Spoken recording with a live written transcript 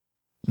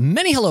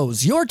Many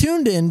hellos. You're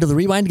tuned in to the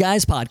Rewind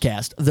Guys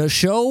podcast, the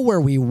show where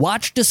we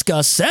watch,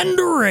 discuss, and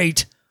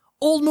rate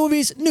old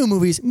movies, new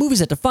movies, movies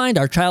that defined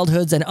our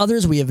childhoods, and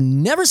others we have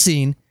never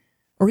seen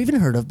or even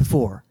heard of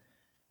before.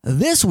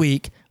 This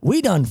week,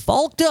 we done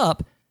bulked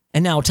up,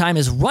 and now time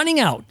is running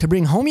out to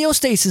bring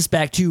homeostasis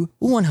back to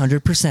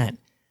 100%.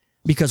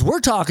 Because we're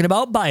talking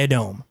about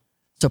Biodome.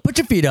 So put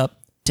your feet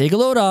up, take a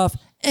load off,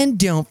 and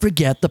don't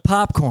forget the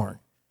popcorn.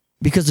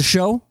 Because the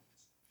show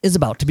is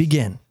about to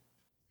begin.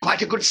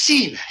 Quite a good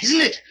scene,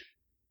 isn't it?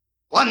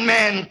 One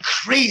man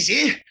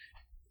crazy,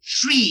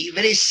 three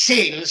very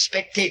sane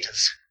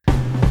spectators.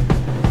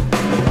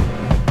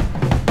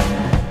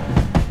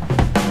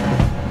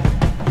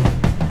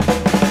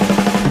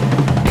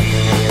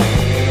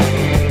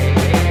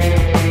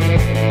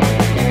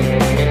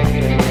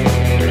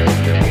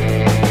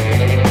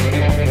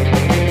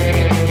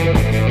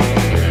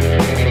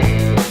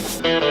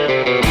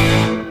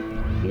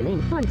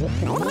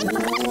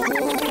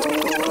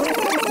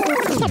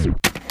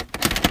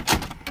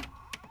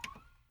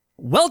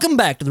 Welcome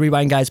back to the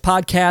Rewind Guys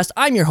podcast.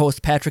 I'm your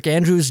host, Patrick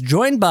Andrews,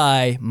 joined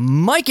by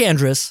Mike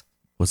Andrus.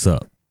 What's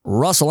up?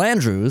 Russell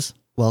Andrews.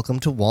 Welcome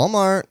to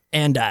Walmart.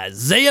 And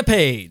Isaiah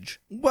Page.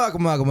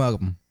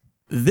 Welcome.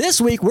 This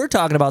week, we're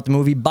talking about the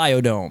movie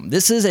Biodome.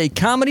 This is a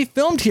comedy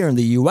filmed here in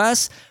the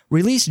U.S.,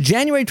 released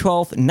January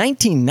 12th,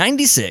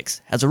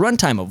 1996, has a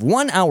runtime of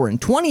 1 hour and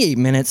 28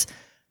 minutes,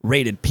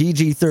 rated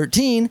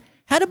PG-13,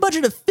 had a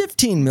budget of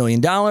 $15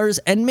 million,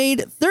 and made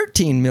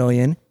 $13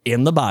 million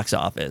in the box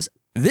office.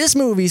 This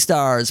movie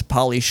stars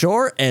Pauly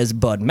Shore as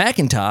Bud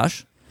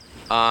McIntosh.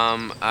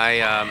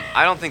 I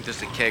don't think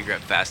there's a keg at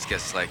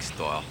Vasquez likes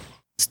Doyle.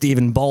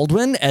 Stephen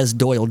Baldwin as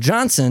Doyle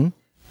Johnson.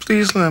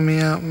 Please let me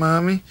out,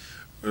 Mommy,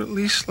 or at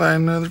least slide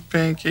another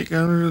pancake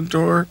under the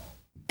door.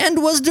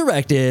 And was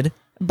directed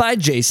by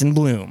Jason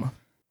Blum.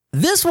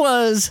 This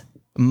was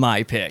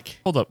my pick.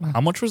 Hold up.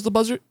 How much was the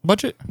budget?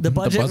 The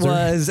budget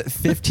was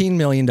 $15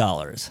 million.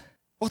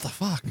 What the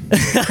fuck?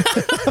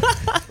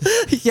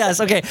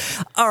 Yes, okay.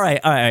 All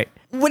right.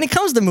 When it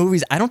comes to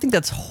movies, I don't think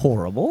that's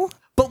horrible.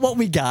 But what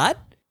we got,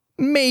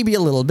 maybe a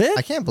little bit.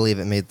 I can't believe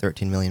it made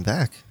 $13 million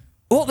back.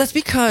 Well, that's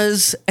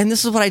because, and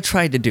this is what I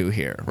tried to do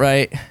here,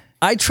 right?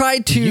 I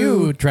tried to...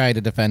 You tried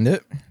to defend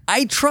it.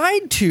 I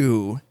tried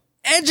to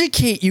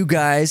educate you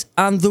guys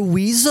on The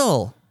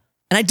Weasel.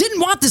 And I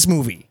didn't want this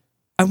movie.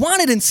 I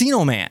wanted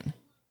Encino Man.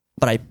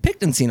 But I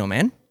picked Encino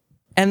Man.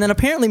 And then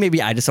apparently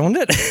maybe I just owned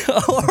it.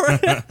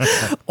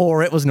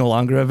 or it was no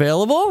longer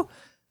available.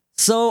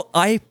 So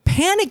I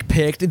panic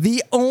picked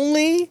the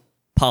only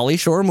Pauly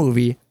Shore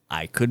movie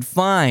I could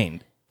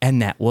find.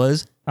 And that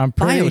was I'm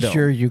pretty Biodome.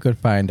 sure you could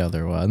find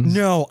other ones.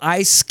 No,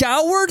 I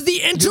scoured the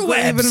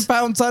interwebs. You even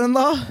found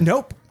Son-in-Law?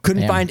 Nope.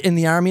 Couldn't Damn. find In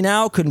the Army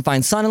Now. Couldn't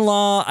find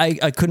Son-in-Law.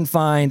 I couldn't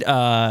find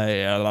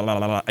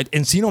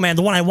Encino Man,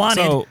 the one I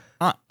wanted. So,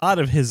 out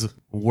of his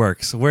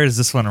works, where does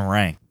this one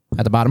rank?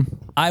 At the bottom?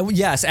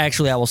 Yes,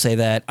 actually, I will say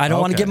that. I don't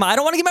want to give my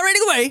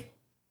rating away.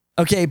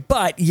 Okay,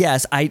 but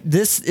yes,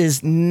 this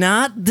is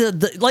not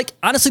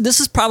honestly, this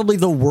is probably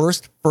the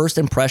worst first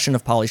impression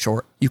of Pauly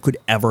Shore you could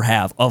ever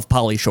have of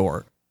Pauly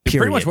Shore. It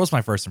Period. pretty much was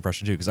my first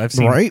impression too, because I've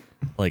seen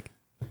like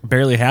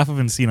barely half of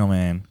Encino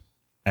Man,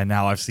 and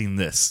now I've seen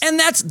this. And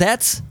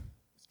that's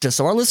just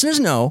so our listeners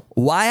know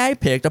why I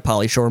picked a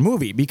Pauly Shore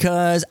movie,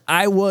 because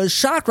I was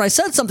shocked when I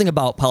said something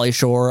about Pauly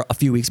Shore a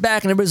few weeks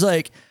back, and everybody's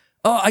like,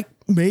 "Oh,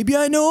 maybe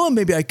I know him,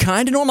 maybe I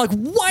kind of know him." I'm like,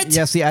 what?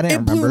 Yeah, see, I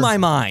didn't It blew remember. my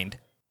mind.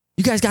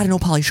 You guys got to know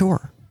Pauly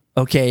Shore,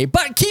 okay?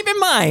 But keep in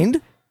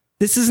mind,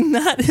 this is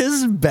not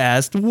his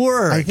best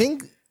work. I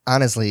think,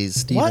 honestly,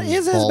 Stephen What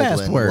is his Baldwin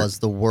best work? was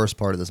the worst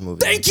part of this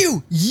movie. Thank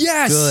you.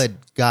 Yes. Good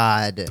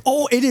God.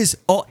 Oh, it is.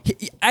 Oh,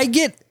 I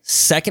get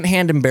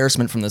secondhand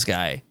embarrassment from this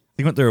guy.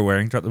 Think what they were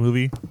wearing throughout the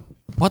movie?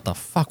 What the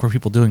fuck were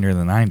people doing during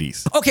the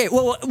 90s? Okay,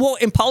 well,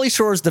 in Pauly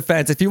Shore's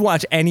defense, if you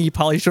watch any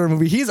Pauly Shore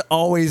movie, he's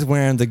always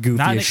wearing the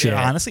goofiest shit.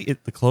 Honestly,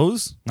 the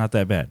clothes, not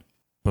that bad.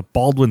 But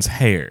Baldwin's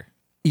hair.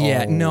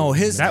 Yeah, no,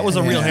 That was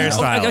a real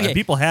hairstyle. Okay. And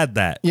people had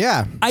that.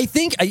 Yeah. I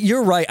think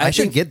you're right. I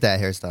should think get that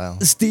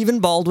hairstyle.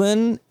 Stephen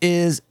Baldwin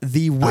is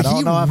the. I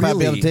don't know if I'd be able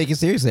to really, take you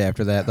seriously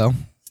after that, though.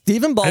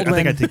 Stephen I Baldwin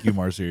think I'd take you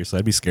more seriously.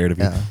 I'd be scared of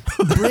you.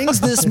 brings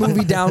this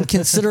movie down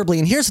considerably.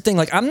 And here's the thing: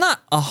 I'm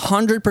not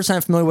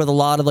 100% familiar with a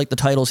lot of the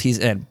titles he's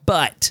in,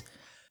 but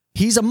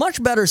he's a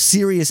much better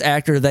serious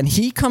actor than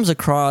he comes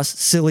across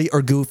silly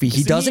or goofy. He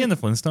Isn't doesn't. in the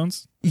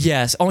Flintstones?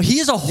 Yes. Oh, he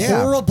is a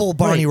horrible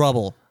Barney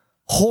Rubble.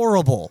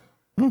 Horrible.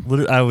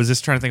 I was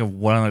just trying to think of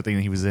one other thing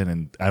that he was in,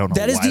 and I don't know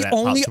That is why the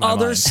only pops in my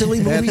other mind.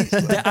 silly movie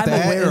that I'm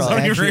that aware is of. I don't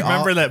even Actually,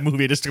 remember that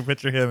movie. I just took a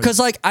picture of him. Because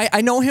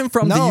I know him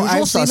from No, The Usual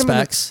I've seen him in the-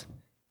 Suspects.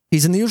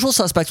 He's in The Usual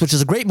Suspects, which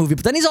is a great movie,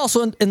 but then he's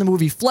also in the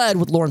movie Fled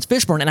with Lawrence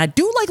Fishburne, and I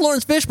do like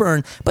Lawrence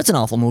Fishburne, but it's an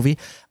awful movie.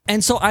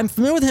 And so I'm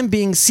familiar with him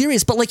being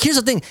serious, but here's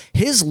the thing: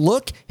 his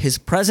look, his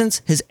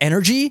presence, his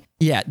energy.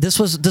 Yeah, this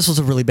was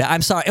a really bad.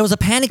 I'm sorry, it was a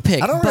panic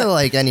pick. I don't but- really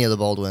like any of the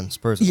Baldwins,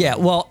 personally. Yeah,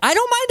 well, I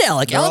don't mind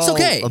Alec. They're Alec's all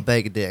okay. a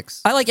bag of dicks.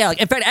 I like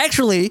Alec. In fact,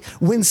 actually,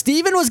 when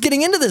Steven was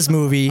getting into this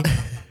movie,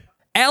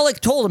 Alec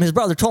told him, his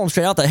brother told him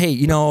straight out that, hey,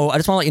 you know, I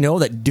just want to let you know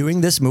that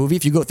doing this movie,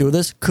 if you go through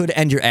this, could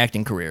end your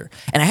acting career.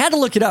 And I had to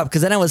look it up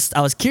because then I was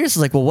curious. I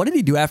was like, well, what did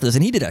he do after this?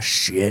 And he did a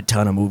shit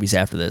ton of movies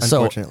after this.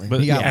 Unfortunately.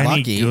 But He got any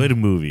lucky. good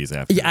movies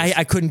after? So, yeah,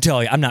 I couldn't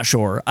tell you. I'm not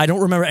sure. I don't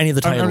remember any of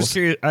the titles. I'm just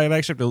curious.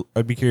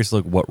 I'd be curious to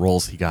look what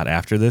roles he got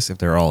after this. If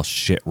they're all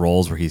shit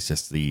roles where he's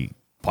just the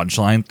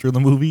punchline through the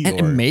movie.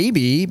 And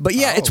maybe, but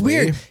yeah, it's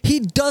Probably. weird.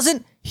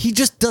 He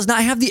just does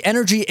not have the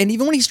energy. And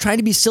even when he's trying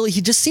to be silly,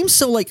 he just seems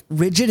so like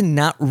rigid and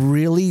not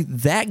really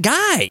that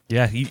guy.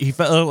 Yeah, he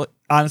felt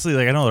honestly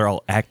like I know they're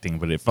all acting,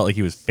 but it felt like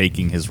he was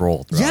faking his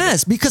role.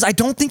 Yes, because I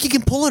don't think he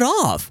can pull it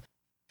off.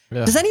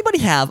 Yeah. Does anybody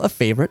have a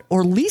favorite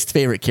or least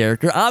favorite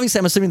character? Obviously,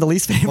 I'm assuming the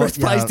least favorite is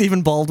probably yeah.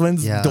 Stephen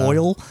Baldwin's Yeah.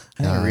 Doyle.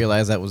 I didn't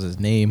realize that was his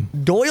name.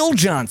 Doyle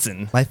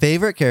Johnson. My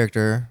favorite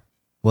character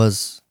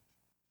was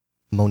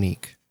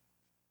Monique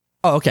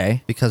Oh,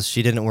 okay. because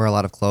she didn't wear a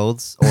lot of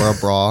clothes or a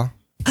bra.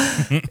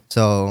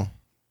 So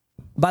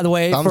By the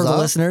way, Thumbs for the up.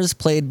 listeners,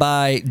 played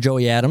by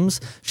Joey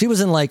Adams. She was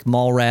in like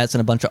Mallrats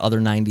and a bunch of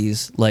other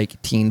 90s like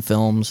teen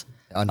films.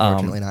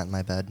 unfortunately not in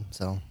my bed.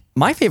 So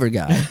My favorite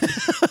guy.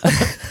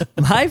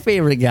 My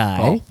favorite guy.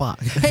 Oh, fuck.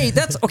 Hey,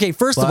 that's okay.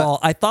 First of all,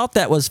 I thought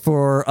that was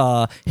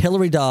for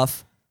Hilary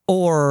Duff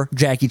or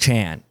Jackie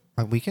Chan.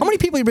 we can. How many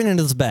people are you bringing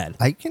into this bed?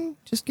 I can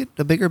just get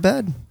a bigger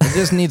bed. It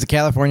just needs a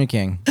California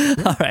king.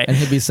 All right. And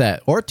he'll be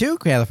set. Or two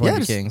California Yeah,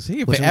 just kings.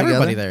 You push put them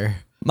everybody together. there.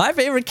 My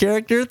favorite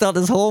character throughout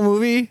this whole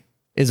movie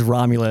is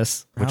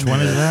Romulus. Which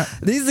one is that?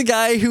 He's the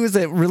guy who is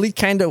a really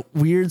kind of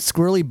weird,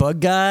 squirrely bug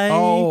guy.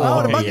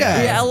 Oh, the bug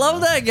guy. Yeah, I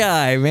love that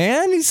guy,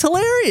 man. He's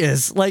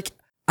hilarious. Like,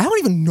 I don't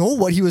even know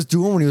what he was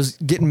doing when he was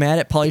getting mad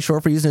at Pauly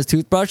Shore for using his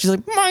toothbrush. He's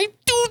like, my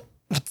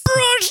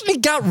toothbrush. And he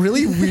got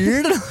really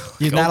weird.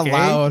 He's not Okay.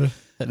 allowed.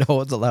 No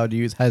one's allowed to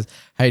use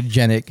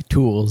hygienic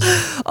tools.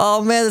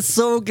 Oh man, it's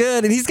so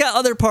good. And he's got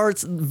other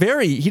parts.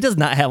 He does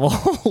not have a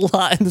whole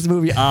lot in this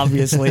movie,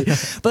 obviously.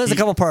 But there's a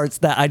couple parts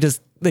that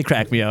they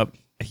crack me up.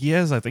 He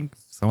has, I think,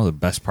 some of the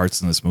best parts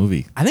in this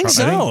movie. I think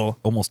so.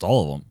 Almost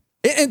all of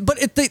them. But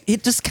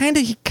it just kind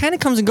of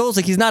comes and goes.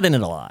 Like he's not in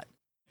it a lot.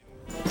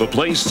 The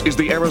place is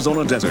the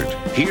Arizona desert.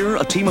 Here,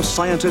 a team of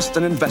scientists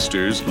and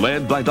investors,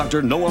 led by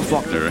Dr. Noah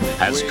Faulkner,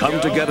 has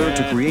come together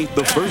to create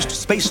the first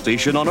space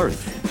station on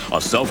Earth. A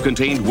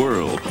self-contained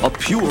world, a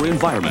pure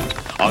environment,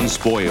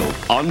 unspoiled,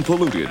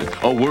 unpolluted,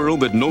 a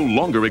world that no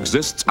longer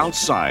exists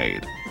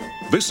outside.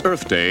 This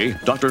Earth Day,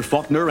 Dr.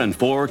 Faulkner and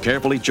 4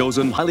 carefully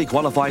chosen, highly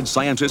qualified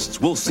scientists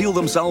will seal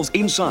themselves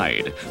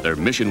inside. Their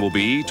mission will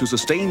be to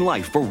sustain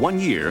life for 1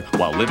 year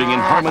while living in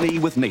harmony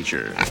with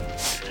nature.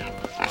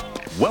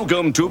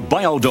 Welcome to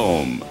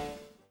Biodome.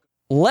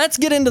 Let's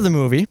get into the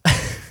movie.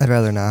 I'd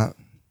rather not.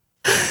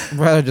 I'd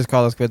rather just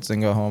call us quits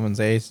and go home and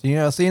say, see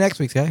you next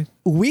week, guys.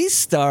 We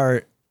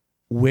start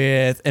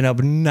with an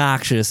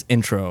obnoxious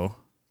intro.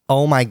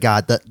 Oh my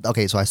god.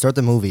 Okay, so I start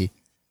the movie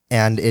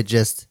and it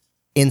just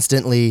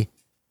instantly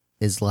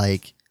is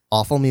like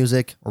awful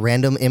music,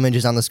 random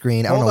images on the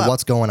screen. I don't Hold know up.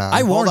 what's going on.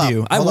 I warned up,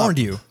 you. I hold up. warned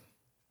you.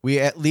 We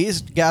at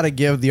least got to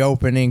give the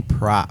opening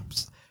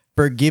props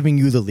for giving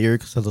you the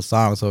lyrics of the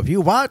song. So if you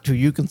want to,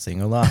 you can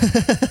sing along.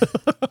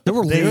 There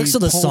were lyrics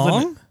of the pulled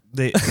song?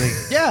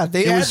 Yeah,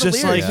 they It add was the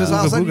just lyrics. like It's all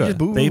of a sudden you Ooga just Booga.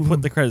 boo. They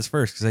put the credits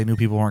first because they knew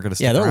people weren't going to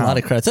stick Yeah, there were a around. lot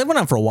of credits. That went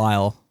on for a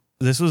while.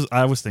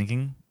 I was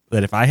thinking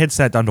that if I had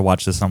sat down to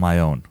watch this on my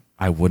own,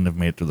 I wouldn't have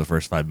made it through the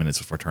first 5 minutes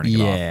before turning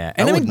it off. Yeah.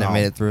 I And I wouldn't mean, have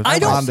made it through. I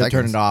don't- wanted to turn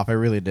Seconds. it off. I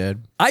really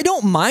did. I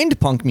don't mind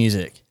punk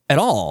music at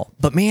all.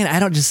 But man, I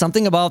don't, just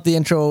something about the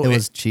intro. It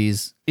was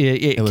cheese.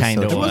 It was kind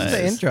so of It was. wasn't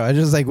the intro. I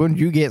just like when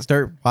you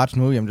start watching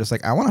the movie, I'm just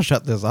like, I want to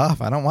shut this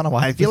off. I don't want to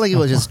watch. I feel like it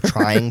was just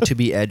trying to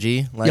be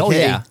edgy. Like, Oh,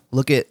 hey, yeah.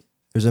 look at,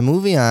 there's a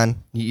movie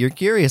on. You're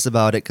curious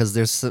about it because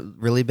there's some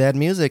really bad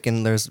music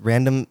and there's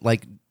random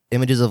like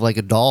images of like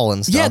a doll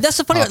and stuff. Yeah, that's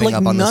the funny. popping Like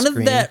up on the none of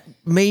screen. that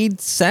made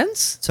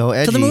sense So to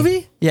the edgy.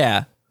 movie.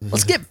 Yeah.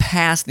 Let's get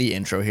past the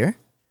intro here.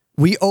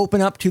 We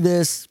open up to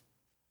this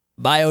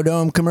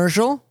Biodome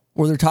commercial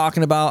where they're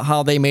talking about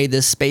how they made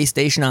this space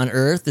station on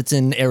Earth that's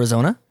in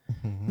Arizona.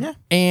 Yeah.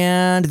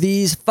 And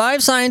these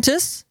 5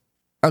 scientists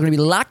are going to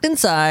be locked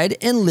inside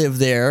and live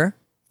there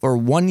for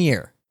 1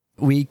 year.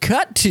 We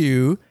cut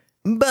to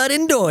Bud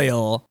and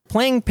Doyle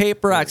playing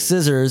paper, rock,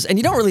 scissors, and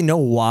you don't really know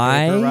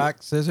why. Paper, rock,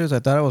 scissors. I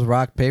thought it was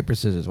rock, paper,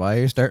 scissors. Why are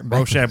you starting back?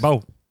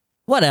 Rochambeau.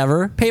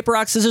 Whatever. Paper,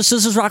 rock, scissors,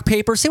 scissors, rock,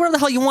 paper. Say whatever the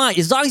hell you want.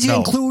 As long as you No.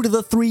 include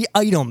the 3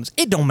 items,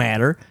 it don't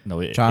matter. No,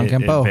 it John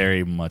Kempo.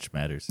 very much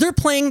matters. They're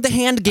playing the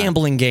hand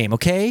gambling game,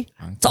 okay?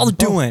 That's all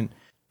they're doing.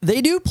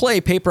 They do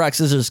play paper, rock,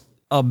 scissors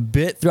a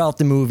bit throughout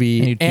the And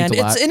movie. he And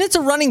cheats a lot. it's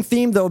a running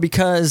theme, though,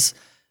 because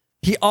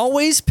he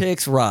always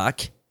picks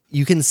rock,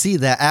 You can see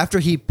that after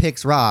he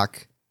picks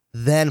rock,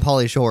 then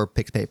Pauly Shore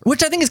picks paper.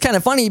 which I think is kind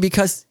of funny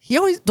because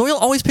Doyle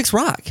always picks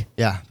rock.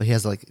 Yeah, but he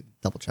has to like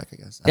double check, I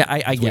guess. Yeah,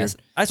 I guess.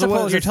 I So what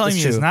suppose you're it's- telling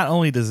it's me is true. not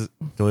only does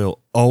Doyle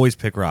always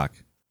pick rock,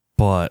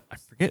 but I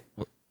forget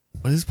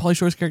what is Pauly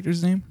Shore's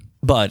character's name?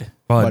 Bud.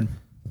 Bud.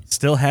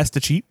 Still has to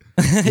cheat.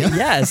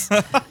 Yes.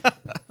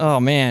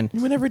 Oh, man.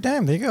 You win every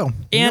time. There you go.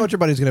 You know And- what your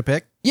buddy's gonna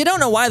pick. You don't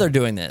know why they're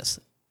doing this.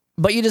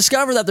 But you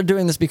discover that they're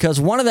doing this because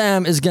one of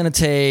them is going to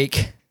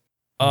take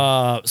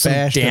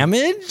some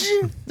damage.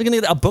 They're going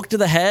to get a book to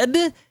the head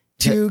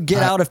to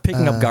get out of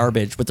picking up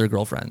garbage with their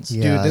girlfriends.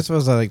 Yeah. Dude, this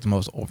was like the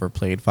most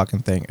overplayed fucking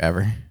thing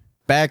ever.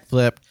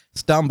 Backflipped,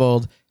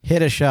 stumbled,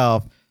 hit a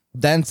shelf,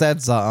 then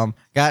said something,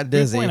 got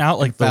dizzy. Point out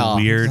like the fell.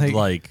 weird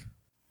like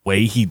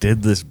way he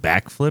did this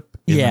backflip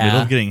in the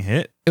middle of getting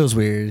hit. It was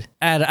weird.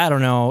 I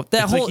don't know.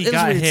 That It's whole like he it was a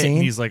got weird hit scene.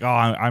 and he's like, "Oh,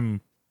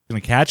 I'm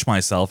gonna catch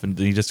myself," and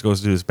he just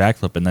goes to do his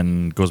backflip and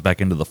then goes back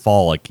into the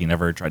fall like he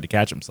never tried to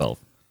catch himself.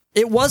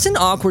 It was an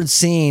awkward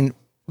scene,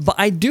 but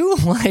I do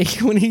like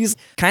when he's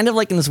kind of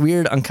like in this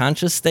weird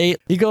unconscious state.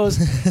 He goes,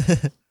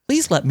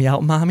 "Please let me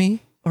out,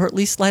 mommy." Or at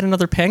least slide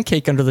another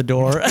pancake under the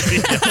door.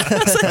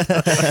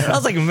 I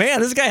was like,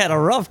 man, this guy had a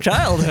rough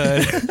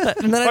childhood.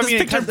 And then I just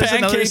pictured there's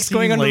another pancakes scene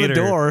going under the later.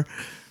 door.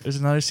 There's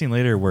another scene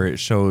later where it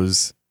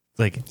shows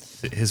like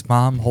his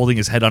mom holding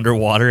his head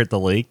underwater at the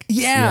lake.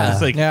 Yeah.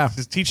 It's like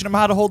just teaching him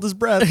how to hold his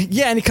breath.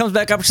 Yeah, and he comes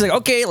back up and she's like,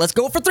 okay, let's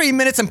go for 3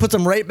 minutes and puts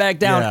him right back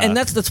down. Yeah. And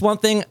that's one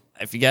thing.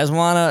 If you guys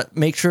want to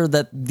make sure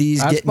that these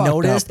That's get fucked up,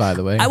 noticed, by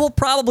the way. I will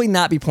probably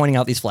not be pointing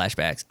out these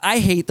flashbacks. I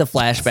hate the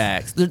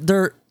flashbacks.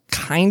 They're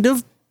kind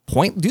of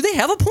point. Do they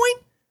have a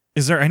point?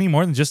 Is there any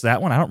more than just that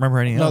one? I don't remember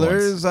any No, other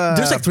ones.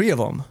 There's like 3 of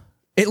them.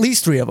 At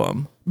least 3 of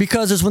them.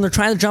 Because there's when they're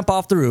trying to jump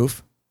off the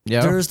roof.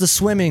 Yeah. There's the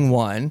swimming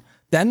one.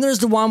 Then there's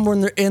the one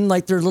when they're in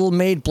like their little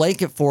made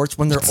blanket forts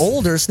when they're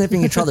older,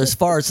 sniffing each other's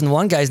farts. And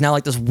one guy's now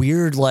like this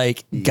weird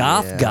like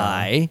goth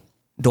guy.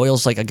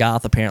 Doyle's like a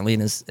goth apparently in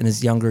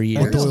his younger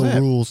years. Doyle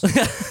rules.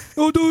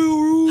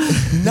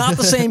 Not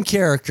the same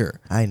character.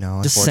 I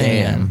know. Just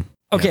unfortunately. saying.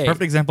 Okay.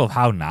 Perfect example of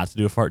how not to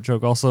do a fart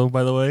joke. Also,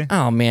 by the way,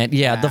 Oh man,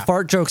 yeah, the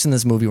fart jokes in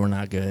this movie were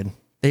not good.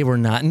 They were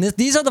not. And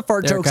these are the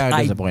fart They're jokes kinda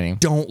I disappointing.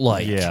 don't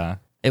like. yeah.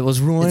 It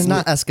was ruined. It's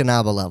not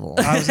Escanaba level.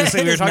 I was gonna say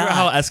we were It's talking about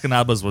how not.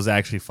 Escanaba's was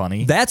actually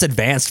funny. That's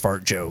advanced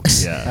fart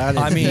jokes. Yeah, That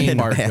is I mean,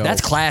 smart joke.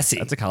 that's classy.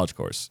 that's a college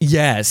course.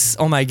 Yes.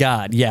 Oh my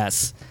God.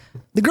 Yes.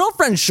 The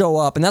girlfriends show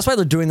up, and that's why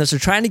they're doing this. They're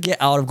trying to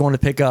get out of going to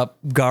pick up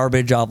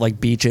garbage off like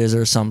beaches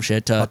or some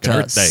shit to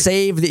Earth Day.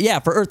 save the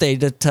for Earth Day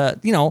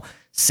to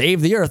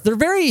save the Earth. They're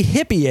very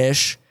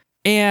hippie-ish,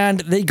 and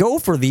they go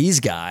for these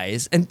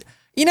guys. And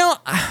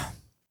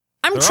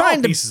I'm They're trying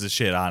all to. pieces of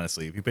shit.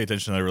 Honestly, if you pay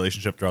attention to their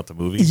relationship throughout the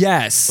movie,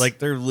 Yes. like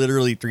they're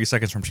literally 3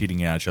 seconds from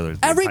cheating at each other. the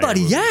entire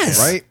Everybody. movie. Yes.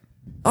 right?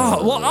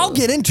 Oh well, I'll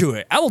get into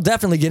it. I will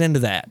definitely get into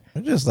that.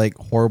 They're just like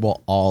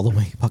horrible all the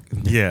way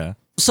fucking. Yeah.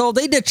 So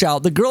they ditch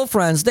out. The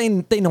girlfriends, they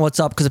know what's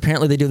up because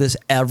apparently they do this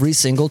every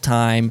single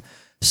time.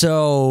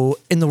 So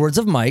in the words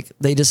of Mike,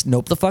 they just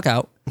nope the fuck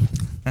out.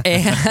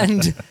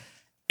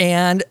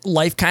 and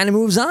life kind of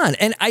moves on.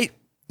 And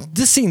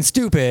this scene's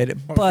stupid,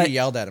 but He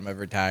yelled at him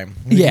every time.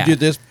 Yeah. You did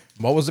this.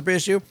 What was the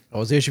issue? What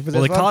was the issue for this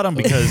Well, they one? caught him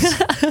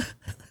because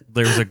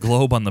there was a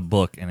globe on the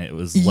book and it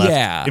was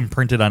left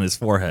imprinted on his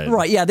forehead.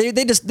 right, yeah,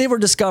 they were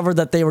discovered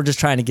that they were just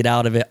trying to get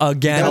out of it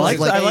again. I was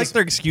like like-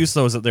 their excuse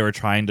though is that they were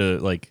trying to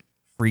like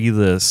free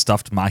the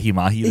stuffed mahi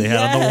mahi they had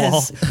on the wall.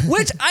 Yes.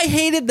 Which I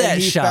hated that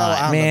he fell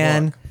shot, on the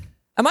man. book.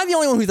 Am I the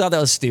only one who thought that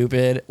was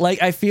stupid?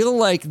 Like, I feel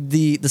like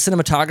the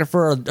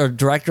cinematographer or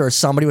director or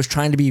somebody was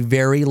trying to be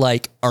very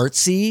like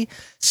artsy,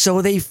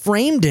 so they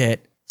framed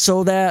it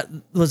so that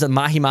was it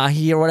mahi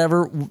mahi or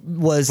whatever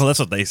was. Well, that's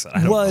what they said. I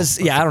don't know. I That's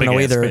don't a know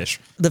big-ass either. fish.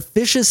 The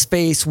fish's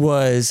face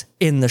was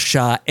in the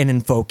shot and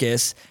in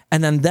focus,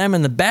 and then them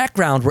in the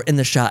background were in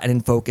the shot and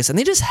in focus, and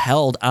they just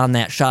held on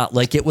that shot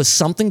like it was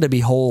something to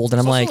behold.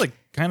 And I'm It's also, like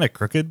kind of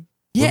crooked,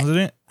 yeah, wasn't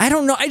it? I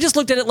don't know. I just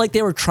looked at it like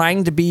they were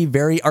trying to be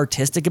very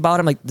artistic about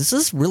it. I'm like, this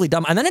is really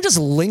dumb. And then it just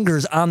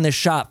lingers on this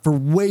shot for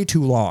way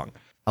too long.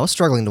 I was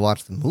struggling to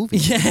watch the movie.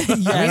 Yeah,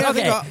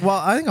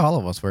 I think all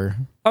of us were.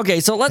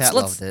 Okay, so let's Kat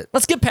loved it.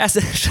 let's get past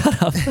it.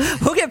 Shut up.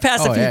 We'll get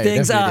past a Oh, few yeah, you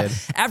things. definitely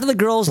did. After the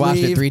girls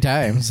Watched leave, it 3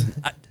 times.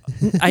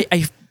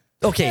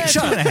 okay,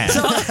 shut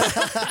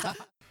up.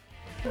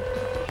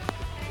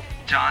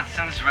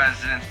 Johnson's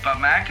residence, but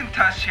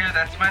Macintosh here,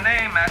 that's my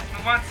name. Ask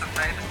me once, I'll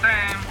say the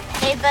same.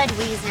 Hey, Bud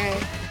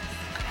Weezer.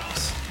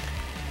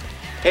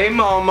 Hey,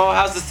 Momo,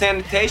 how's the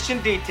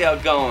sanitation detail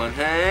going,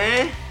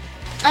 huh?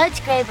 Oh, it's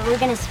great, but we're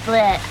gonna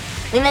split.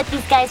 We met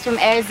these guys from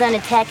Arizona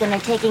Tech, and they're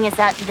taking us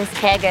out to this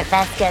kegger at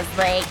Vasquez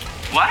Lake.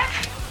 What?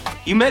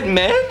 You met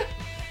men?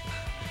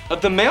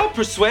 Of the male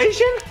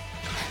persuasion?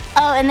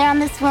 Oh, and they're on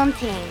the swim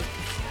team.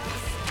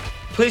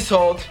 Please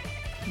hold.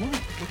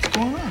 What's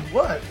going on?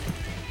 What?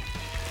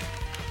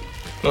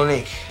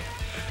 Monique,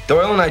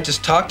 Doyle and I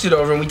just talked it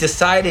over, and we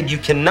decided you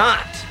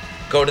cannot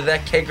go to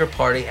that kegger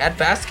party at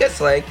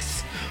Vasquez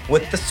Lakes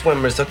with the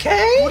swimmers,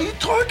 okay? What are you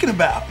talking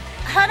about?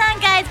 Hold on,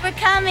 guys, we're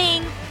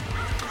coming.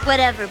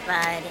 Whatever,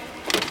 Bud.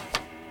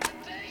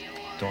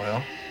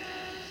 Doyle,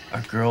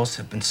 our girls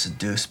have been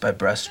seduced by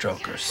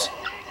breaststrokers.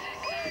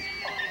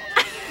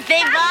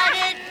 They bought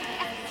it.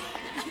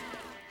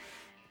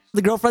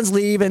 The girlfriends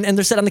leave and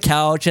they're sitting on the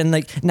couch and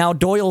like now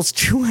Doyle's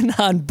chewing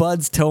on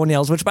Bud's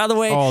toenails, which by the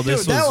way,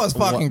 that was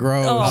fucking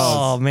gross.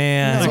 Oh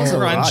man, It's It's a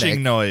crunching erotic.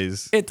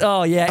 noise. it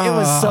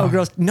was so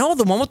gross. No,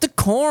 the one with the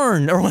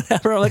corn or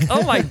whatever. I'm like,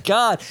 oh my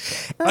god.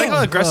 I like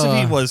how aggressive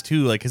he was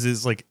too. Like, cause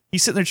it's like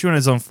he's sitting there chewing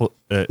his own foot.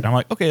 And I'm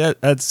like, okay,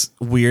 that's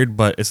weird,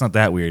 but it's not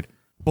that weird.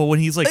 But when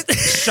he's like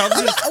shoves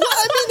his, Well,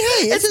 I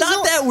mean, hey, It's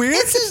not that weird.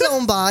 It's his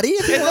own body.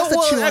 If he wants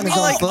to chew on his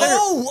own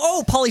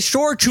foot. Pauly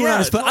Shore chewing on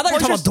his foot. I thought you were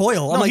talking about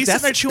Doyle. No, I'm like, he's sitting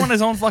that's there chewing on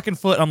his own fucking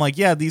foot. I'm like,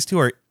 yeah, these two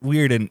are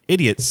weird and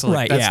idiots. So like,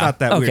 Right, that's yeah. not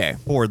that Okay. weird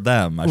for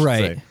them, I should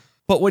Right. say.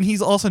 But when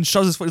he's all of a sudden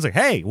shoves his foot, he's like,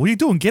 hey, what are you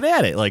doing? Get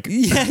at it. Like,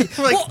 Yeah. like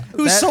Well,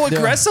 who's so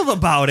aggressive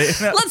about it?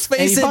 let's And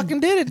face he it. fucking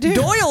did it, too.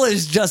 Doyle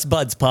is just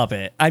Bud's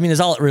puppet. I mean, is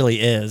all it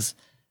really is.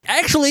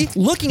 Actually,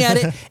 looking at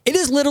it, it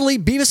is literally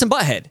Beavis and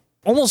Butthead.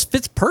 Almost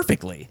fits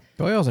perfectly.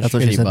 Doyle's a That's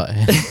what she shitty said.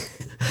 butt.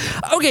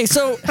 Okay,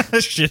 so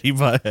Shitty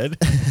butthead.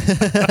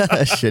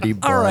 Shitty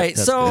butt. all right,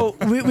 That's so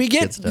good. we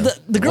get Good stuff.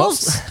 the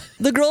girls.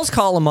 The girls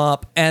call him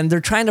up and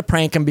they're trying to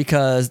prank him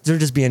because they're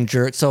just being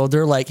jerks. So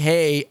they're like,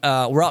 "Hey,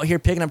 we're out here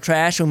picking up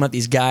trash and we met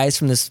these guys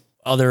from this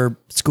other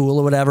school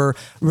or whatever.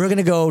 We're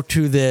gonna go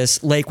to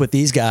this lake with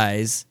these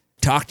guys.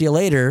 Talk to you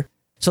later."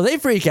 So they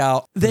freak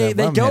out. They That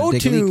bum go had a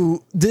dig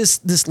to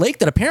this lake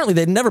that apparently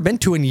they'd never been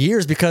to in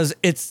years because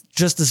it's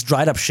just this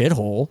dried up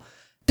shithole.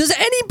 Does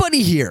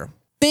anybody here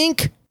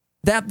think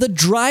that the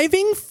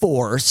driving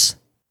force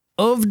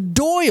of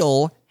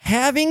Doyle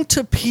having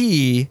to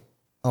pee,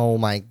 Oh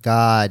my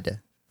god.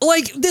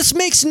 like, this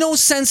makes no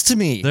sense to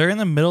me? They're in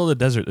the middle of the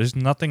desert. There's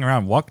nothing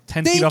around. Walk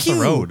 10 feet Thank off you.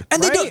 the road.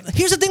 And Right? they don't.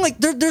 Here's the thing, like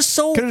they're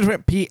so Could have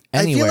went pee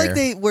I anywhere. feel like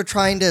they were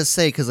trying to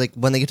say because like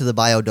when they get to the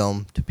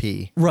biodome to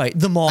pee, right.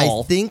 The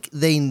mall. I think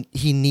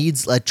he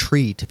needs a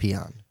tree to pee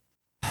on.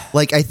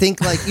 Like I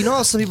think like you know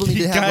how some people need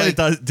He to have kind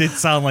like of did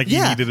sound like he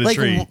needed a like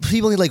tree.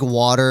 people need like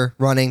water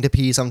running to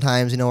pee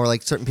sometimes, you know, or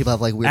like certain people have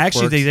like weird.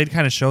 Actually, they quirks. did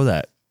kind of show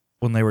that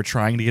when they were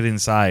trying to get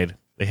inside.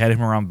 They had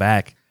him around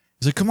back.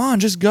 He's like, "Come on,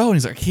 just go." And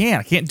he's like,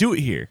 I can't do it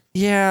here."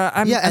 yeah.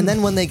 And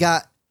then when they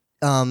got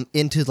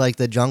into like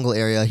the jungle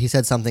area, he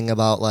said something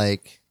about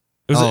like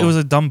It was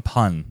a dumb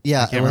pun.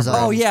 Yeah, I can't it was,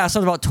 remember. Oh yeah,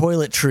 something about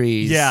toilet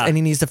trees. Yeah. and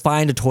he needs to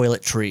find a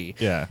toilet tree.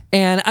 Yeah.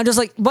 and I'm just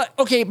like, but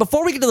okay.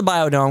 Before we get to the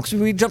biodome, because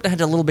we jumped ahead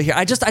a little bit here,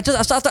 I thought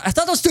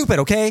that was stupid.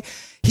 Okay,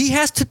 he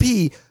has to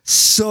pee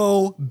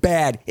so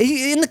bad.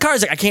 In the car,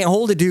 he's like, I can't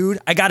hold it, dude.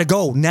 I gotta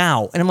go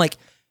now. And I'm like,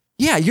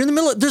 yeah, you're in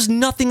the middle. There's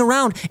nothing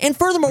around. And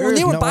furthermore, when There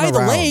they is were no by one the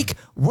around. lake,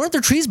 weren't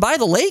there trees by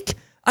the lake?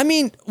 I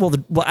mean,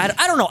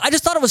 I don't know. I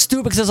just thought it was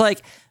stupid because it's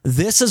like,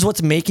 this is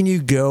what's making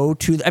you go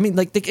to. I mean,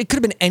 like, it could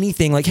have been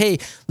anything. Like, hey,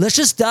 let's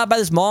just stop by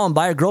this mall and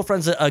buy our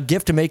girlfriends a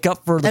gift to make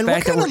up for the and what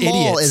fact that kind we're of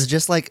mall idiots. is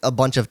just like a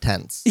bunch of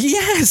tents?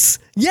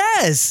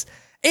 Yes.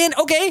 And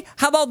okay,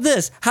 how about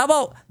this? How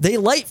about they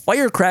light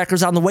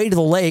firecrackers on the way to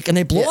the lake and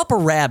they blow up a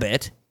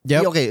rabbit?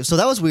 Yep. Yeah, okay, so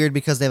that was weird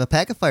because they have a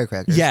pack of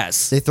firecrackers.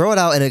 Yes. They throw it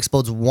out and it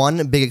explodes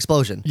one big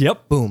explosion.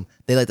 Yep. Boom.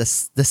 They light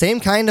the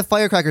same kind of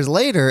firecrackers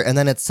later, and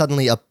then it's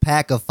suddenly a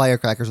pack of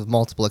firecrackers with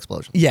multiple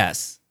explosions.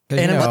 Yes. And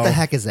And you What know- the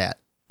heck is that?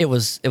 it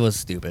was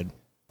stupid.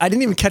 I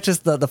didn't even catch this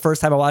the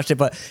first time I watched it,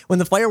 but when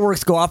the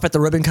fireworks go off at the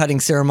ribbon cutting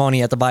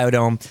ceremony at the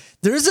biodome,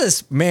 there's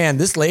this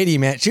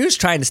lady, she was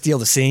trying to steal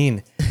the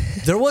scene.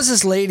 There was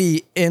this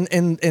lady in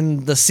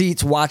the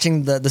seats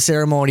watching the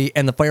ceremony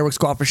and the fireworks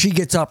go off, and she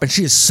gets up and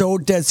she is so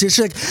dead serious.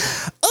 She's like,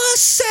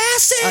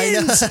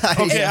 assassins!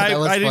 Okay, that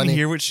was I didn't funny.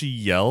 hear what she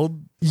yelled.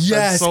 Yes,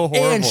 That's so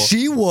horrible.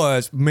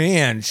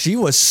 and she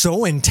was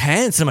so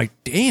intense. I'm like,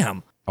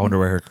 damn, I wonder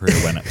where her career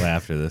went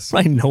after this.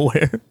 right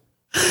nowhere.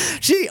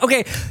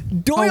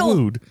 Doyle.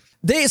 rude.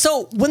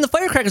 So when the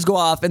firecrackers go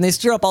off and they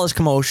stir up all this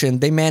commotion,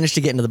 they manage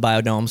to get into the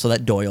biodome so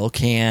that Doyle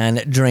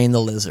can drain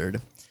the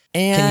lizard.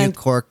 Can you And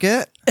cork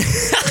it?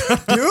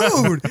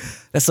 dude,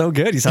 that's so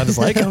good. You sound just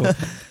like him.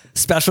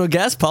 Special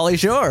guest, Pauly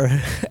Shore.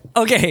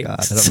 Okay, I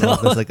don't know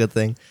if that's a good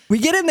thing. we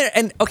get in there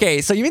and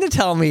okay, so you mean to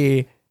tell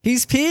me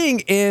he's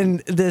peeing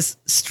in this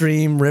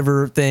stream,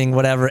 river thing,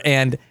 whatever,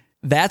 and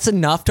that's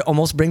enough to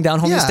almost bring down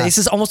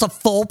homeostasis, almost a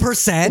full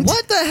 %?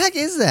 What the heck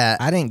is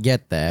that? I didn't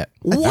get that.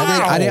 Wow.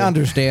 I didn't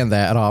understand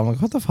that at all. I'm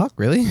like, what the fuck,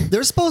 really?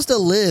 They're supposed to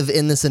live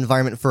in this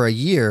environment for a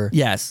year.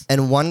 Yes.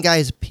 And one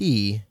guy's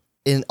pee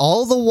in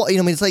all the I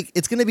mean, it's like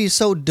it's going to be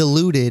so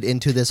diluted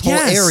into this whole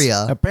Yes.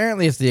 area.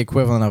 Apparently, it's the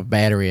equivalent of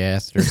battery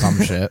acid or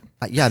some shit.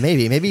 Yeah,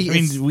 maybe I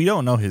it's- mean, we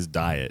don't know his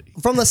diet.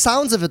 from the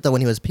sounds of it though, when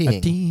he was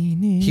peeing,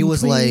 he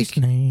was like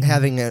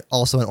having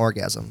also an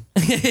orgasm.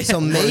 So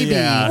maybe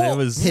Yeah, it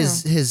was.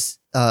 his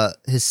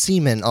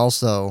semen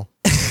also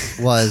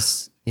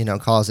was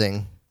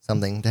causing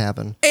something to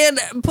happen. And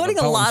putting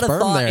a potent lot of sperm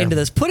thought there. into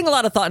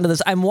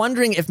this, I'm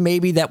wondering if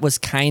maybe that was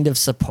kind of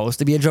supposed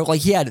to be a joke.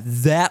 Like he had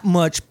that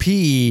much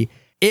pee,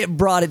 it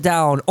brought it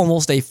down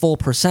almost a full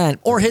 %.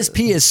 Or his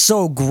pee is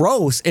so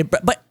gross.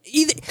 But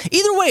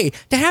either way,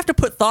 to have to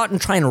put thought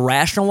and try and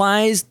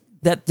rationalize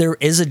that there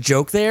is a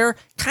joke there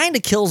kind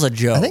of kills a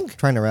joke. I think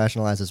trying to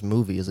rationalize this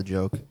movie is a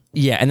joke.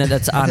 Yeah, and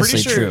that's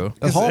honestly Pretty sure true.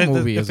 The whole if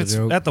movie if is a it's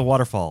joke. at the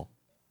waterfall.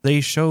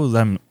 they show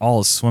them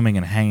all swimming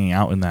and hanging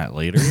out in that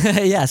later.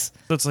 Yes.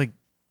 So it's like,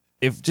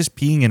 if just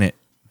peeing in it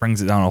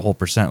brings it down a whole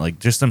percent, like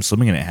just them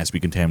swimming in it has to be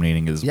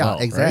contaminating as well.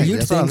 Yeah, exactly. You'd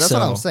That's, think that's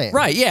what I'm saying.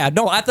 Right, yeah.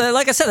 No, like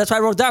I said, that's why I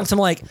wrote it down, because I'm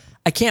like,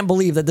 I can't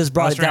believe that this I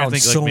brought was it trying down to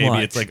think, so like, maybe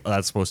much. it's like,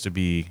 that's supposed to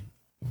be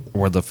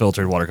where the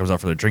filtered water comes out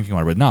for the drinking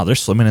water, but no, they're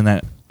swimming in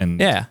that. And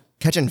yeah.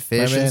 Catching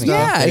fish and stuff.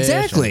 Yeah, fish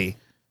exactly.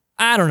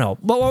 I don't know.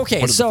 Well,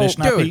 okay, What, did the so fish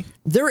not dude, pee?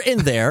 they're in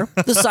there.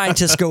 The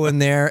scientists go in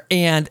there,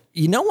 and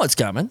you know what's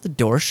coming. The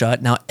door's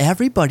shut. Now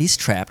everybody's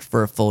trapped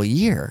for a full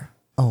year.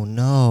 Oh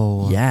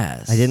no.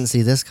 Yes. I didn't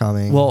see this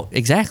coming. Well,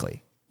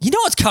 exactly. You know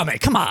what's coming.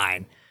 Come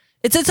on.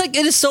 It's like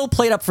it is so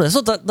played up for this.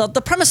 So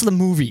the premise of the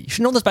movie, you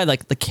should know this by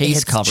like the case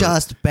it's cover.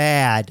 just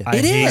bad. I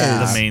It hate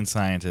is. the main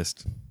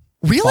scientist.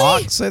 Really?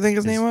 Fox, I think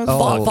his name was.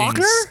 Oh.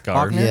 Faulkner?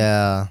 Scarf.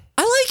 Yeah.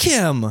 I like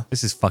him.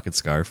 This is fucking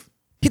scarf.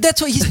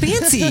 That's what he's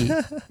fancy.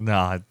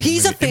 Nah,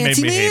 He's a it made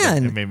fancy me hate him.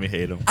 man. It made me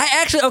hate him. I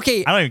actually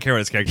okay. I don't even care what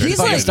his character He's is.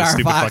 like It's a Star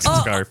stupid Fox.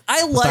 fucking scarf.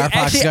 I like Star Fox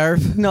actually,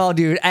 scarf? No,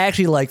 dude, I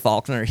actually like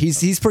Faulkner.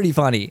 He's pretty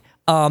funny.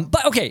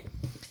 But okay.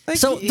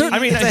 So he- I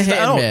mean, It's a hit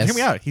and miss. hear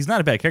me out. He's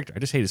not a bad character. I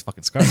just hate his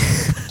fucking scarf.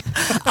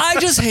 I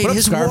just hate What up,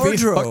 his Scarfy?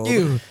 wardrobe. Fuck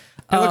you.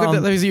 Hey, look at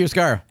that. Let me see your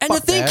scar. And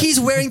Fuck to think that. he's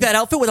wearing that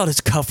outfit without his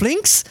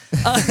cufflinks.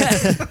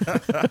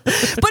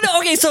 But no,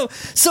 okay, so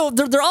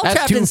they're all That's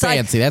trapped too inside.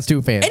 fancy. That's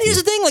too fancy. And here's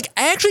the thing, like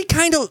I actually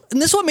kind of,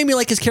 and this is what made me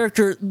like his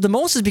character the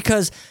most is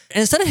because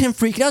instead of him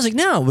freaking out, I was like,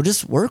 no, we'll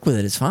just work with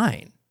it. It's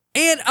fine.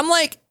 And I'm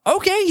like,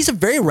 okay, he's a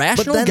very But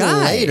rational then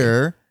guy.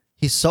 later,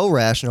 he's so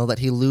rational that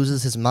he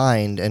loses his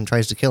mind and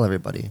tries to kill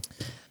everybody.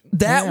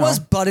 That was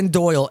Bud and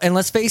Doyle. And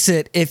let's face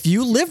it, if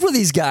you lived with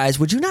these guys,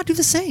 would you not do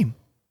the same?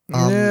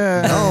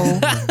 No,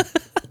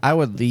 I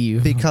would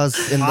leave.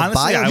 because in the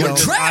Honestly,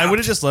 biodome, I would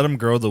have just let him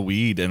grow the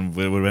weed, and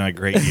it would have been a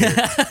great year.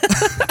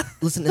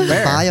 listen, in the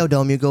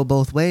biodome, you go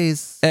both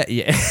ways.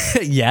 Yeah.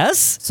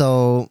 Yes.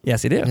 So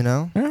Yes, he did. you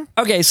know,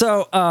 Okay,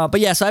 so but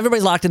yeah, so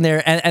everybody's locked in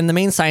there, and the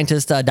main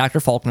scientist, Dr.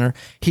 Faulkner,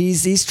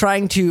 he's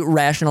trying to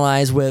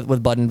rationalize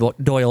with Bud and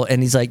Doyle,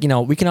 and he's like,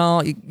 we can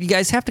all, you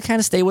guys have to kind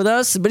of stay with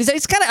us, but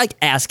he's kind of like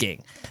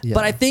asking,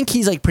 but I think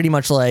he's like pretty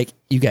much like,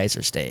 you guys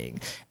are staying,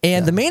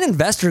 and the main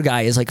investor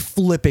guy is like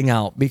flipping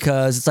out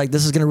because it's like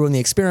this is gonna ruin the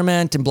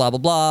experiment and blah blah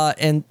blah,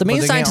 and the main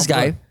they can't scientist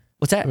open guy, it.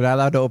 what's that? We're not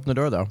allowed to open the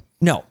door though.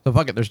 No, So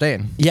fuck it, they're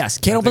staying. yes,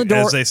 can't open the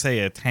door. As they say,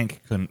 a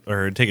tank couldn't,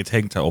 or take a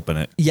tank to open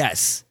it.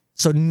 Yes,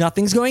 so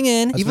nothing's going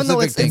in. even though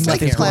specific it's like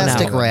thing.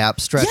 plastic Nothing's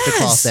wrap stretched Yes!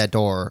 across that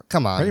door.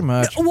 Come on, Pretty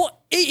much. Well,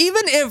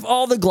 even if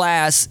all the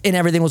glass and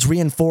everything was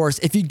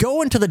reinforced, if you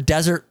go into the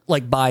desert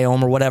like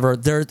biome or whatever,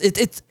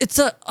 it's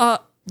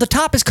the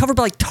top is covered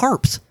by like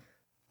tarps.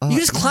 You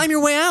just climb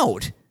your way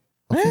out.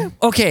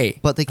 Okay.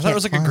 But they I thought can't. it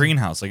was like a climb.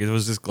 greenhouse. Like it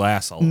was just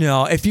glass all.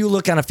 No, if you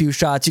look on a few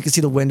shots, you can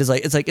see the wind is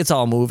like it's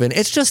all moving.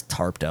 It's just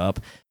tarped up.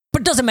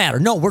 But it doesn't matter.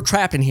 No, we're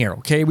trapped in here,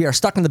 okay? We are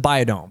stuck in the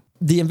biodome.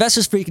 The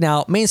investor's freaking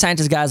out. Main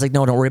scientist guy's like,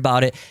 no, don't worry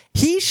about it.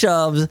 He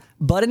shoves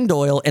Bud and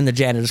Doyle in the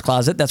janitor's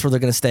closet. That's where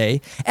they're going to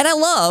stay. And I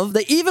love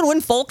that even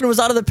when Faulkner was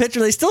out of the picture,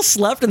 they still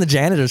slept in the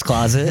janitor's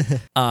closet.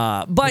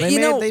 But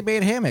They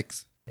made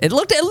hammocks. it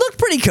looked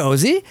pretty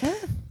cozy.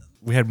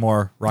 We had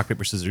more rock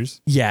paper scissors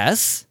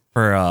Yes.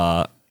 for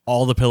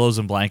all the pillows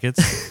and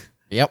blankets.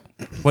 Yep.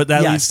 But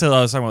that Yes. leads to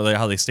I was talking about like,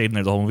 how they stayed in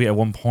there the whole movie. At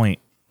one point,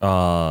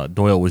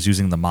 Doyle was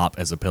using the mop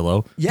as a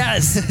pillow.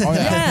 Yes.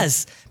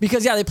 Yes.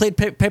 Because they played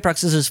paper rock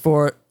scissors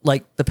for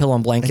like the pillow and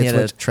And blankets. he had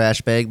a Which,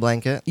 trash bag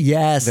blanket.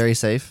 yes. Very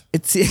safe.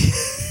 It's.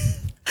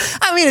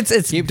 I mean, it's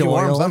Keeps you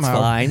warm Doyle. It's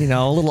somehow. fine.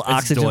 A little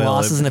oxygen Doyle.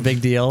 loss isn't a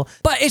big deal.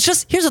 But it's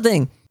just here's the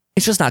thing.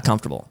 It's just not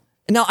comfortable.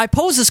 Now I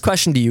pose this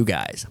question to you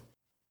guys: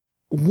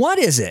 what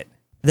is it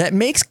that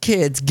makes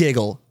kids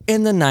giggle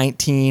in the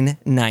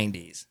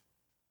 1990s?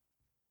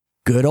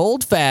 Good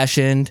old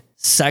fashioned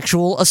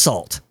sexual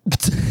assault.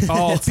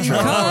 Oh,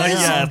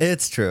 yeah.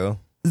 It's true.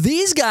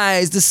 These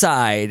guys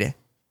decide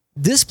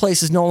this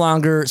place is no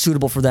longer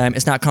suitable for them.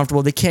 It's not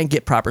comfortable. They can't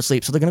get proper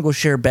sleep. So they're going to go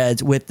share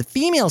beds with the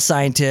female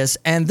scientists,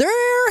 and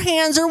their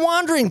hands are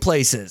wandering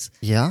places.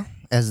 Yeah,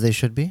 as they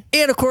should be.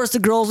 And of course, the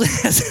girls,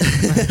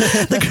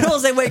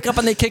 they wake up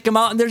and they kick them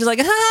out, and they're just like,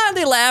 and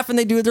they laugh and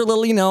they do their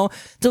little,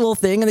 their little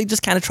thing, and they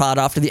just kind of trot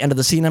off to the end of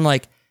the scene. I'm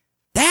like,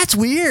 that's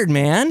weird,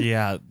 man.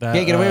 Yeah.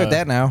 Can't get away with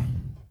that now.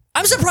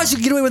 I'm surprised you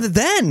could get away with it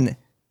then.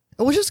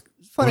 It was just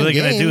fun. What are they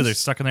going gonna do? They're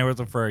stuck in there with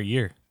them for a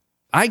year.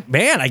 I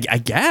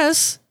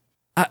guess.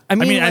 I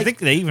mean, I like, think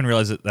they even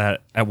realized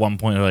that at one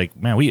point they're like,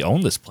 man, we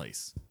own this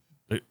place.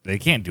 They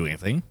can't do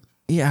anything.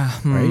 yeah.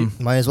 Right.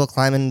 Might as well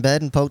climb in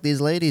bed and poke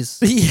these ladies.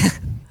 Yeah.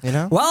 You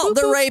know. Well,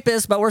 they're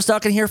rapists, but we're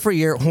stuck in here for a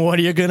year. What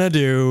are you gonna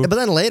do? Yeah, but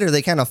then later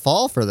they kind of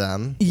fall for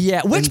them.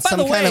 Yeah, which in by some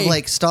the way, kind of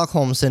like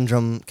Stockholm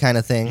syndrome kind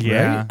of thing.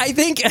 Yeah. Right? I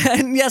think,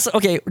 and yes,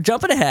 okay,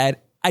 jumping ahead,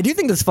 I do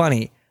think that's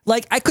funny.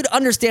 Like, I could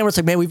understand where it's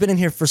like, man, we've been in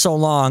here for so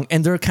long,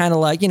 and they're kind of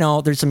like,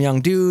 there's some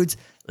young dudes.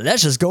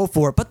 Let's just go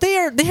for it. But they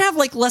have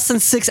like less than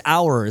 6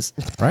 hours.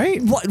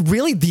 Right? What?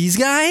 Really? These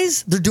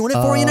guys? They're doing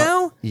it for you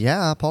now?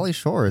 Yeah, Pauly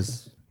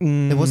Shores.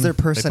 It was their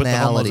They put the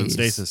homos in personalities.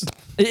 stasis.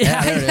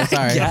 Yeah, there it is.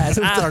 Sorry. Yes,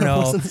 I don't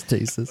know.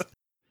 Stasis.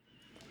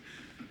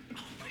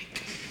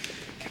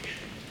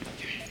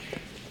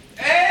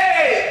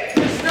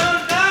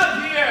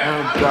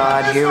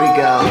 God, here we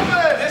go.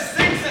 This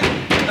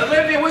thing's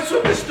Olivia, what's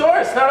with this door?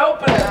 It's not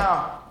opening.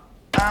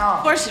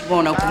 Of course it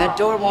won't open. That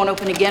door won't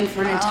open again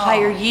for an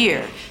entire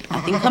year.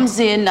 Nothing comes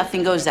in,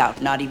 nothing goes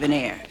out, not even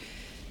air.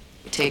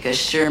 It would take a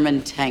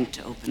Sherman tank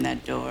to open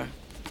that door.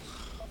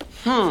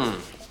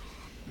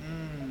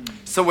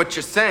 So what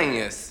you're saying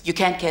is... You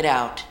can't get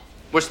out.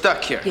 We're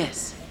stuck here.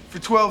 Yes. For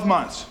 12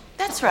 months.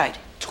 That's right.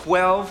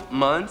 12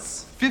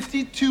 months?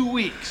 52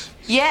 weeks.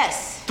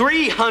 Yes.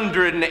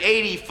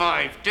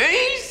 385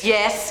 days?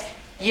 Yes.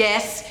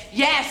 Yes.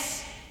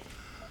 Yes.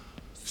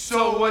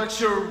 So what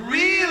you're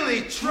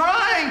really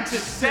trying to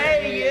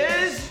say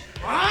is...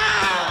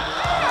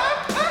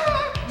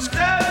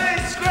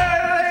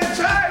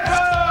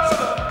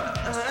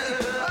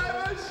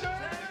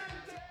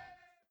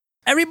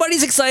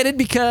 Everybody's excited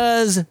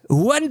because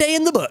one day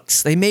in the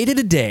books. They made it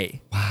a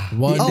day.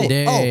 One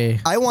day.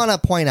 I want to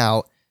point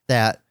out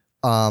that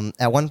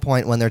at one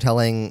point when they're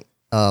telling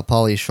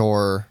Pauly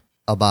Shore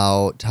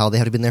about how they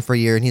had been there for a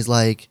year, and he's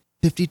like,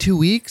 52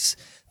 weeks?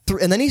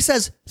 And then he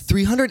says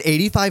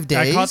 385 days.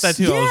 I caught that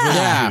too. I was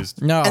really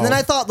confused. No. And then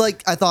I thought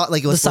like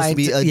it was supposed to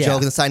be a joke,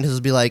 and the scientist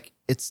would be like,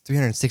 it's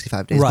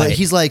 365 days. Right. But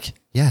he's like,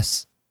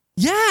 yes.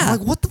 Yeah. I'm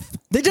like, what the?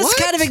 They just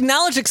kind of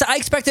acknowledged it. 'Cause I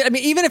expected, I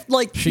mean, even if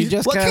like... She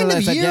just what kind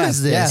of said year yes,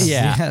 is this? Yes,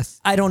 Yeah. yes.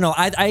 I don't know.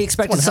 I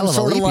expected One some hell of a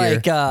sort of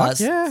leap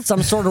year. like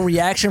some sort of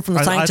reaction from the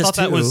I scientist thought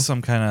that too. was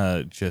some kind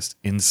of just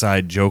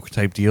inside joke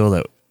type deal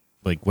that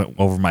like went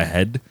over my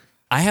head.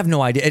 I have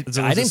no idea. Was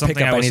it I didn't pick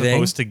something up I was anything.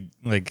 supposed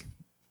to like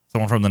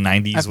someone from the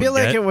 90s I feel would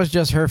like get? it was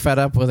just her fed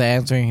up with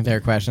answering their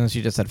questions.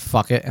 She just said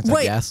fuck it and said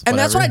Right, yes. and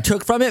that's what I whatever.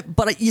 took from it.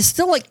 But you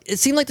still like, it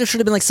seemed like there should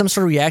have been like some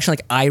sort of reaction,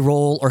 like eye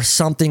roll or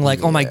something,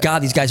 like, oh my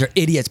god, these guys are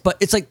idiots. But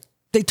it's like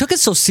they took it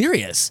so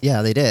serious.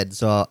 Yeah, they did.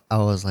 So I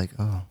was like,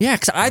 oh. Yeah,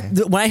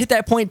 because when I hit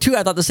that point too,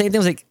 I thought the same thing.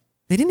 I was like,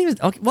 they didn't even.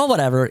 Okay, well,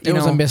 whatever. It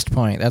was a missed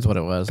point. That's what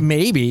it was.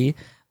 Maybe.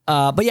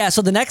 But yeah,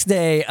 so the next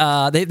day,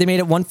 they made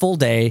it one full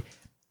day.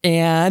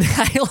 And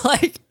I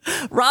like,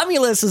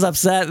 Romulus is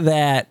upset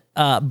that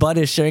Bud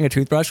is sharing a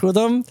toothbrush with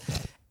him.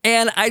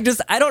 And I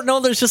don't know,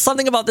 there's just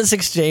something about this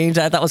exchange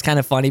I thought was kind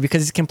of funny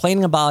because he's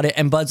complaining about it.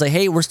 And Bud's like,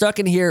 hey, we're stuck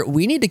in here.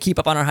 We need to keep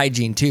up on our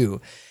hygiene too.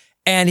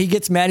 And he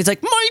gets mad. He's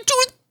like, my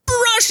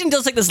toothbrush. And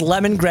does like this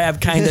lemon grab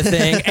kind of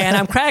thing. And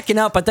I'm cracking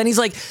up. But then he's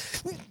like,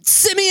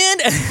 Simeon.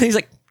 And he's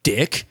like,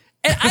 Dick.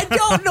 And I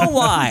don't know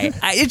why.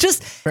 It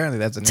just apparently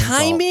that's an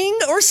timing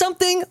or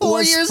something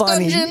was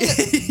funny.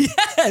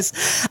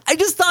 Yes, I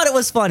just thought it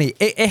was funny.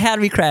 It had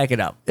me cracking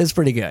up. It's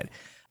pretty good.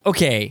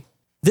 Okay,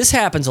 this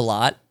happens a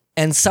lot,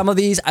 and some of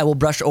these I will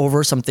brush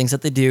over some things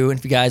that they do. And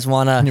if you guys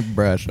want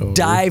to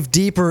dive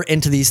deeper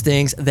into these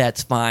things,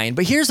 that's fine.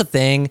 But here's the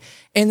thing: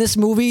 in this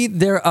movie,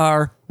 there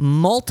are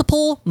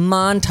multiple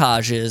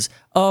montages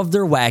of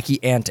their wacky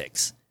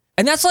antics,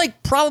 and that's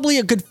like probably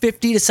a good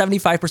 50 to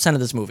 75% of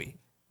this movie.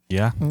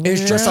 Yeah.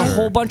 It's just a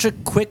whole bunch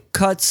of quick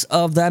cuts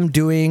of them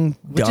doing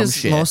Which dumb is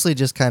shit. mostly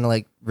just kind of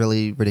like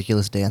really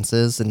ridiculous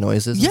dances and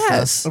noises. And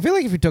Yes. stuff. I feel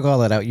like if you took all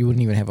that out, you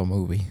wouldn't even have a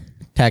movie,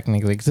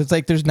 technically, because it's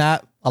like there's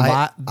not a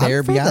lot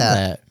there I'm for beyond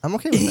that. I'm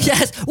okay with that.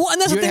 Yes. Well, and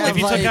that's the thing. If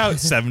you Like, took out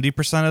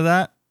 70% of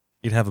that,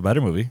 you'd have a better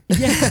movie. well,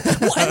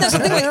 and that's the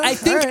thing. Like, I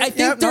think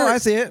Yep, no, I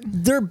see it.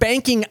 they're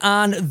banking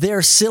on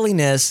their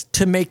silliness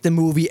to make the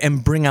movie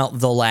and bring out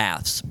the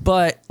laughs.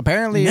 But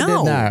Apparently, no.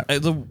 it did not.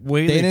 The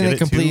way They didn't did it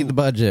complete too the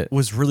budget.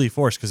 was really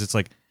forced because it's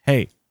like,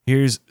 hey,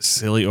 here's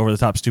silly over the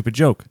top stupid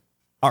joke.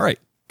 All right,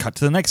 cut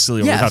to the next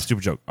silly over the top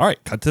stupid joke. All right,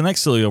 cut to the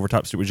next silly over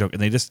top stupid joke.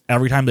 And they just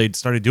every time they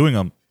started doing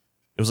them,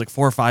 it was like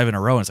 4 or 5 in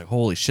a row. And it's like,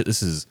 holy shit,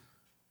 this is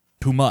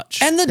too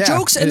much. And the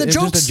jokes and the it's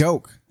jokes just a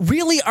joke.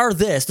 really are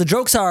this. The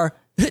jokes are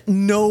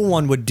no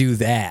one would do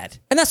that.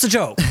 And that's the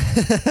joke.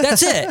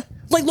 That's it.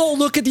 Like, oh,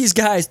 look at these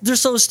guys. They're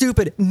so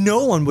stupid.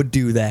 No one would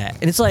do that.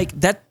 And it's like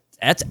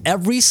that's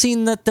every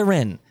scene that they're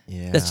in.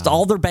 Yeah. That's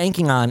all they're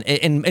banking on,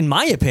 in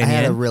my opinion. I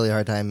had a really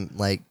hard time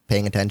like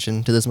paying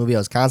attention to this movie. I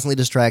was constantly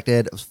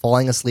distracted. I was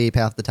falling asleep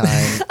half the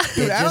time.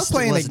 Dude, I was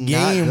playing a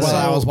game while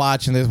I was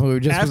watching this movie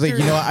just because, like,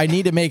 you know what? I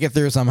need to make it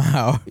through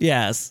somehow.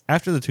 Yes.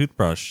 After the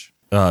toothbrush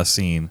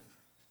scene,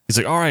 he's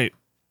like, all right,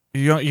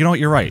 you know what?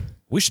 You're right.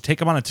 We should take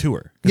them on a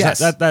tour. Yes.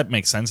 That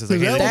makes sense. It's like,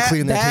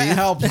 That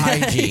helps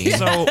hygiene.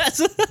 So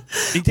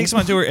he takes them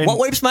on a tour. And What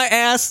wipes my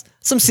ass?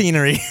 Some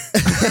scenery.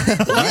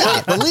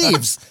 Yeah, the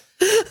leaves.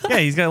 yeah,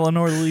 he's got to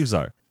know where the leaves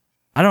are.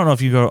 I don't know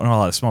if you know a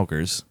lot of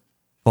smokers,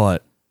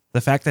 but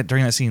the fact that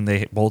during that scene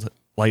they both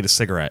light a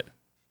cigarette,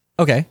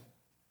 Okay.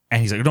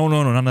 and he's like, no,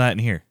 none of that in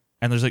here.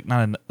 And there's like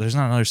there's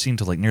not another scene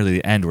till like nearly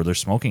the end where they're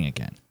smoking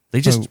again.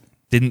 They just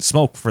didn't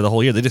smoke for the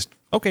whole year. They just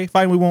okay,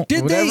 fine, we won't.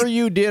 Whatever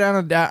you did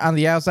on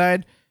the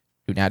outside,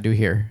 do not do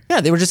here. Yeah,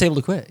 they were just able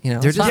to quit. You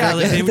know, They're just- Yeah,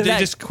 they They're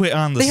just quit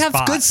on the They have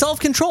spot. good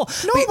self-control.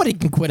 Nobody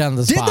can quit on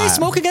the Did spot. they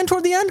smoke again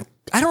toward the end?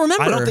 I don't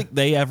remember. I don't think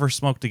they ever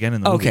smoked again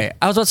in the movie. Okay,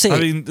 I was about to say. I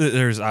mean,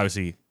 there's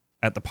obviously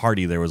at the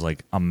party there was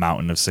like a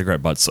mountain of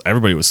cigarette butts. So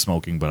everybody was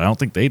smoking, but I don't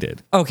think they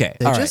did. Okay,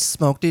 They all just right.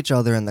 smoked each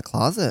other in the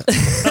closet.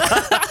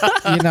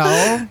 You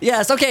know,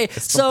 Yes. Okay.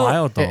 So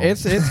Biodome.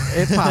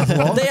 it's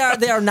possible.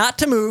 they are not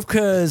to move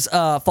because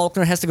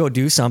Faulkner has to go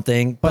do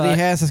something. But he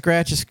has to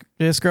scratch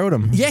his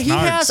scrotum. Yeah, he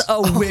Nards. has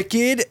a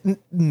wicked Nads.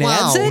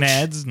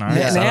 Nads, Nards.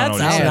 Nads. I don't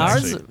know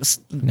what it is,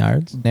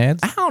 Nards. Nads.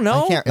 I don't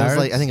know.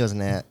 I think it was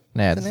Nat.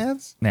 Nads. The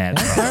Nads?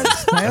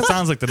 Nads. That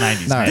sounds like the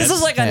 90s. Nards. This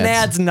is like a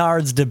Nads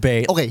Nards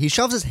debate. Okay, he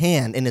shoves his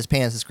hand in his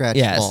pants to scratch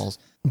his balls.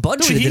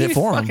 Bud Dude, did it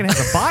for him. fucking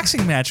has a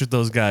boxing match with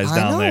those guys I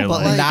down know, there. but,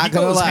 Like, like, Not he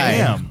gonna goes lie.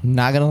 ham.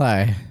 Not gonna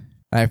lie.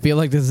 I feel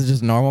like this is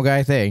just a normal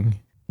guy thing.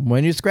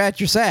 When you scratch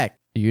your sack,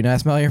 do you not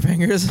smell your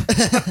fingers?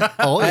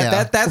 Oh,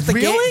 yeah. That's the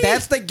Really?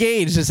 that's the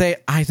gauge to say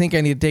I think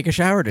I need to take a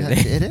shower today.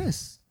 It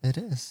is. It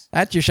is.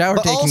 That's your shower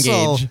But taking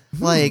also, gauge.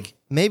 like,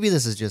 maybe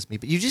this is just me,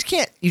 but you just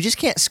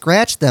can't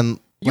scratch them.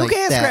 You like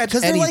can't that, scratch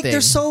because they're like they're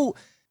anything. so.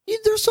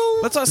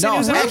 That's what I was saying. No, He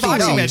was in a actually,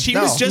 boxing no. match. He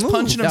No. was just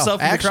punching No,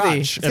 himself in the actually,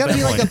 crotch. It's at got to that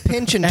be like a point.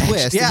 pinch and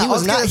twist. Yeah, and he I was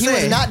was not. gonna He was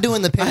say. not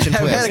doing the pinch and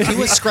I've twist. heard- He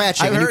was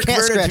scratching. I've And you heard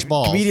can't scratch a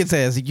balls. comedian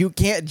says you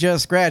can't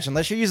just scratch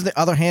unless you're using the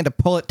other hand to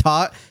pull it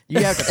taut.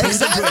 You have to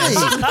pinch and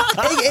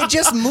Exactly. twist. It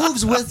just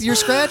moves with your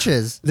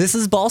scratches. This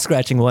is ball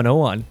scratching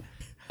 101.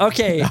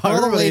 Okay. All the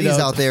Everybody ladies knows.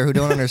 out there who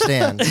don't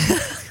understand,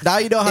 Now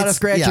you know how to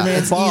scratch your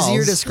man's it's balls.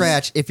 easier to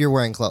scratch if you're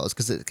wearing clothes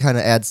because it kind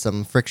of adds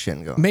some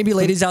friction going. Maybe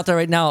ladies out there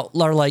right now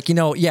are like,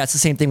 yeah, it's the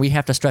same thing. We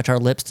have to stretch our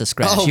lips to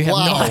scratch. Oh You have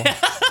no wow. idea.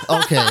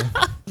 Okay,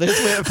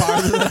 This went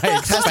farther than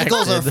I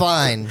testicles are expected.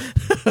 fine.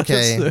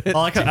 Okay, I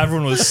like how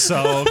everyone was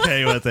so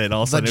okay with it.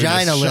 All of a sudden,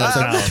 vagina lips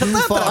are too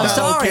far. I'm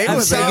sorry. okay I'm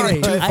with sorry. taking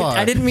it too far.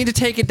 I didn't mean to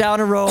take it down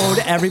a road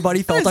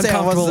everybody felt I didn't say I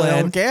uncomfortable wasn't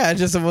in. okay. I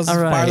just it was All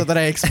right. farther than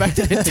I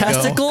expected it to go.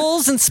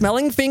 Testicles and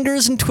smelling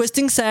fingers and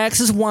twisting sacks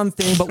is one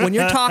thing, but when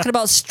you're talking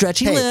about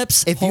stretchy Hey,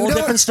 lips, if you whole don't-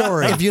 different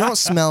story. If you don't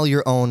smell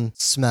your own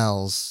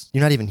smells,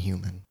 you're not even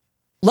human.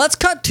 Let's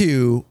cut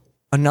to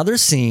another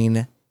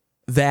scene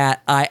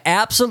that I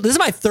absolutely. This is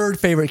my third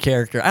favorite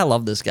character. I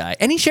love this guy,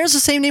 and he shares the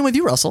same name with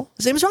you, Russell.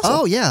 His name is Russell.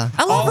 Oh yeah.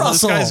 I love Oh,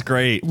 Russell. this guy's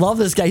great. Love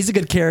this guy. He's a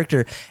good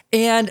character.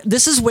 And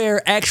this is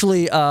where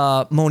actually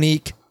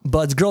Monique,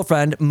 Bud's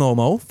girlfriend,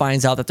 Momo,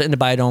 finds out that they're in the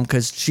biodome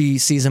because she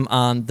sees him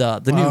on the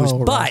news.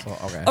 But,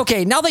 Russell,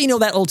 okay, now that you know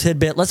that little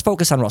tidbit, let's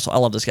focus on Russell. I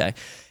love this guy.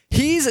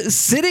 He's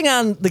sitting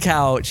on the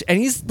couch and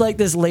he's like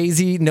this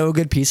lazy, no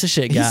good piece of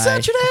shit guy. He's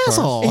such an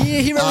asshole.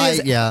 He really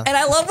is. yeah. And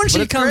I love when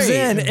she it's comes great.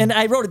 in, and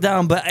I wrote it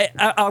down, but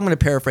I'm going to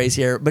paraphrase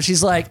here. But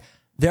she's like,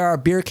 there are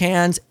beer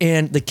cans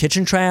in the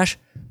kitchen trash.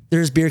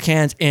 There's beer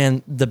cans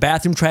in the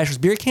bathroom trash. There's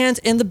beer cans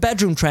in the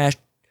bedroom trash.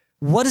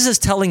 What is this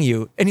telling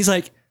you? And he's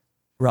like,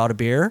 we're out of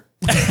beer.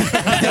 I'm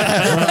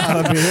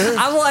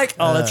like,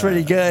 oh, that's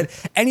pretty good.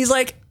 And he's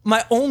like,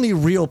 my only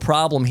real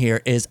problem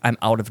here is I'm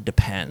out of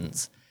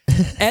Depends.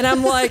 And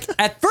I'm like,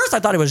 at first I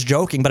thought he was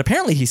joking, but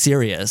apparently he's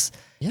serious.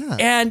 Yeah.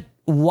 And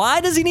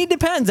why does he need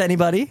Depends,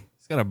 anybody?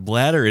 He's got a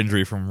bladder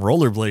injury from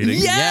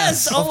rollerblading.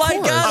 Yes! Oh my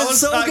course. God, it's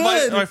so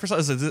good. My first thought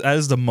was that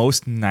is the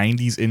most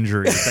 90s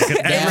injury that could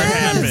ever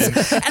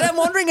happen. And I'm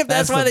wondering if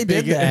that's why they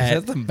did that.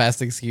 That's the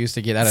best excuse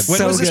to get out of. When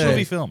So was this good.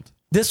 movie filmed?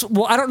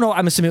 Well, I don't know.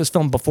 I'm assuming it was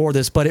filmed before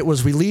this, but it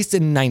was released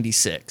in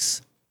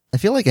 96. I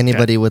feel like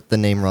anybody with the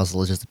name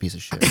Russell is just a piece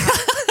of shit.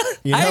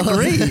 You know? I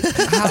agree.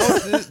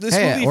 This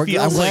Hey, movie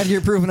I'm feels glad like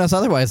you're proving us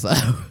otherwise,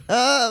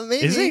 though.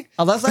 Maybe. Is he?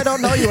 Unless I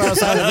don't know you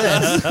outside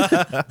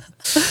of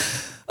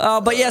this.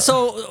 But yeah,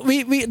 so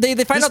they find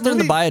This out they're in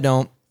the movie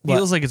biodome.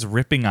 feels like it's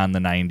ripping on the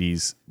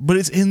 90s, but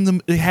it's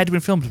it had to be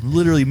filmed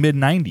literally mid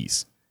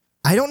 90s.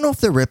 I don't know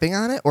if they're ripping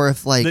on it or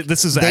if like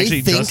This is they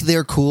actually think just-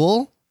 they're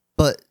cool,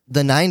 but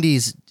the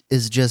 '90s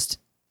is just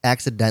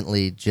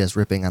accidentally just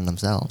ripping on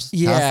themselves.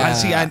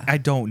 Yeah. I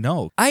don't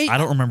know. I- I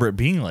don't remember it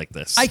being like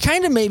this. I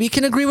kind of maybe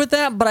can agree with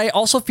that, but I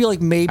also feel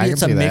like maybe I can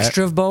it's a see that.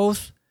 mixture of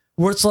both,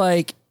 where it's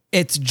like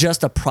it's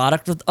just a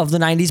product of the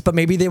 90s, but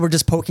maybe they were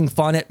just poking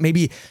fun at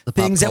maybe The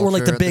pop things that were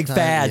like the culture at the big time,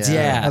 fads.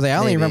 yeah. Yeah. I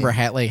only Maybe.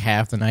 remember like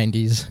half the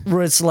 90s.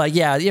 Where it's like,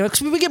 yeah,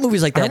 'cause we get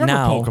movies like I that remember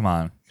now.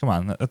 Pokemon. Come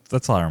on,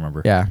 that's all I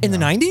remember. Yeah. In the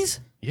 90s?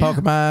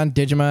 Pokemon,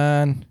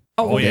 Digimon.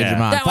 Oh, yeah.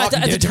 Digimon. That,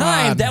 Fucking at the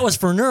time, Digimon. that was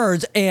for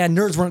nerds, and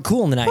nerds weren't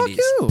cool in the 90s. Fuck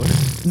you.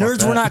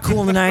 Nerds were not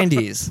cool in the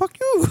 90s. Fuck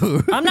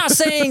you. I'm not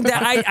saying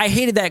that I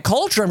hated that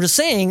culture. I'm just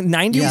saying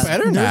 90s Yeah.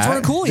 better nerds not.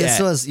 weren't cool This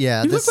yet. was You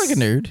this, look like a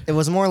nerd. It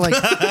was more like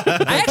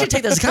I actually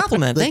take that as a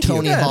compliment. the Thank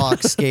Tony you.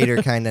 Hawk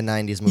skater kind of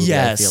 '90s movie.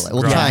 Yes. I feel like.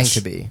 Well, Yes. trying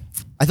to be.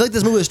 I feel like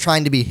this movie was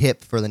trying to be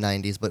hip for the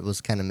 '90s, but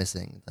was kind of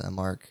missing the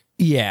mark.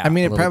 Yeah. I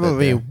mean, a it little bit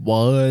probably there.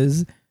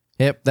 was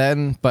hip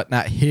then, but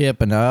not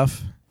hip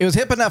enough. It was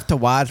hip enough to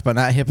watch, but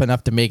not hip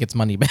enough to make its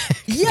money back.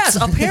 yes,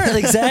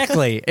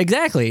 apparently,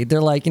 exactly.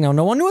 They're like, no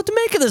one knew what to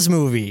make of this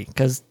movie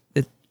because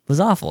it was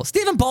awful.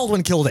 Stephen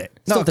Baldwin killed it.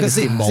 Still think it's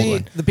Stephen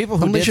Baldwin. the people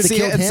who Somebody did should've see it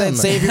killed and said, him.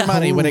 "Save your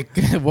money when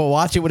it will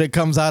watch it when it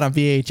comes out on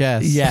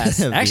VHS."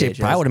 Yes, actually, VHS.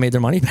 probably would have made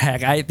their money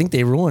back. I think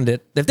they ruined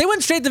it. If they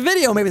went straight to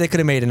video, maybe they could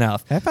have made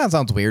enough. That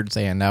sounds weird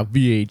saying now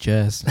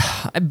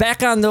VHS.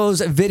 Back on those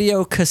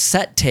video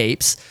cassette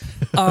tapes,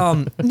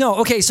 No,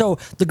 okay, so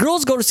the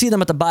girls go to see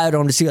them at the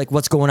Biodome to see like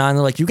what's going on.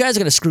 They're like, you guys are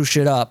gonna screw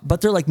shit up.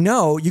 But they're like,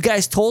 no, you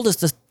guys told us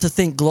to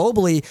think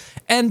globally.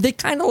 And they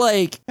kind of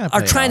like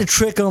are trying to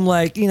trick them,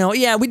 like,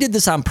 yeah, we did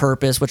this on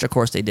purpose, which of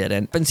course they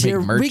didn't. But here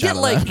we get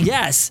like,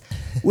 yes.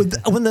 When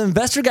the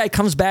investor guy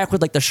comes back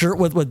with like the shirt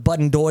with Bud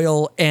and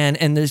Doyle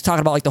and they're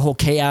talking about like the whole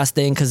chaos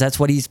thing, because that's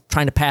what he's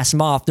trying to pass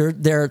him off. They're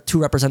there to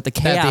represent the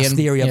chaos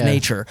theory of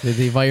nature.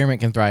 The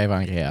environment can thrive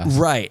on chaos.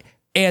 Right.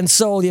 And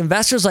so the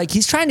investor's like,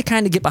 he's trying to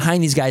kind of get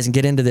behind these guys and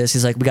get into this.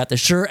 He's like, we got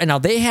this shirt, and now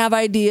they have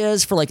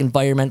ideas for like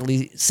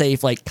environmentally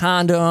safe, like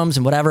condoms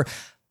and whatever.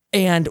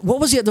 And what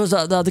was it? There was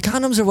the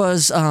condoms. There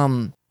was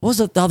what was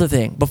the other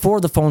thing before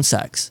the phone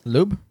sex?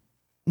 Lube?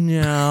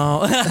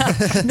 No,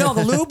 no.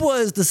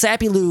 The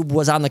sappy lube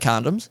was on the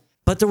condoms,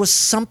 but there was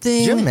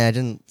something. Could you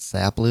imagine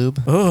sap lube?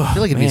 I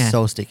feel like it'd be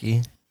so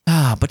sticky.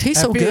 But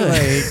tastes so good.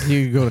 Like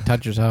you go to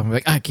touch yourself and be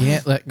like, I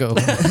can't let go.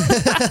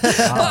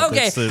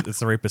 Okay. It's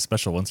the rapist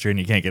special once you're in,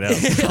 you can't get out.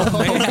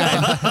 Oh,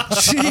 man.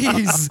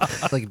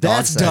 Jeez. Like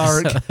that's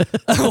dark.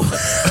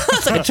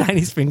 It's like a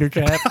Chinese finger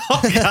trap.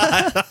 Oh,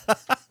 God.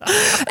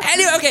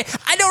 Anyway, okay,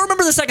 I don't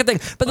remember the second thing,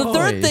 but the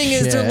third thing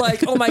is they're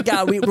like, oh my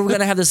God, we're going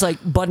to have this like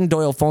Bud and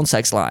Doyle phone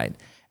sex line.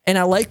 And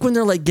I like when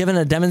they're like giving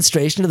a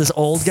demonstration to this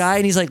old guy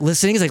and he's like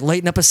listening, he's like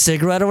lighting up a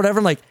cigarette or whatever.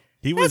 I'm like,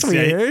 he was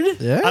weird.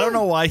 Yeah. I don't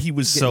know why he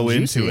was so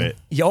into it.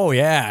 Oh,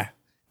 yeah.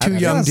 Two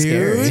young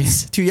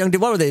dudes.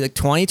 What were they, like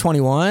 20,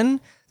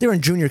 21? They were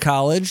in junior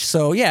college.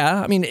 So,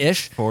 yeah, I mean,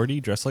 ish. 40,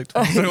 dressed like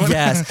 21.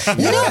 Yes.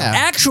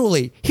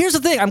 Actually, here's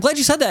the thing. I'm glad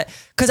you said that,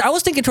 because I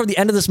was thinking toward the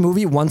end of this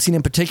movie, one scene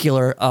in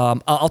particular,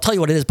 I'll tell you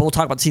what it is, but we'll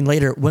talk about the scene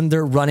later, when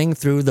they're running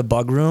through the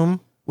bug room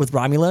with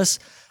Romulus.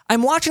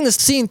 I'm watching this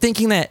scene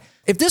thinking that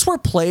if this were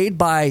played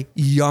by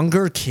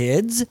younger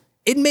kids,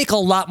 it'd make a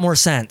lot more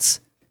sense.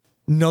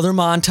 Another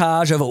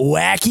montage of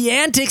wacky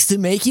antics to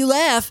make you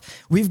laugh.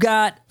 We've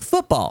got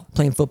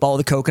playing football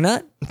with a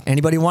coconut.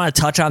 Anybody want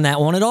to touch on that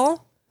one at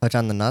all? Touch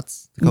on the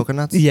nuts? The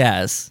coconuts?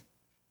 Yes.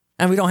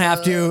 And we don't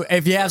have to.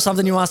 If you have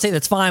something you want to say,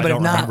 that's fine. But I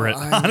don't if not, remember it.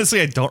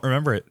 Honestly, I don't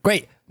remember it.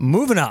 Great.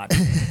 Moving on.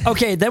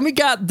 Okay, then we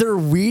got their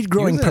weed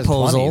growing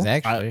proposal. 20s,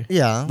 actually.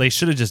 Yeah. They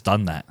should have just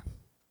done that.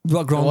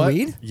 What, growing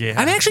weed? Yeah.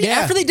 I mean, actually,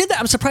 after they did that,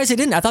 I'm surprised they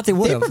didn't. I thought they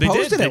would have. They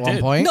proposed it at one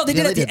point. No, they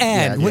did at the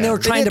end when they were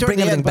trying to bring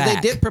everything back.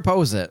 But they did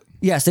propose it.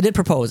 Yes, they did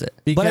propose it.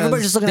 But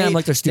everybody's just looking at them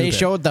like they're stupid. They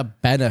showed the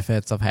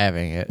benefits of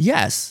having it.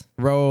 Yes.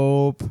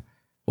 Rope,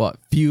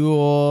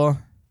 fuel.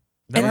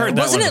 Never heard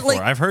that one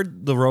before. I've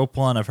heard the rope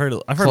one. I've heard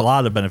a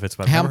lot of benefits,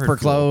 but hemp for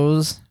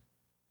clothes.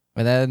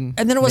 And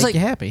then it was like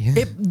happy.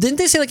 Didn't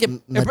they say like it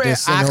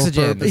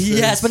oxygen? Purposes.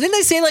 Yes, but didn't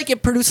they say like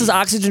it produces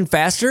oxygen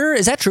faster?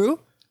 Is that true?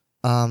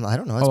 I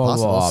don't know. It's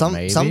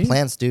possible. Some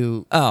plants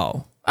do.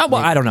 Well,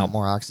 I don't know.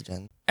 More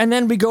oxygen. And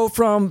then we go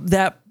from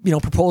that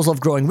proposal of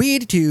growing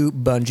weed to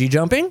bungee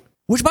jumping.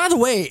 Which, by the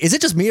way, is it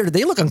just me or did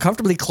they look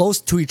uncomfortably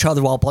close to each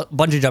other while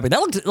bungee jumping?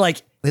 That looked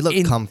like they look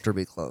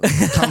comfortably close.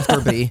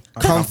 Comfortably.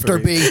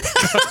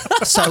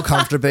 So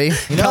comfortably.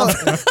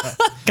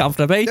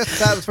 Comfortably. Just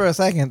stops for a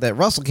second that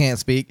Russell can't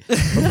speak. But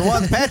for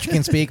once, Patrick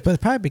can speak, but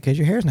probably because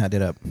your hair's not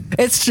did up.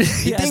 It's true.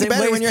 You think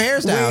better when your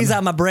hair's down. Weighs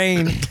on my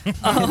brain. You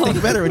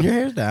think better when your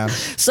hair's down.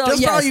 So,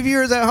 just for all you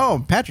viewers at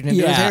home, Patrick didn't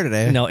do his hair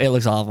today. No, it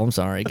looks awful. I'm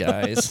sorry,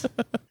 guys.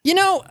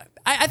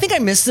 I think I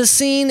missed this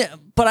scene,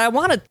 but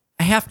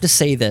I have to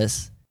say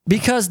this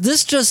because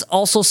this just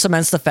also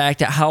cements the fact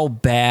that how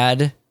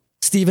bad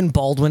Stephen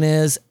Baldwin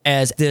is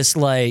as this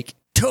like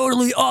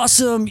totally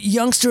awesome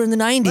youngster in the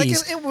 90s.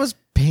 Like it was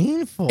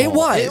painful. It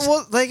was.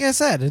 Like I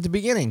said at the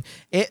beginning.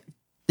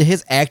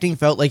 His acting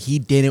felt like he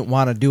didn't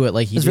want to do it.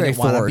 Like he didn't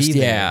want to be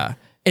there. Yeah,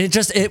 and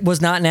it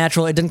was not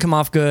natural. It didn't come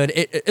off good.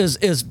 It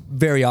was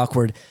very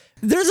awkward.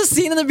 There's a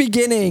scene in the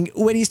beginning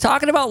when he's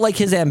talking about like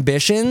his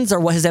ambitions or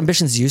what his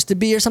ambitions used to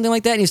be or something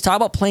like that. And he's talking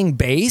about playing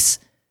bass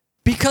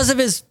because of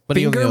his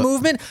finger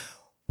movement.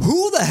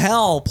 Who the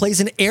hell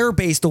plays an air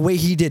bass the way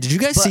he did? Did you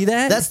guys see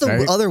that? That's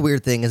the other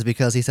weird thing is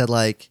because he said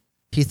like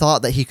he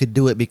thought that he could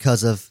do it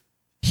because of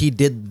he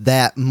did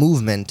that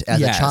movement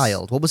as a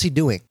child. What was he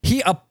doing?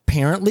 He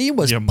apparently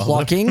was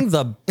plucking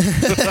the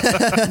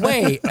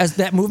as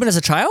that movement as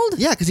a child?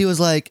 Yeah, because he was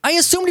like I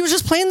assumed he was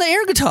just playing the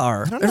air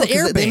guitar. Or the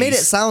air bass. They made it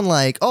sound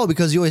like,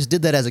 because you always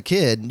did that as a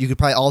kid, you could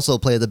probably also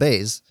play the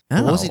bass.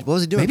 Oh. What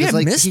was he doing? Maybe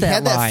I missed he that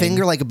had line. that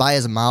finger like by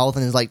his mouth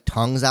and his like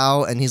tongue's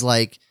out and he's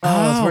like,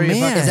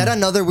 man. Is that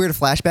another weird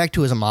flashback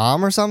to his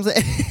mom or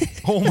something?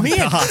 Oh my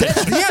God.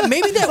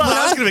 Maybe that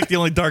I was going to make the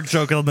only dark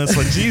joke on this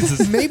one.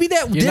 Jesus. Maybe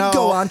that did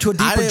go on to a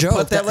deeper I didn't joke.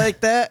 put that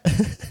like that.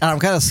 And I'm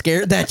kind of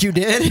scared that you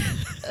did.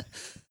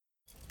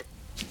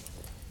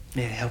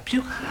 May I help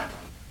you?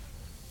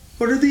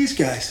 What are these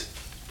guys?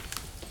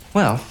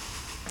 Well,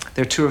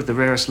 they're two of the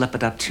rarest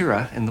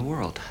Lepidoptera in the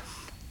world.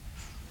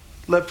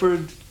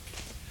 Leopard.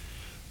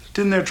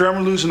 Didn't their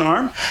drummer lose an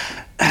arm?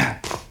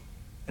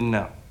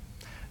 No.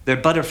 They're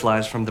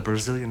butterflies from the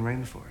Brazilian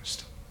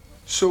rainforest.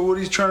 So what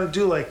are you trying to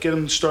do, like get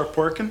them to start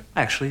porking?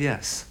 Actually,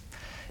 yes.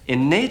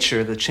 In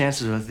nature, the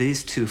chances of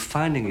these two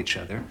finding each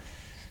other,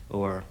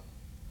 or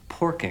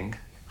porking,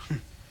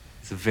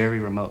 is very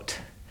remote.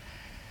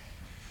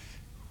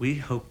 We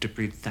hope to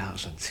breed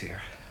thousands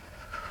here.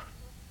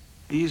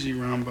 Easy,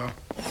 Rambo.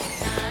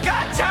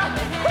 Gotcha!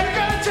 Where you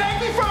gonna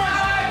take me from?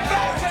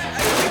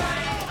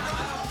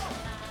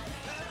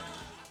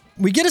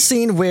 We get a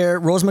scene where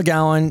Rose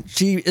McGowan,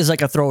 she is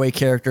like a throwaway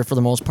character for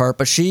the most part,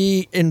 but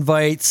she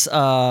invites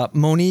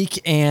Monique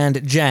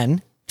and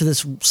Jen to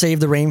this Save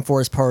the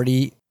Rainforest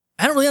party.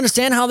 I don't really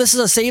understand how this is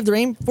a Save the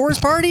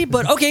Rainforest party,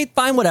 but okay,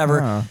 fine,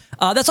 whatever.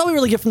 That's all we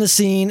really get from the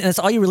scene, and that's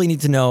all you really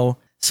need to know.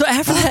 So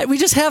after that, we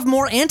just have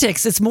more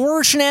antics. It's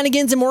more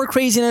shenanigans and more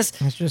craziness.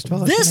 It's just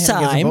this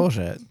time,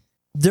 bullshit.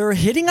 They're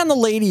hitting on the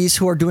ladies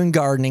who are doing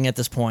gardening at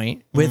this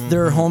point with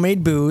their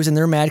homemade booze, and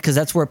they're mad because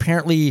that's where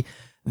apparently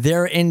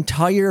their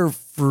entire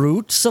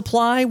fruit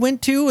supply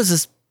went to. Is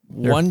this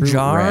one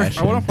jar? I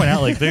want to point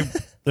out, like they're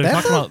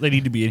talking about they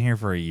need to be in here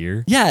for a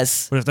year.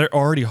 Yes, but if they're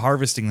already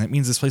harvesting, that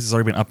means this place has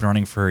already been up and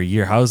running for a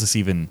year. How is this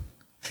even?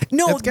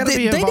 No, they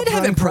did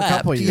have it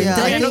prepped. Yeah,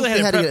 I know think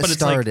they had to get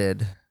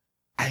started.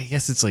 I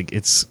guess it's like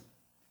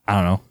I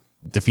don't know,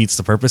 defeats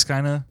the purpose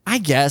kind of. I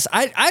guess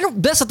I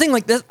don't. That's the thing.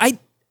 Like this, I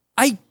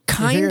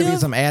kind of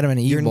some Adam and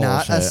Eve. You're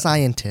not a bullshit.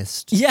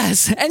 scientist.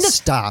 Yes, and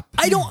stop.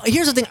 I don't.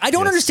 Here's the thing. I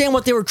don't understand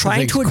what they were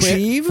trying to Quit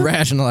achieve.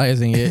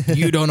 rationalizing it.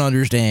 You don't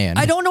understand.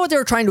 I don't know what they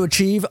were trying to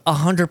achieve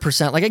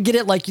 100%. Like I get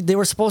it. Like they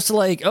were supposed to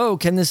like, oh,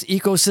 can this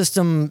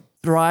ecosystem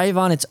thrive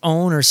on its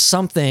own or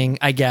something?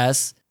 I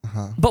guess.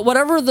 But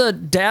whatever the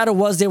data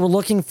was they were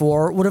looking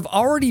for would have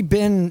already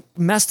been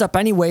messed up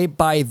anyway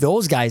by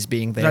those guys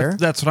being there.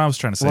 That's what I was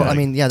trying to say. Well, I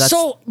mean, yeah, that's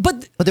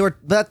but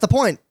that's the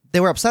point. They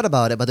were upset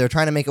about it, but they were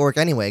trying to make it work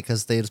anyway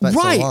because they had spent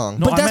so long.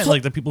 No, I meant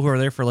like the people who are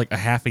there for like a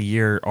half a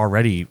year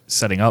already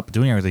setting up,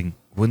 doing everything.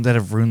 Wouldn't that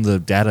have ruined the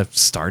data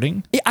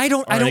starting? I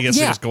don't. I guess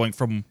they're just going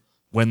from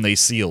when they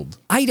sealed.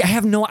 I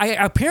have no.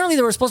 Apparently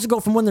they were supposed to go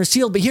from when they're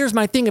sealed. But here's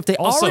my thing: if they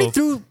already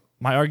threw.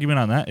 My argument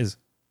on that is,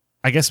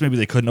 I guess maybe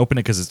they couldn't open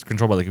it because it's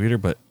controlled by the computer,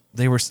 but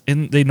they were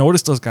they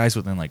noticed those guys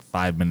within like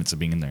 5 minutes of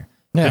being in there.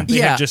 Yeah. They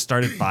had just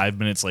started 5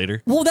 minutes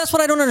later. Well, that's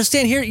what I don't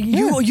understand here.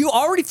 You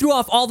already threw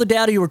off all the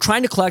data you were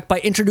trying to collect by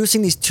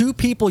introducing these two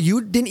people you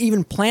didn't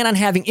even plan on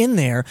having in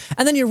there.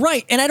 And then you're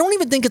right. And I don't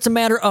even think it's a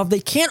matter of they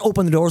can't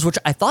open the doors, which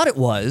I thought it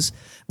was.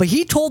 But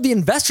he told the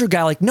investor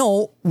guy, like,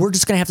 no, we're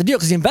just going to have to deal.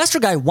 Because the investor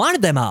guy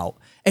wanted them out.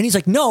 And he's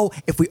like, no,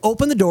 if we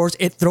open the doors,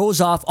 it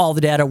throws off all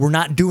the data. We're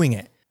not doing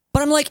it.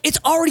 But I'm like, it's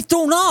already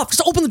thrown off.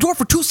 Just open the door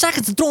for 2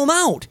 seconds and throw them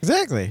out.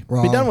 Exactly.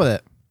 Wrong. Be done with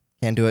it.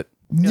 Can't do it.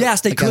 Yes,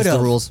 they Against could have.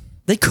 the rules.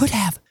 They could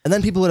have. And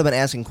then people would have been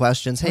asking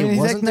questions. Hey, I mean,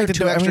 wasn't there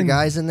two extra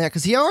guys in there?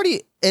 Because he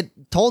already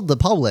told the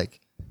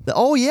public that,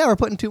 oh, yeah, we're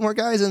putting 2 more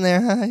guys in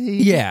there.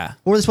 Yeah.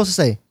 What were they supposed to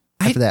say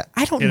after that?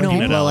 I don't It'll know. be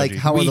an People are like, allergy.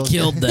 how are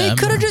those They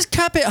could have just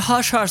kept it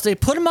hush hush. They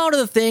put him out of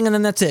the thing and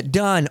then that's it.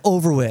 Done.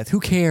 Over with. Who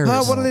cares?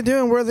 What are they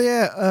doing? Where are they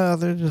at?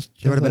 They're just.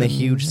 There would have been a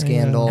huge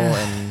scandal.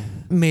 and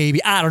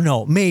Maybe. I don't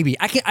know. Maybe.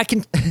 I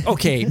can.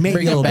 Okay. Maybe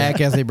Bring a little it back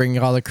bit. as they bring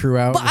all the crew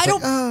out. But I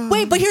don't.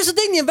 Wait, but here's the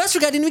thing. The investor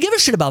guy didn't even give a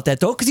shit about that,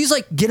 though, because he's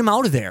like, get him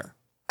out of there.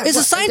 It's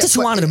the scientists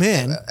who wanted him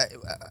in.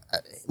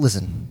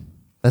 Listen,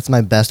 that's my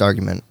best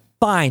argument.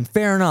 Fine.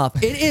 Fair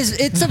enough. It is.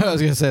 It's I a.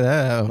 was going to say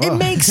that. It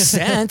makes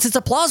sense. It's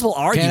a plausible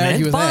argue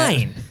argument. with that.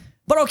 Fine.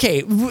 But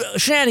okay,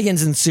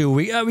 shenanigans ensue.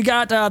 We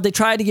got they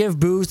tried to give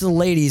booze to the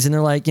ladies, and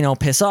they're like,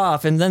 piss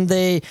off, and then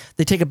they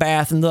take a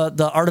bath in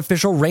the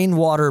artificial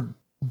rainwater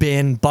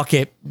bin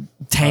bucket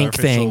tank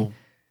thing.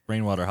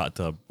 Rainwater hot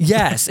tub.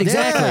 Yes,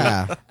 exactly.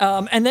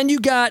 Yeah. And then you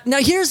got now.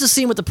 Here's the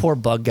scene with the poor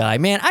bug guy.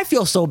 Man, I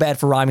feel so bad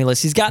for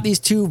Romulus. He's got these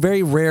 2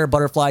 very rare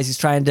butterflies. He's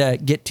trying to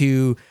get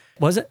to.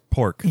 Was it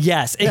pork?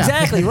 Yes,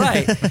 exactly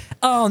right.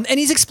 And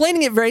he's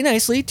explaining it very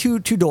nicely to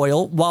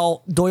Doyle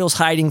while Doyle's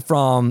hiding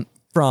from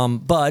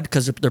Bud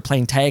because they're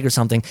playing tag or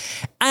something.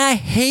 I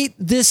hate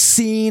this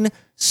scene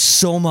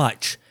so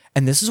much.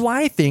 And this is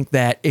why I think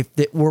that if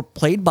it were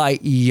played by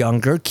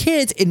younger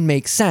kids, it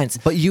makes sense.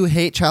 But you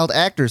hate child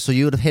actors, so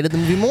you would have hated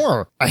them even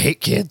more. I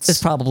hate kids.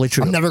 It's probably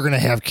true. I'm never going to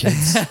have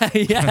kids. Yes.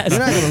 You're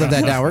not going to live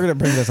that down. We're going to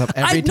bring this up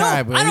every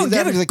time. I don't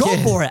give it. Go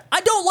kid. for it. I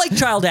don't like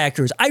child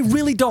actors. I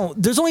really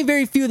don't. There's only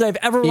very few that I've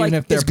ever Even liked.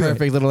 if they're is good.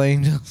 perfect little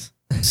angels.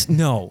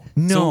 No.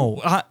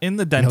 So, in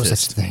the dentist, No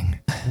such thing.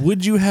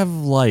 would you have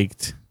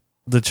liked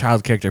the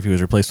child character if he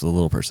was replaced with a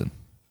little person?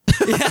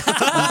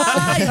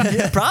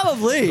 Yeah,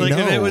 probably. Like No.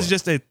 if it was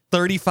just a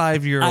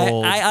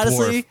 35-year-old I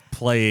honestly- dwarf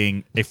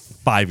playing a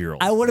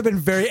 5-year-old. I would have been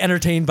very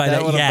entertained by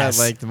that. would have Yes.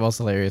 been like the most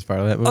hilarious part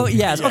of that movie. Oh,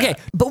 yes. Okay.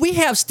 But we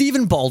have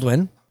Stephen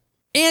Baldwin,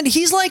 and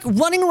he's like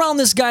running around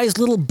this guy's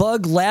little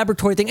bug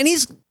laboratory thing, and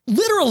he's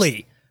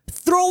literally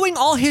throwing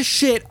all his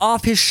shit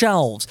off his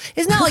shelves.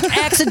 It's not like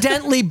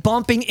accidentally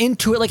bumping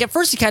into it. Like at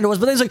first he kind of was,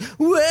 but then he's like,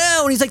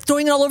 wow, and he's like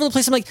throwing it all over the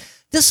place. I'm like,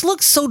 this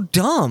looks so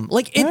dumb.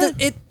 Like He's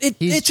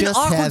it's just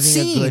an awkward having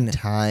scene. a good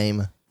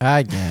time.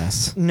 I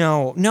guess.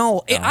 No.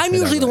 I'm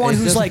usually the one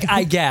who's like,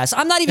 I guess.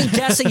 I'm not even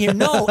guessing here.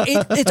 No,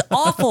 it's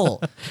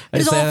awful.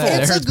 It's awful.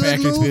 It's a good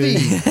movie.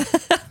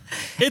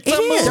 It's It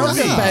is. Don't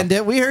defend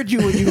it. We heard you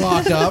when you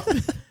walked up.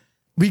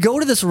 We go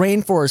to this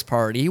rainforest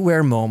party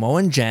where Momo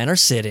and Jen are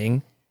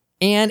sitting,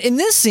 And in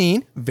this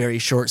scene, very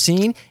short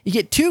scene, you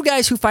get two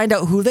guys who find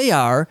out who they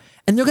are,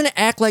 and they're going to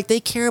act like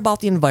they care about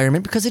the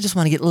environment because they just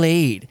want to get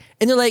laid.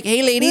 And they're like,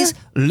 hey, ladies,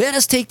 let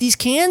us take these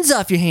cans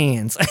off your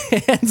hands.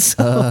 And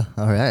so,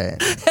 all right.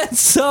 And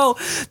so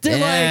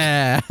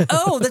they're like,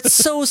 oh, that's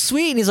so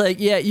sweet. And he's like,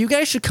 yeah, you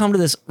guys should come to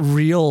this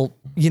real,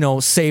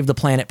 save the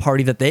planet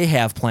party that they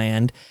have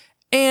planned.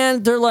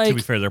 And they're like, to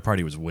be fair, their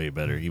party was way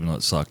better, even though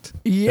it sucked.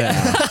 Yeah.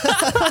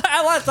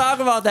 I want to talk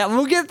about that.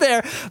 We'll get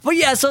there. But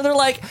yeah, so they're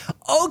like,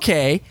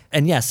 okay.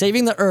 And yeah,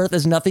 saving the Earth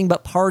is nothing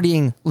but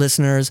partying,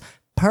 listeners.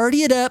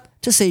 Party it up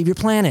to save your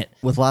planet.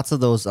 With lots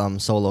of those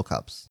solo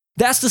cups.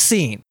 That's the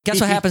scene.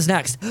 Guess what happens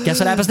next? Guess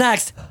what happens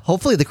next?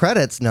 Hopefully the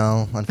credits.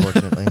 No,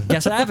 unfortunately.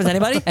 Guess what happens?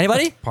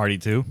 Anybody? Party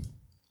 2?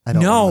 I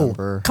don't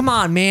remember. Come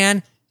on,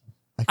 man.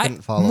 I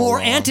couldn't follow more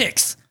along.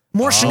 antics.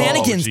 More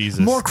shenanigans.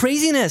 Jesus. More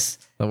craziness.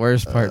 The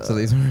worst parts of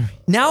these movies.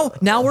 Now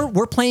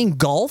we're playing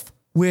golf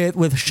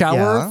with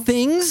shower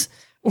things.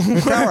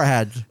 Shower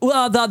heads.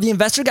 Well, the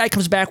investor guy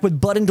comes back with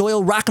Bud and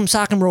Doyle Rock'em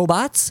Sock'em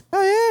robots.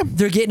 Oh yeah,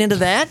 they're getting into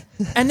that.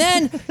 And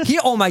then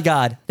oh my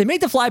God, they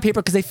made the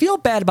flypaper because they feel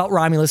bad about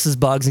Romulus's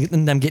bugs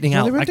and them getting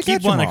out. I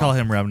keep wanting to call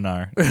him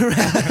Remnar.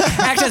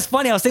 Actually, it's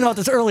funny. I was thinking about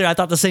this earlier. I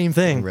thought the same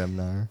thing.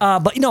 Remnar.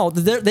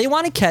 But they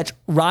want to catch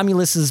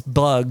Romulus's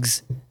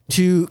bugs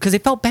because they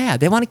felt bad.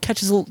 They want to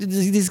catch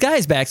these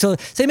guys back. So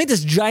they made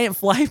this giant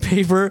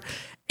flypaper,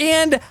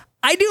 and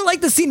I do like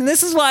the scene, and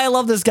this is why I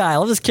love this guy. I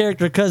love this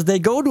character because they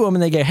go to him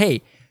and they go,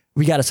 hey,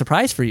 we got a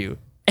surprise for you.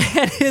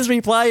 And his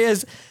reply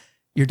is,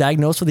 you're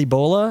diagnosed with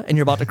Ebola and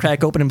you're about to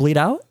crack open and bleed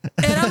out?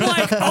 And I'm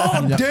like,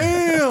 oh,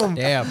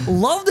 damn.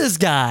 Love this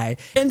guy.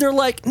 And they're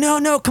like,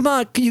 no, come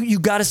on. You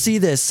got to see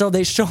this. So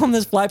they show him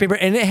this flypaper,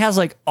 and it has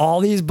like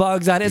all these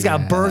bugs on it. It's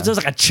got birds. There's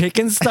like a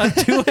chicken stuck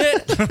to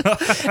it.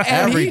 And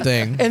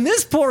everything. And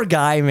this poor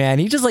guy, man,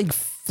 he just like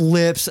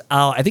flips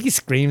out. I think he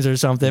screams or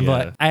something,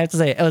 but I have to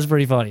say, it was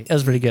pretty funny. It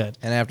was pretty good.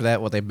 And after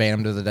that, they banned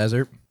him to the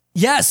desert?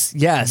 Yes.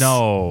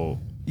 No.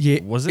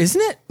 Yeah. Was it?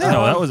 Isn't it?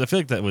 No, that was, I feel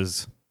like that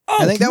was. Oh,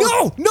 I think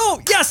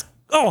that yes.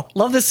 Oh,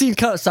 love this scene.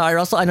 Sorry,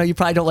 Russell, I know you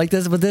probably don't like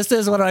this, but this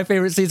is one of my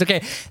favorite scenes.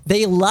 Okay,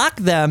 they lock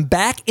them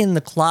back in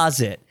the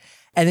closet,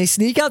 and they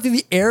sneak out through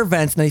the air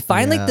vents, and they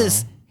find like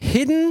this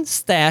hidden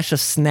stash of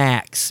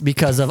snacks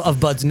because of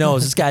Bud's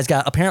nose. This guy's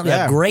got apparently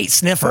a great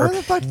sniffer. Where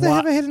the fuck do they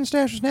have a hidden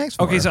stash of snacks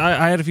for? Okay, so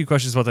I had a few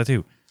questions about that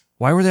too.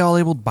 Why were they all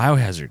labeled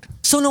biohazard?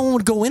 So no one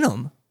would go in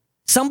them.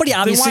 Somebody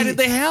obviously. Then why did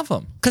they have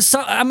them? Because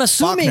I'm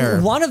assuming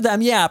Faulkner. One of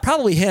them,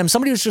 probably him.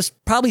 Somebody was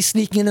just probably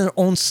sneaking in their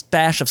own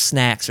stash of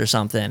snacks or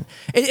something.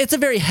 It's a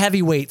very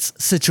heavyweights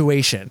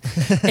situation.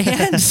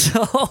 And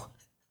so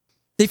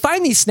they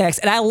find these snacks,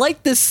 and I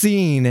like this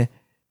scene.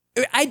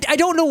 I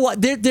don't know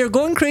what they're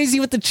going crazy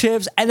with the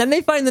chips, and then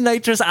they find the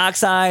nitrous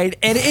oxide,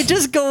 and it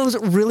just goes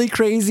really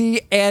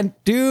crazy. And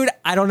dude,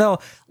 I don't know,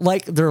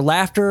 like their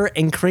laughter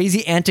and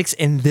crazy antics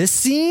in this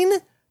scene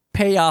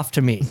pay off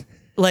to me.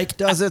 Like,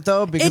 does it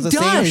though? Because the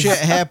same shit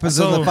happens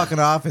in the fucking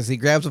office. He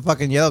grabs a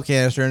fucking yellow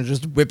canister and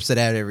just whips it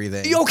at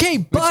everything. Okay,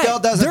 but which still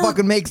doesn't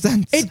fucking make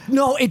sense.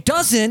 It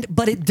doesn't,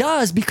 but it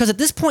does because at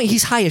this point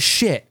he's high as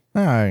shit.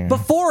 Oh, yeah.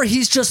 Before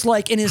he's just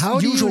like in his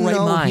usual right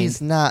mind.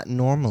 He's not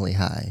normally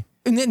high.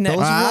 And then those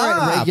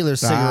weren't regular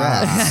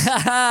cigarettes.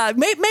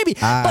 Maybe.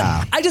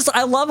 But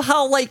I love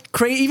how like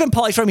crazy, even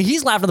Pauly Shore,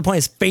 he's laughing at the point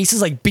his face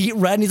is like beat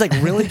red and he's like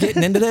really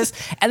getting into this.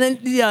 And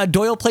then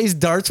Doyle plays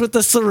darts with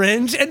the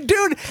syringe. And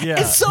dude,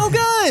 it's so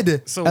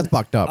good. So that's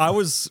fucked up. I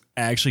was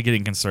actually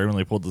getting concerned when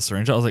they pulled the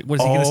syringe. I was like, what,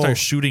 is he going to start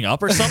shooting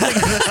up or something?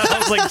 I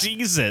was like,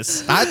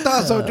 Jesus. I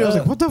thought so too. I was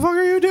like, what the fuck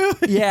are you doing?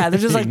 Yeah, they're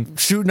just like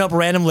shooting up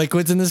random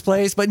liquids in this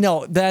place. But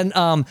no, then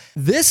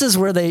this is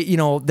where they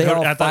all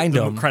find the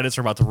them. Credits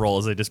are about to roll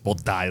as they just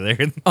both die there.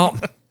 Oh,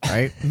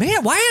 right.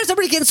 Man, why is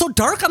everybody getting so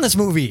dark on this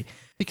movie?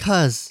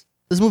 Because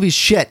this movie's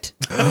shit.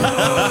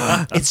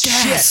 It's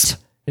shit.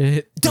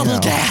 Double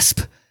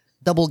gasp.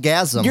 Double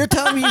gasm. You're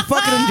telling me you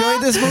fucking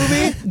enjoyed this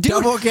movie? Dude,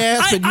 Double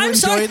gasp and you I'm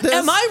sorry, enjoyed this?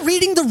 Am I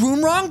reading the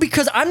room wrong?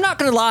 Because I'm not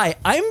gonna lie.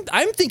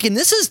 I'm thinking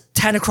this is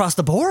 10 across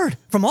the board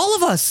from all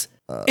of us.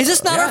 Is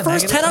this not our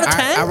first 10 out of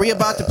 10? Are we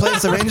about to play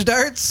syringe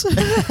darts?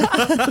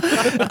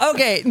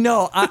 Okay,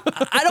 no,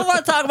 I don't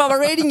want to talk about my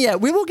rating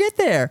yet. We will get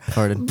there.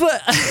 Pardon.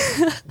 But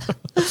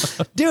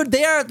dude,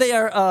 they are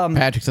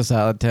Patrick's a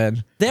solid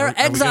 10. They're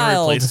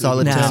exiled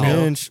solid now.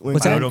 10.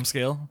 What's that? Biodome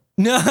scale?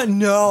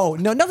 No,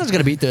 nothing's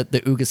gonna beat the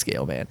Ooga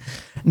scale, man.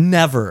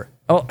 Never.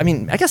 Oh, I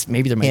mean, I guess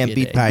maybe there might Can't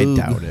be a beat day. I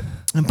doubt it.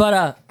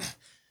 But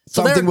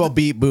so Something will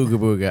beat Booga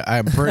Booga.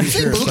 I'm pretty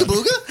sure. Booga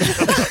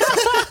Booga?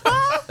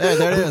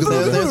 There it is.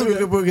 There's a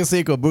Booga Booga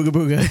sequel. Booga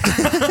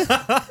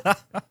Booga.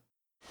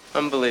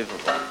 Unbelievable.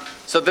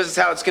 So this is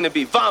how it's gonna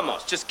be.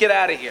 Vamos, just get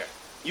out of here.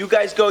 You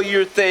guys go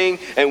your thing,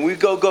 and we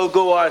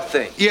go our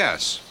thing.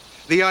 Yes.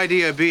 The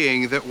idea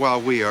being that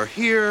while we are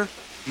here,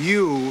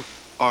 you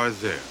are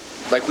there.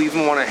 Like we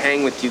even want to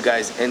hang with you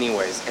guys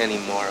anymore,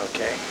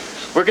 okay?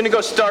 We're gonna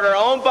go start our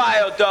own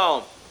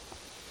biodome.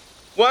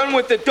 One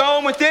with a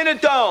dome within a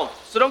dome.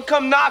 So don't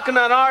come knocking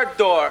on our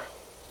door.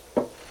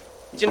 Do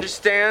you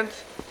understand?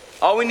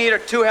 All we need are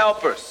 2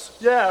 helpers.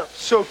 Yeah,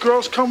 so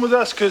girls come with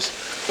us because,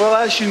 well,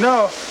 as you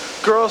know,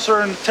 girls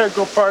are an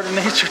integral part of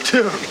nature,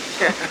 too.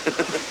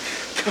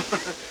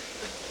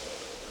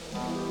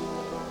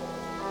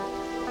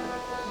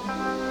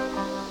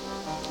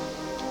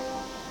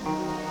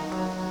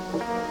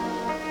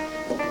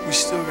 We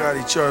still got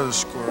each other,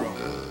 Squirrel.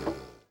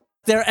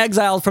 They're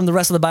exiled from the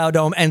rest of the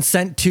biodome and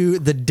sent to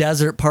the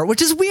desert part,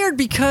 which is weird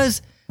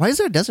because... Why is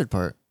there a desert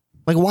part?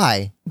 Like,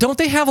 why? Don't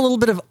they have a little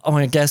bit of... Oh,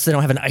 I guess they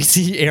don't have an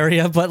icy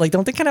area, but like,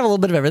 don't they kind of have a little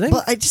bit of everything?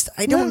 But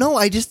I don't know.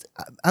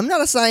 I'm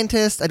not a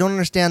scientist. I don't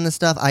understand this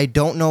stuff. I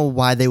don't know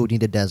why they would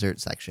need a desert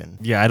section.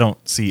 Yeah, I don't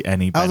see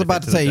any. I was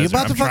about to say, you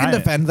about to fucking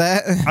defend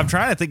that? I'm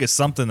trying to think of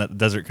something that the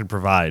desert could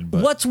provide.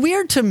 But what's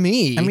weird to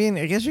me... I mean,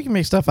 I guess you can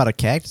make stuff out of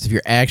cactus if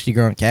you're actually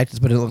growing cactus,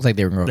 but it looks like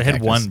they were growing they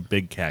cactus. had one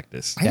big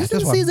cactus. I just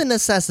didn't see the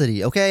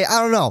necessity, okay? I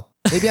don't know.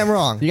 Maybe I'm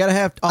wrong. You gotta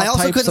have all I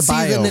also types couldn't of see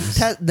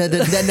biomes.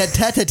 the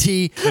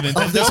necessity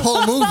of this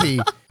whole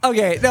movie.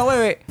 Okay, no,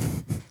 wait.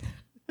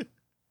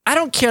 I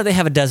don't care they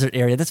have a desert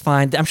area. That's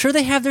fine. I'm sure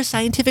they have their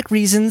scientific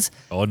reasons.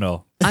 Oh,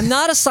 no. I'm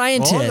not a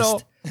scientist. Oh,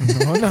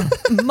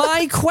 no.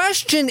 My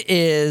question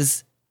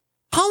is,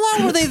 how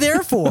long were they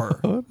there for?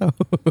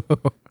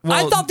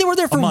 I thought they were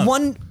there for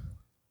one...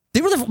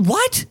 They were there for...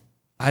 What?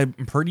 I'm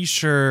pretty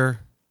sure...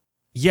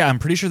 Yeah, I'm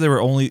pretty sure they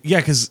were only...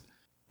 Yeah, because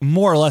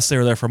more or less they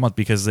were there for a month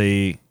because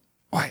they...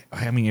 Why?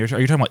 I mean, are you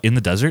talking about in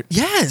the desert?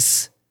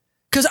 Yes.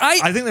 Because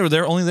I think they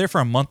were only there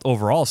for a month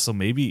overall, so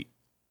maybe...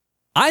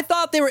 I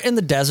thought they were in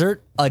the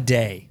desert a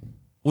day.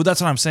 Well, that's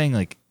what I'm saying.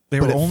 Like they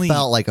But were it only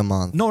felt like a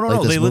month. No.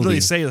 like this They literally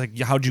movie. say like,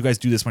 how'd you guys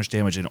do this much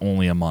damage in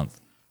only a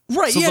month?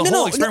 Right. So Yeah. the No.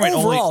 whole No. experiment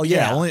Overall,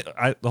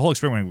 the whole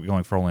experiment was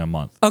going for only a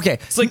month. Okay.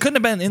 So they couldn't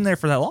have been in there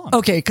for that long.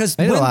 Okay, because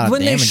They did a lot of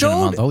when they damage in a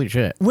month. showed Holy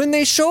shit. when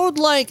they showed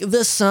like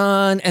the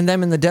sun and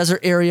them in the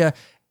desert area,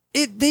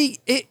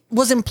 it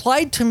was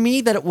implied to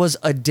me that it was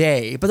a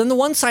day. But then the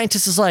one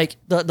scientist is like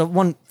the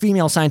one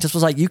female scientist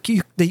was like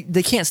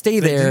they can't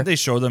stay there. Didn't they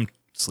show them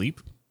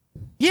sleep?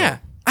 Yeah.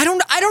 I don't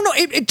know.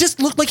 It just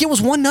looked like it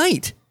was one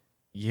night.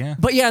 Yeah.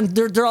 But yeah,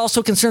 they're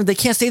also concerned they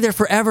can't stay there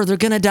forever. They're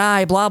gonna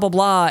die. Blah blah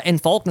blah. And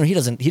Faulkner, he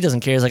doesn't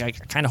care. He's like, I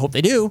kind of hope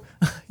they do.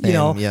 You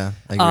know. Yeah,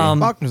 I agree.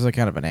 Faulkner's a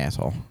kind of an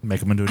asshole.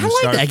 Make him into a new I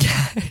star. like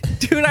that guy,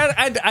 dude.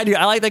 I do.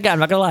 I like that guy. I'm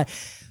not gonna lie.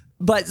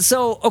 But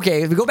so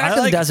okay, we go back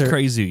to the desert.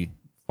 Crazy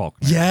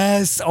Faulkner.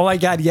 Yes. Oh my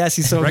God. Yes,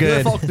 he's so Regular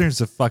good.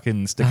 Faulkner's a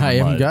fucking stick in I the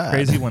am mud. God.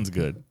 Crazy one's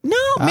good. No,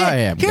 man. I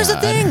am Here's God.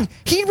 the thing.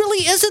 He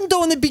really isn't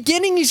though. In the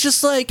beginning, he's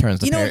just like, Turns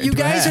the you know, parrot you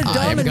into a guys are hat.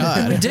 I am dumb and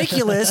God.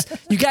 ridiculous.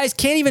 You guys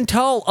can't even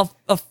tell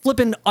a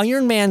flippin'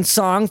 Iron Man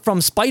song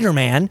from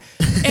Spider-Man,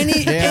 and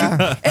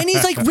and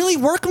he's like really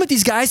working with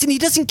these guys, and he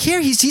doesn't care.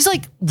 He's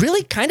like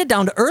really kind of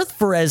down to earth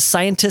for as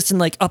scientist and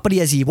like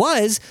uppity as he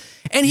was,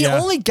 and he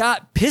only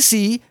got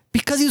pissy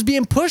because he was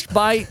being pushed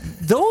by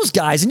those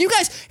guys. And you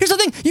guys, here's the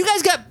thing: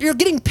 you're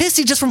getting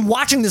pissy just from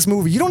watching this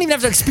movie. You don't even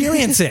have to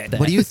experience it.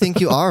 What do you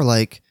think you are,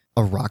 like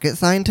a rocket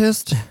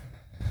scientist?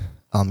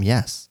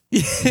 Yes.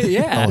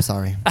 Yeah. Oh,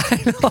 sorry.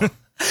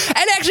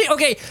 And actually,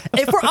 okay,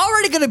 if we're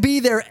already going to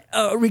be there,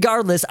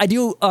 regardless, I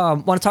do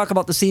want to talk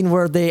about the scene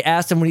where they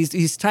asked him when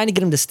he's trying to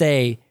get him to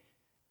stay,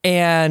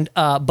 and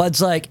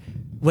Bud's like,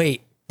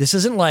 "Wait, this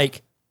isn't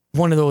like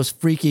one of those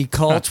freaky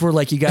cults where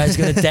like you guys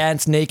are going to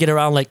dance naked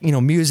around like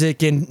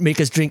music and make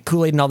us drink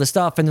Kool-Aid and all this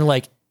stuff." And they're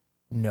like,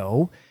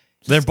 "No."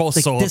 They're both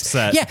Like so this-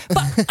 upset. Yeah,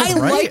 but I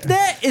liked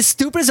that, as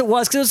stupid as it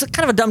was, because it was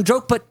kind of a dumb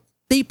joke, but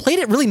they played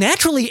it really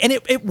naturally and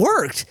it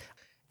worked.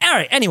 All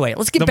right, anyway,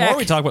 let's get The back. more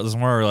we talk about this, the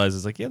more I realize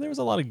it's like, yeah, there was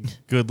a lot of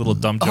good little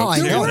dumb jokes. Oh, I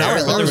in know. there,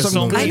 There but were was some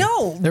so good- many- I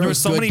know. There were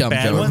so good many dumb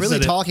bad jokes. ones Really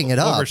that talking it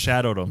up.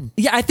 overshadowed them.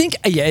 Yeah, I think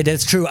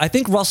that's true. I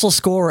think Russell's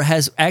score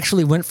has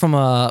actually went from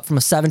a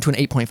 7 to an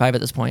 8.5 at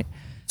this point.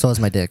 So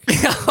is my dick.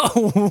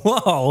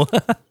 Whoa.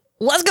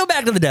 Let's go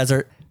back to the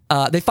desert.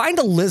 They find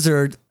a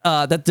lizard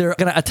that they're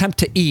going to attempt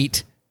to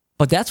eat,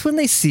 but that's when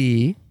they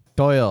see...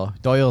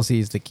 Doyle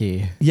sees the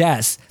key.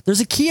 Yes, there's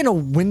a key in a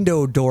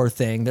window door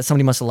thing that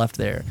somebody must have left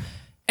there.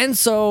 And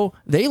so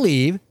they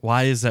leave.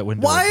 Why is that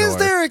window? Why a door? is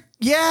there?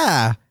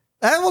 Yeah,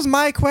 that was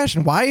my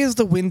question. Why is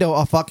the window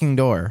a fucking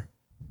door?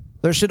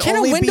 There should Can a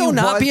only window be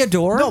not one- be a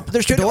door? No, but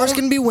there should Doors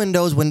only- can be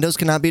windows. Windows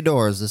cannot be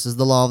doors. This is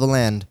the law of the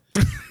land.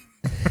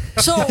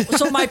 So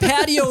my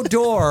patio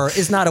door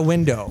is not a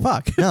window.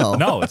 Fuck. No.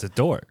 No, it's a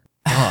door.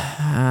 This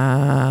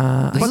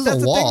But is that's a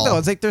the wall. thing, though.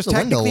 It's like there's It's a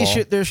window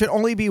technically wall. there should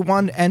only be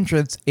one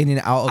entrance in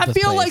and out of I this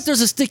feel place. like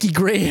there's a sticky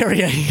gray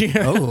area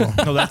here. Oh.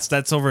 No,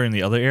 that's over in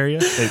the other area.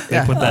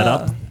 They put that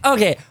up.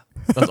 Okay.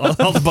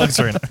 All the bugs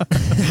are in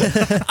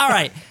it. All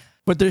right.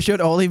 But there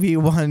should only be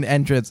one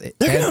entrance. There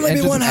can only be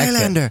entrance one and exit.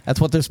 Highlander. That's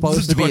what they're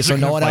supposed to be, Doors so are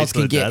no gonna one fight else to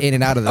can the get death. in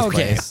and out of this Okay.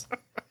 place.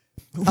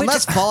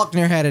 Unless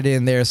Faulkner had it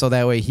in there, so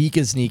that way he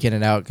can sneak in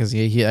and out. Because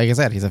he, like I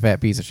said, he's a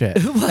fat piece of shit.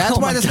 That's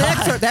why the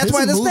snacks are. That's This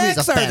why the movie's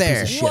a snacks are fat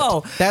there. piece of shit.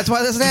 Whoa. That's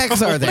why the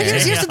snacks are there. But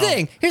here's the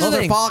thing. Here's the Those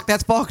are thing.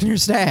 That's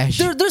Faulkner's stash.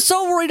 They're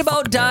so worried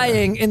about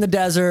dying in the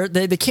desert.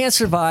 They can't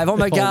survive. Oh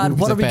my God, who's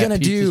what a are we fat gonna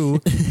piece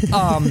do?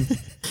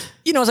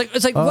 you know,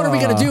 it's like what are we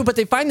gonna do? But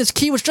they find this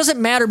key, which doesn't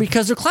matter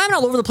because they're climbing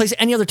all over the place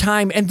any other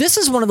time. And this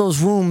is one of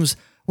those rooms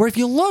where if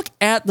you look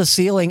at the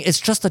ceiling, it's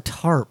just a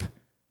tarp.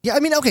 Yeah, I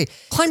mean, okay,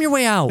 climb your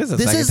way out.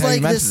 This is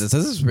like this. Does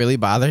this really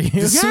bother you?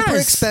 This super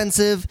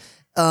expensive,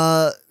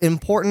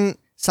 important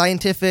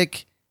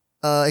scientific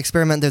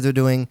experiment that they're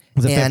doing,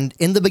 and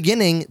in the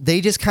beginning,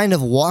 they just kind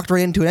of walked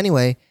right into it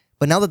anyway.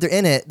 But now that they're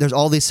in it, there's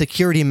all these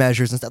security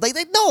measures and stuff. Like,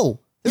 no.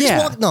 This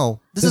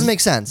doesn't make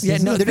sense. Yeah,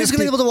 no, they're just going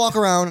to be able to walk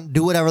around,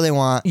 do whatever they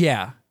want.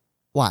 Yeah.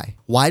 Why?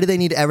 Why do they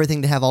need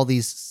everything to have all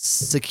these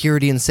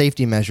security and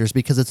safety measures?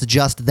 Because it's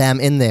just them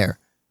in there.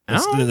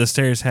 The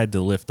stairs had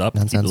to lift up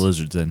to keep the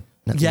lizards in.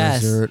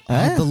 Yes.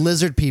 The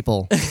lizard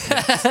people.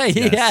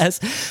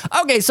 Yes.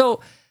 Okay,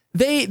 so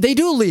they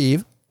do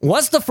leave.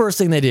 What's the first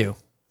thing they do?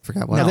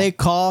 Forgot what. Now they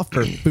call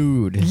for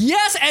food.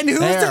 Yes, and who's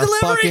the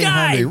delivery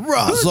guy? Hungry.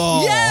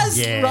 Russell. Yes,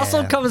 Yeah.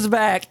 Russell comes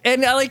back,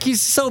 and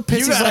he's so pissed.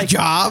 You He's got like, a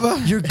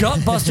job? Your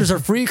gut busters are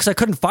free because I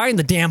couldn't find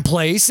the damn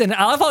place, and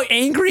I love how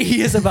angry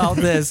he is about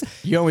this.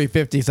 You owe me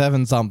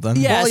 57 something.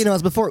 Yes. Well,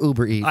 it's before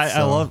Uber Eats.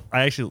 I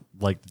actually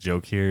like the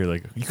joke here.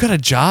 Like, you got a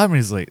job? And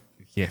he's like,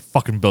 yeah,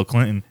 fucking Bill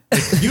Clinton.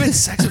 Like, you had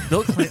sex with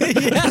Bill Clinton?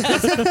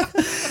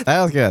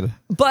 That was good.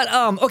 But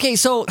okay,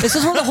 so this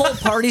is where the whole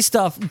party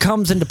stuff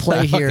comes into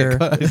play here.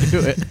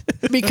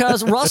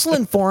 Because Russell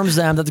informs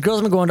them that the girls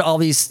have been going to all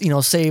these,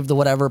 save the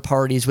whatever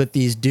parties with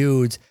these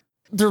dudes.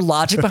 Their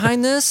logic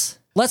behind this: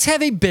 let's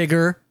have a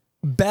bigger,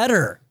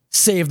 better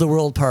save the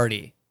world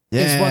party.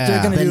 Is what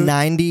they're gonna do. The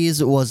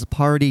 90s was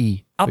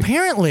party.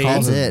 Apparently,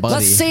 Calls it.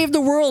 let's save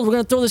the world. We're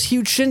gonna throw this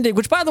huge shindig.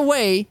 Which, by the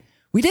way,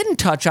 we didn't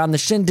touch on the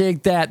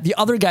shindig that the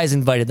other guys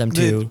invited them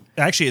to.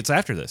 Actually, it's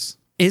after this.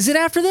 Is it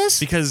after this?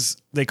 Because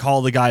they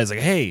call the guys like,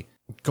 hey,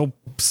 go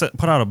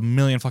put out 1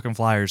 million fucking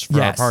flyers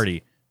for our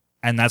party.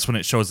 And that's when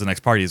it shows the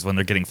next party is when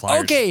they're getting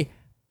flyers. Okay.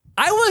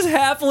 I was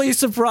happily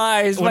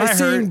surprised by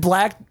seeing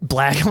Black.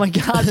 Oh my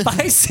god!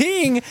 By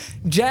seeing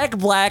Jack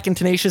Black and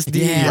Tenacious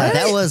D. Yeah,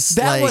 that was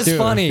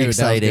funny,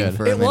 exciting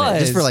for a minute,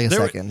 just for like a There-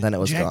 second. Then it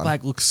was Jack gone.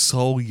 Black looks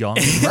so young.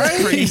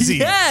 It's crazy.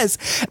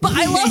 Yes, but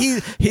I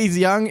love. He's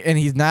young and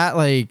he's not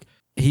like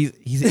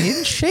he's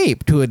in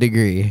shape to a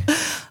degree.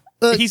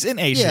 He's in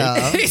A shape.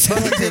 Yeah, He's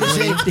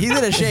He's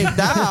in a shape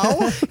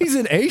now. He's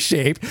in A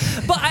shape,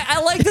 but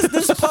I like this.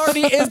 This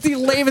party is the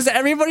lamest.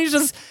 Everybody's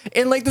just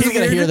in like this. He's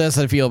gonna weird- hear this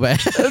and feel bad.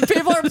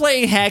 People are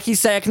playing hacky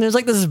sack, and there's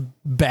like this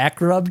back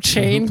rub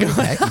chain going.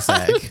 Hacky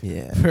sack.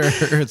 Yeah, for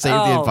save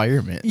the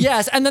environment.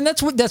 Yes, and then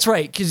that's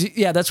right, because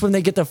that's when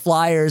they get the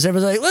flyers.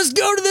 Everyone's like, let's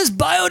go to this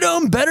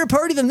Biodome, better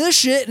party than this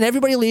shit, and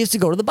everybody leaves to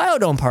go to the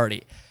Biodome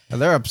party.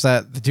 And they're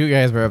upset. The two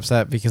guys were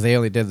upset because they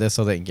only did this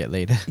so they can get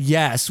laid.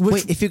 Yes.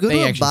 Wait, if you go to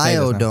They a actually say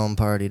this now. Biodome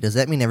party, does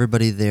that mean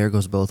everybody there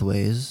goes both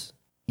ways?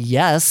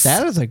 Yes.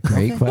 That is a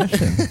great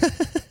question.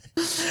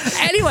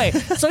 Anyway,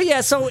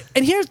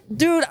 and here's,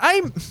 dude,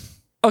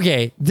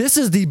 okay, this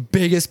is the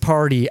biggest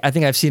party I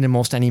think I've seen in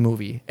most any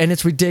movie. And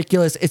it's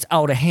ridiculous. It's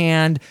out of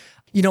hand.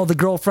 The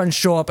girlfriends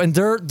show up and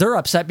they're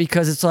upset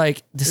because it's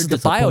like, this is the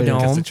Because they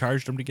Biodome.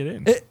 charged them to get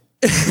in.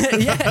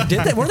 Yeah,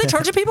 did they? Were they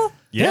charging people?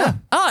 Yeah.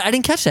 Oh, I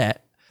didn't catch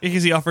that.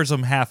 Because he offers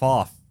them half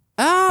off.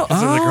 Oh,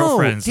 Because they're the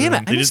girlfriends. damn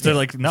and it. they're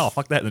like, no,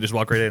 fuck that. And they just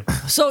walk right in.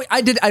 So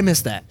I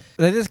missed that.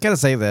 I just gotta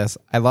say this.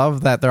 I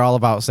love that they're all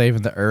about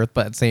saving the earth,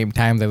 but at the same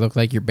time, they look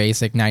like your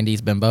basic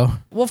 90s bimbo.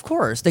 Well, of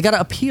course. They got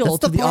to appeal That's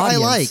to the the part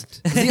audience. I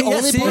liked. It's the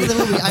only part of the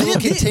movie I will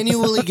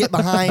continually get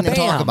behind and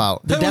talk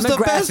about. The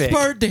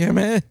demographic. damn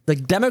it. The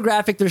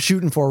demographic they're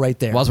shooting for right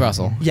there. Was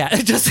Russell. Yeah,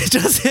 just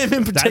him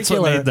in particular. That's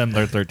what made them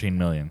their 13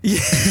 million.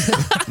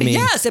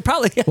 Yes, it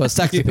probably Was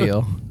sex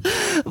appeal.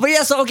 But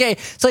yeah, so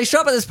they show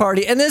up at this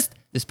party, and this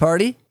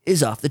party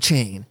is off the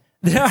chain.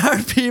 There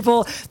are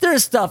people,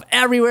 there's stuff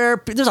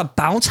everywhere. There's a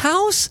bounce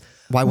house.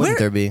 Why wouldn't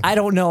there be? I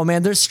don't know,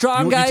 man. There's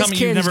strong You guys tell me you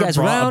carrying these never guys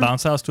brought around. a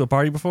bounce house to a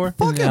party before?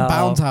 Fucking No.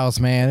 bounce house,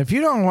 man. If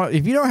you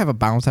don't have a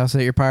bounce house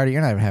at your party,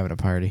 you're not even having a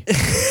party.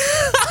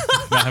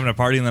 Not having a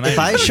party in the night. If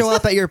I show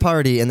up at your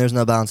party and there's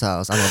no bounce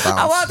house, I'm gonna bounce.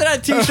 I want that on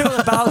a t-shirt with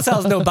a bounce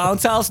house, no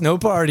bounce house, no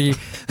party.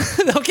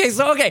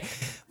 okay.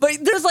 But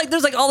there's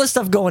like all this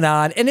stuff going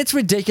on, and it's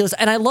ridiculous.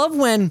 And I love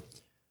when,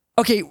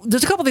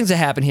 there's a couple things that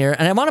happen here,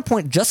 and I want to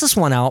point just this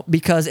one out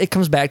because it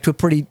comes back to a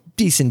pretty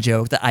decent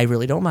joke that I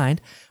really don't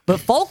mind. But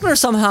Faulkner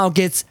somehow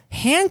gets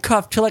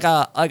handcuffed to like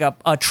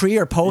a tree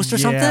or post or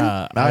something.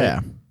 Oh,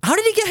 yeah. How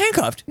did he get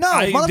handcuffed? No,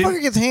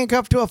 motherfucker gets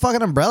handcuffed to a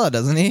fucking umbrella,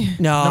 doesn't he?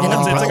 No,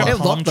 it's like a It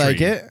palm looked like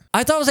tree. it.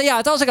 I thought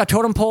it was like a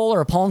totem pole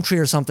or a palm tree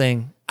or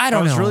something. I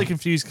don't know. I was really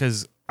confused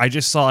because I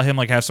just saw him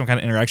like have some kind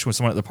of interaction with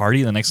someone at the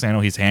party, and the next thing I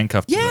know, he's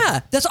handcuffed. to Yeah,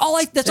 that's all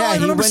I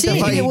remember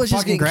seeing. It was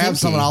just fucking grab getting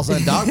someone kinky. else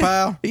in a dog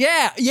pile.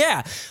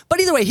 Yeah.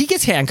 But either way, he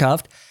gets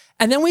handcuffed.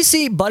 And then we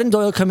see Bud and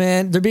Doyle come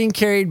in. They're being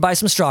carried by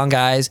some strong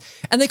guys.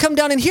 And they come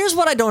down. And here's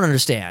what I don't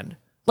understand.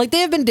 Like, they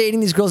have been dating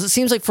these girls, it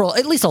seems like, for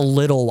at least a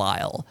little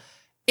while.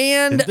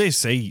 And Did they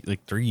say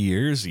like 3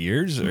 years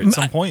or at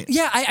some point?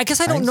 yeah, I guess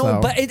I don't think know.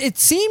 so. But it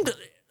seemed,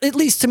 at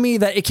least to me,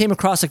 that it came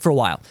across like for a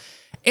while.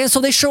 And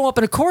so they show up.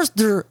 And of course,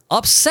 they're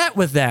upset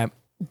with them.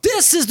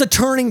 This is the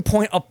turning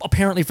point,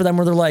 apparently, for them,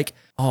 where they're like,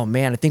 oh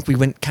man, I think we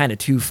went kind of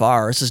too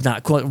far. This is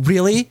not cool.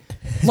 Really?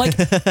 Like,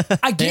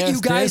 I get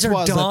you guys are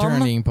was dumb. a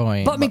turning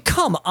point. But I mean,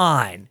 come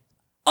on.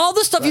 All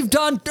the stuff you've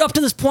done up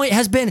to this point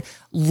has been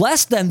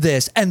less than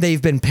this, and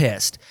they've been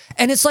pissed.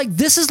 And it's like,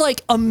 this is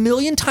like a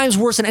million times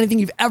worse than anything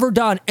you've ever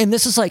done. And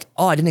this is like,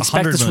 oh, I didn't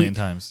expect 100 this. million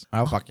times.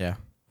 Oh, fuck yeah.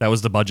 That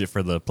was the budget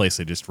for the place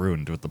they just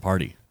ruined with the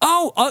party.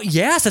 Oh,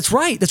 yes, that's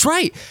right. That's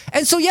right.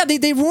 And so, yeah,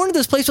 they ruined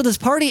this place with this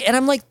party. And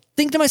I'm like,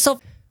 thinking to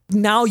myself,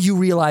 now you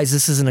realize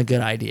this isn't a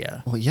good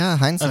idea. Well, yeah,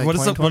 hindsight. What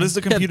does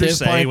the computer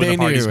say when the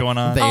party's going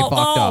on? They fucked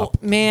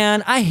up.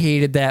 Man, I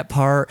hated that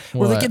part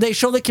where What? they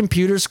show the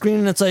computer screen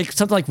and it's like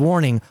something like,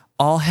 warning,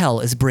 all hell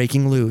is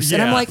breaking loose.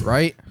 And I'm like,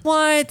 right?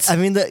 What? I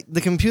mean,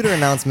 the computer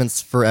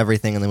announcements for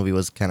everything in the movie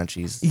was kind of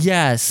cheesy.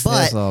 Yes.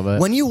 But a little bit.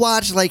 when you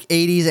watch like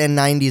 80s and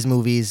 90s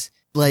movies,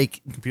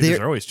 like Computers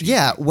are always cheesy.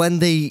 Yeah, when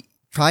they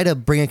try to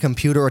bring a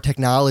computer or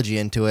technology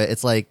into it,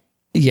 it's like,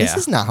 this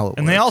is not how it works.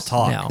 And they all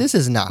talk. No. This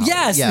is not how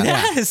Yes, yeah.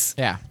 yes.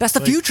 Yeah. That's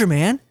the future,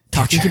 man.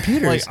 Talking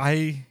computers. Like,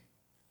 I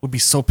would be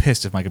so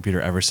pissed if my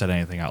computer ever said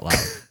anything out loud.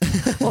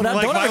 Well, don't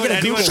why ever would get a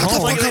anyone Google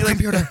Home.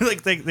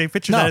 like they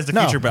picture that as the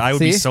future, but I would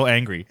be See? so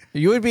angry.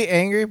 You would be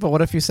angry, but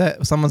what if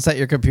someone set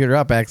your computer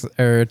up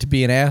or to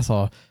be an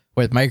asshole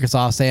with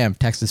Microsoft Sam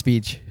text to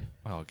speech?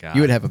 Oh god,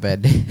 You would have a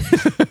bad day.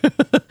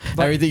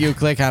 Everything you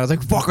click on is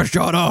like, fucking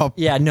shut up.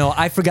 Yeah, no,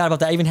 I forgot about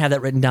that. I even had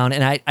that written down,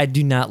 and I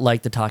do not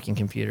like the talking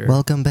computer.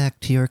 Welcome back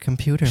to your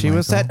computer. She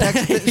was set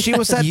Michael. text. She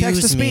was set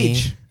text to Use me.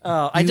 speech.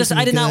 I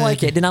did not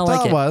like it. Did not That's like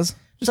all it. it was.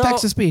 Just So-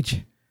 text to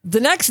speech. The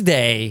next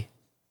day,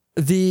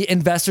 the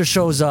investor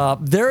shows up.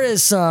 There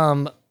is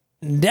some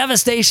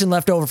devastation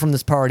left over from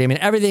this party. I mean,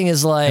 everything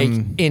is like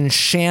in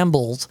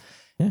shambles.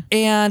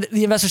 And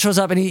the investor shows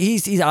up and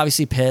he's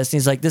obviously pissed.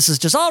 He's like, this is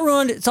just all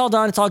ruined. It's all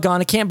done. It's all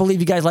gone. I can't believe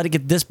you guys let it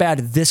get this bad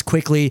this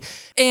quickly.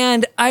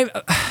 And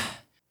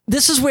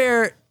this is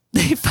where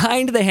they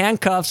find the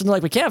handcuffs and they're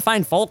like, we can't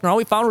find Faulkner. All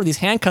we found were these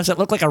handcuffs that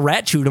look like a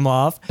rat chewed him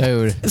off.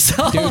 Dude. Dude's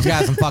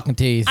got some fucking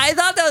teeth. I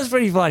thought that was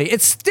pretty funny.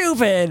 It's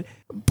stupid,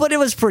 but it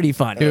was pretty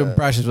funny. Dude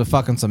brushes with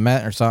fucking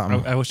cement or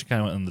something. I wish it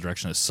kind of went in the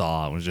direction of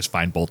Saw and would just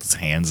find both his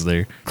hands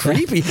there.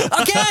 Creepy.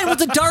 Again, with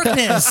the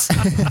darkness.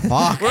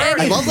 Fuck.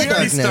 I love the We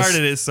already darkness.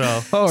 started it,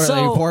 so. Oh, are So-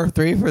 they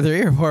 4-3 for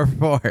 3 or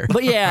 4-4?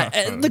 But yeah,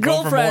 the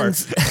Go for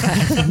girlfriends.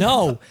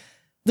 No.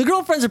 The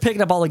girlfriends are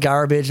picking up all the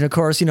garbage. And of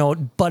course,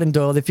 Bud and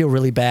Doyle, they feel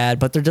really bad.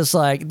 But they're just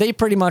like, they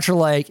pretty much are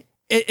like,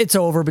 it's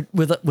over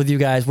with you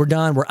guys. We're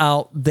done. We're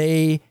out.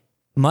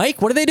 Mike,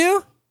 what do they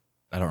do?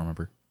 I don't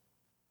remember.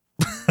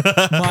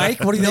 Mike,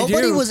 what do they do?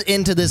 Nobody was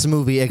into this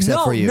movie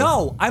except for you.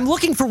 No, I'm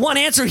looking for one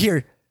answer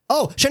here.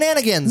 Oh,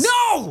 shenanigans.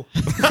 No!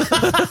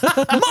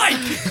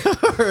 Mike!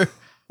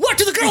 What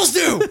do the girls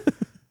do?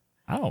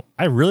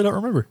 I really don't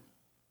remember.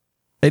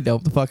 They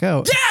dope the fuck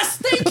out. Yes!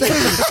 Thank you!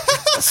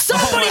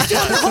 Somebody's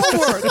doing their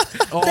homework.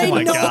 Oh They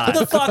my know god.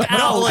 the fuck out.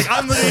 No, like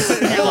I'm literally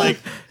sitting here like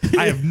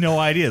I have no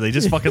idea. They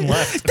just fucking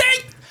left.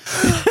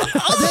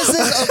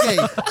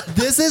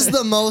 This is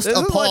the most This is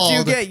what appalled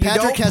you get. You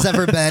Patrick don't- has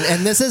ever been,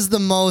 and this is the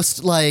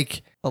most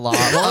like. A lot.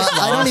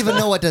 I don't even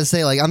know what to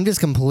say. Like, I'm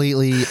just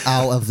completely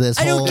out of this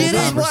I don't whole get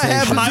it. What conversation.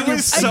 happened? I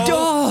was I so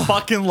don't-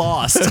 fucking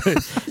lost.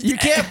 You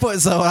can't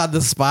put someone on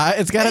the spot.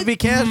 It's got to be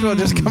casual.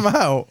 Just come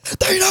out.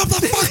 They know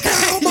the fuck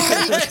out,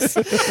 Mike.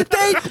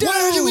 They do.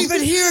 Why are you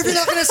even here if you're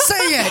not gonna say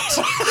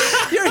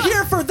it? You're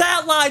here for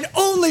that line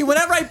only.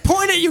 Whenever I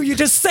point at you, you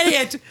just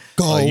say it.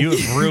 Go. Oh, you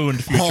have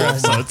ruined future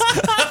episodes.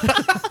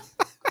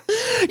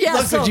 Yeah.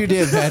 Look so, what you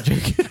did,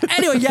 Patrick.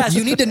 Anyway, yes.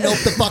 You need to nope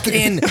the fuck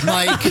in,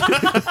 Mike.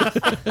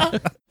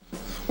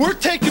 We're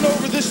taking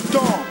over this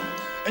dome,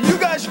 and you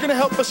guys are gonna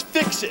help us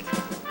fix it.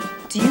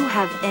 Do you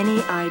have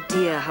any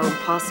idea how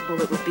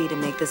impossible it would be to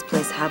make this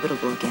place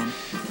habitable again?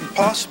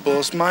 Impossible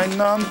is my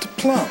nom de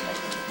plume.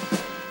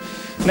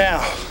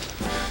 Now,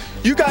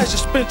 you guys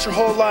have spent your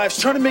whole lives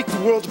trying to make the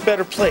world a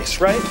better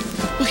place, right?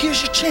 Well,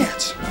 here's your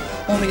chance.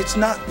 Only it's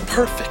not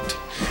perfect.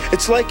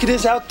 It's like it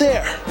is out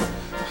there.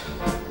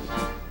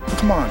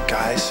 Come on,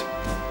 guys.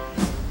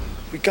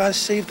 We gotta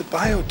save the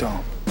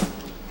biodome.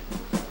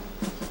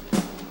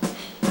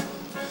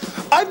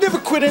 I've never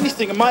quit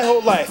anything in my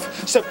whole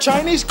life, except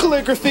Chinese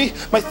calligraphy,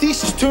 my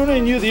thesis tuna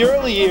in you the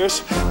early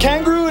years,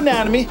 kangaroo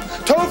anatomy,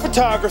 toe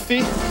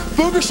photography,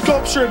 booger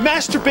sculpture, and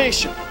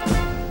masturbation.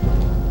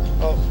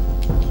 Well,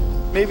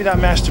 maybe not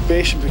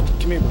masturbation, but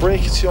give me a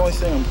break. It's the only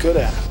thing I'm good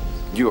at.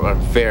 You are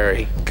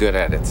very good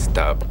at it,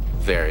 Stub.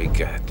 Very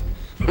good.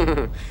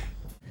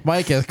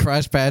 Mike has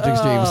crushed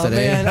Patrick's dreams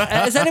today.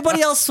 Man. Is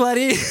anybody else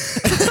sweaty?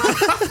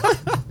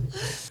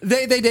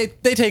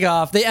 They take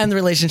off. They end the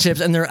relationships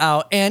and they're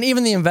out. And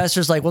even the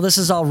investors like, well, this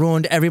is all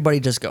ruined. Everybody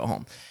just go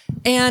home.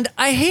 And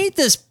I hate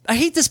this. I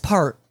hate this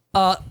part.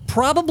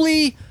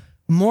 Probably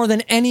more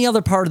than any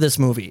other part of this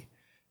movie,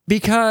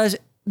 because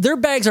their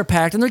bags are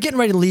packed and they're getting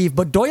ready to leave.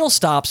 But Doyle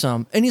stops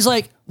them and he's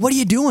like, "What are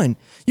you doing?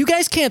 You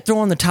guys can't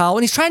throw in the towel."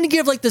 And he's trying to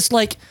give this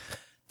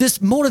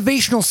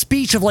motivational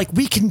speech of like,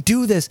 "We can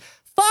do this."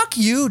 Fuck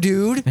you,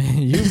 dude.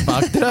 You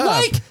fucked it up.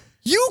 Like,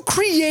 you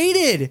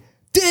created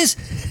this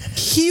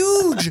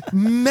huge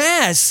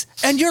mess.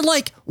 And you're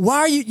like, why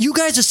are you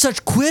guys are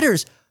such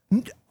quitters.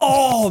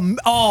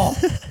 Oh.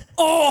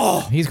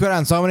 He's quit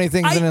on so many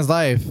things in his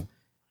life.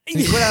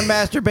 He quit on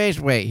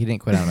masturbation. Wait, he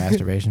didn't quit on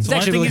masturbation. He's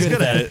actually really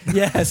good at it.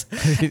 Yes.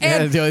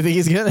 That's the only thing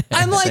he's good at.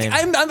 I'm like,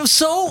 I'm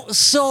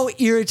so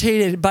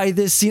irritated by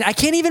this scene. I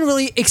can't even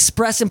really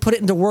express and put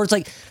it into words,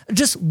 like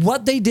just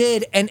what they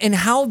did and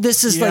how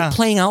this is like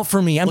playing out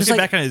for me. I'm Looking just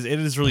like, back on it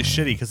is really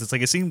shitty because it's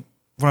like it seemed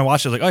when I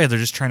watched it, like, oh yeah, they're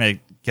just trying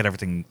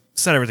to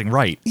set everything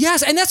right.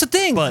 yes, and that's the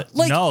thing. But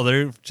like, no,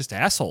 they're just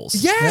assholes.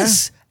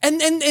 yes. And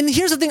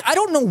here's the thing. I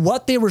don't know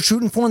what they were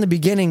shooting for in the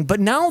beginning, but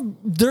now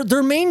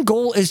their main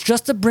goal is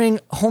just to bring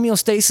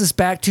homeostasis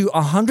back to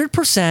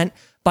 100%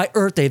 by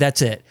Earth Day.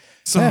 That's it.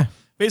 So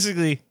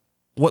basically,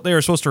 what they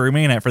were supposed to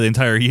remain at for the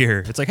entire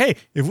year, it's like, hey,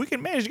 if we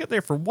can manage to get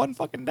there for one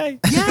fucking day.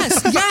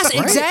 Yes,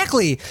 Right.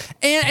 exactly.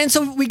 And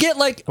so we get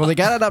like, Well, they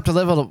got it up to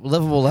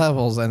livable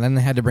levels, and then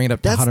they had to bring it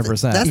up to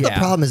 100%. That's the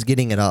problem is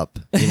getting it up,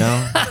 you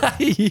know?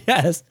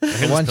 yes.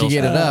 Once you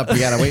get it up, you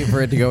got to wait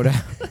for it to go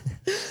down.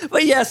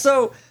 But yeah,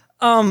 so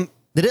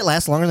did it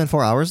last longer than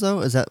 4 hours though?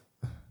 Is that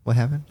what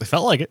happened? It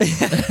felt like it. And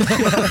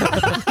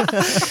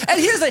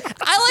here's the thing.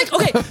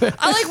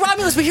 I like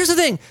Romulus, but here's the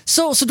thing.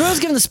 So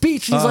Dora's giving the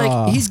speech. He's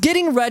like, he's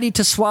getting ready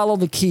to swallow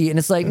the key, and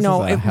it's like, This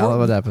no, is a hell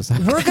of an episode.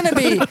 we're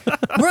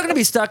gonna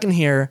be stuck in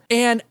here.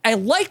 And I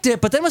liked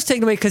it, but then it was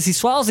taken away because he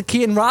swallows the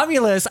key, and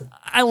Romulus,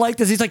 I like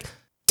this. He's like,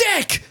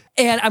 dick,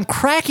 and I'm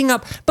cracking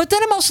up. But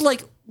then I'm also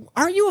like,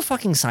 aren't you a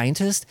fucking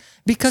scientist?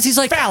 Because he's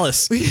like,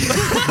 phallus. No,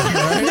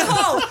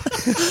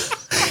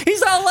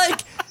 he's all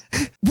like,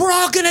 we're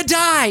all gonna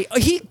die.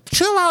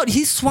 Chill out.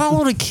 He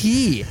swallowed a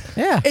key.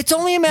 Yeah. It's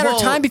only a matter of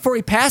time before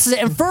he passes it.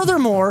 And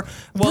furthermore,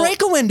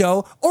 break a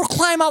window or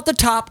climb out the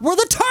top where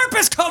the tarp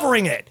is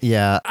covering it.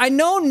 Yeah. I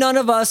know none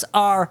of us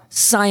are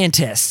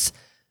scientists.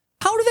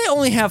 How do they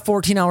only have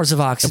 14 hours of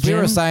If oxygen? we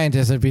were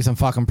scientists, there'd be some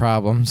fucking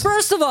problems.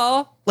 First of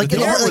all,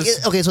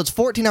 okay, so it's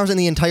 14 hours in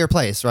the entire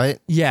place, right?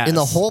 Yes. In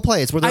the whole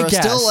place where there I are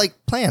guess. still like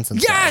plants and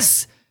stuff.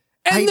 yes,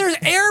 and there's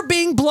air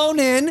being blown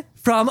in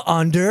from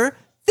under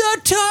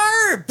the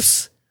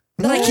tarps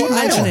that I keep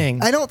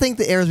mentioning. I don't think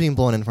the air is being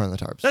blown in front of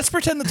the tarps. Let's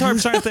pretend the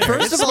tarps aren't there.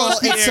 First of all,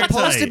 it's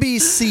supposed to be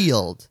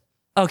sealed.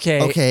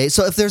 Okay. Okay,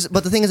 so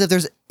but the thing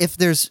is, if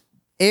there's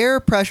air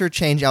pressure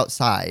change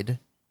outside,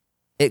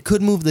 it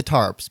could move the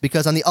tarps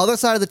because on the other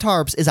side of the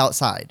tarps is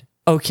outside.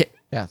 Okay.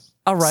 Yes.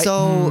 All right.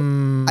 So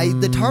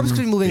the tarps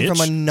could be moving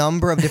from a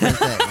number of different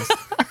things.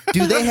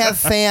 Do they have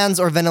fans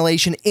or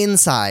ventilation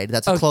inside?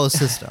 That's a closed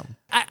system.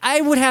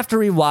 I would have to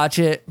rewatch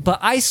it, but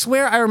I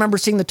swear I remember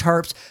seeing the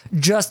tarps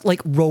just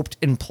like roped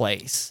in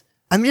place.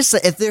 I'm just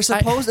saying, if they're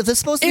supposed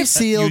to be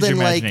sealed and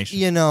like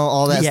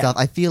all that stuff,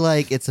 I feel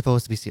like it's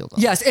supposed to be sealed off.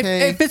 Yes,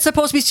 if it's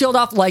supposed to be sealed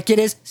off like it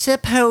is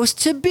supposed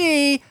to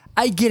be,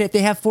 I get it.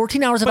 They have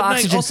 14 hours of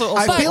oxygen.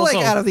 I feel like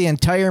out of the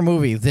entire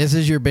movie, this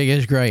is your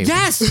biggest gripe.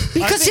 Yes,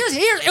 because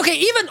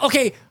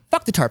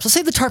fuck the tarps. Let's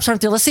say the tarps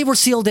aren't there. Let's say we're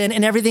sealed in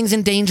and everything's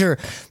in danger.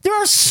 There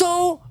are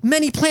so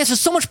many plants.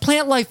 There's so much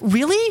plant life.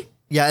 Really?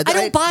 Yeah, I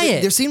don't buy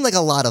it. There seemed like a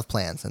lot of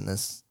plants in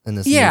this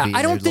Yeah, movie.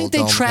 I don't think they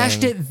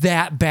trashed it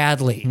that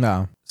badly.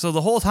 No. So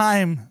the whole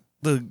time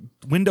the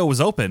window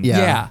was open.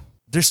 Yeah.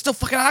 There's still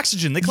fucking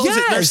oxygen. They close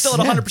it. They're still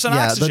at 100% oxygen.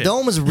 Yeah, the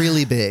dome was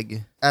really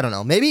big. I don't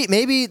know.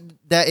 Maybe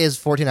that is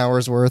 14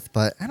 hours worth,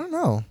 but I don't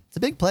know. It's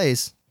a big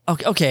place.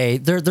 Okay,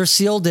 they're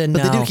sealed in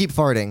but now. they do keep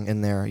farting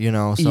in there,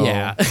 So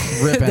yeah,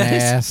 ripping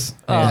ass,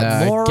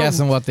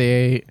 guessing what they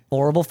ate.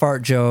 Horrible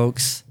fart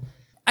jokes.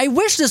 I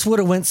wish this would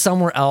have went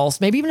somewhere else,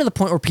 maybe even to the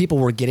point where people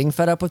were getting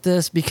fed up with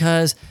this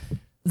because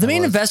the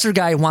main investor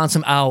guy wants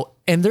him out,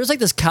 and there's like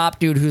this cop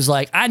dude who's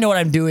like, I know what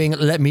I'm doing,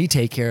 let me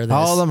take care of this.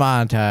 All the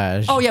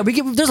montage. Oh yeah,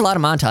 there's a lot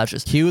of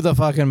montages. Cue the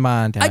fucking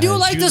montage. I do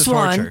like this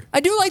one. I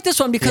do like this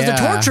one because the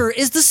Yeah. torture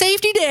is the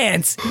safety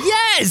dance.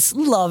 Yes,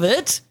 love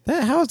it.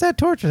 How is that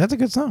torture? That's a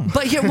good song.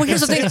 But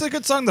here's the thing. It's a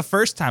good song the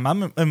first time.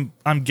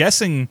 I'm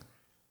guessing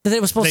that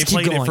it was supposed they to keep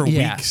played going it for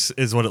Yeah. weeks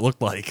is what it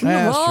looked like.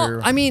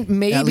 Well, I mean,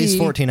 maybe At least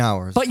 14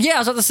 hours. But yeah, I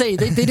was about to say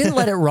they didn't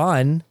let it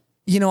run.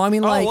 I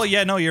mean, like, oh well,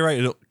 yeah, no, you're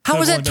right.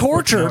 how is that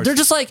torture? They're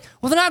just like,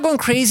 well, they're not going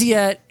crazy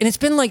yet, and it's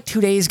been like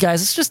 2 days,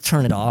 guys. Let's just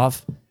turn it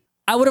off.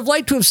 I would have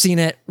liked to have seen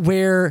it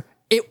where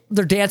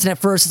they're dancing at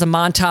first, it's a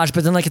montage,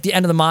 but then like at the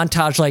end of the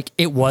montage, like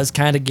it was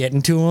kind of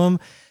getting to them.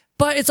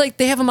 But it's like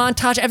they have a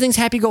montage, everything's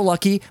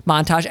happy-go-lucky.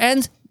 Montage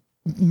ends,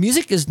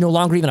 music is no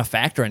longer even a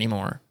factor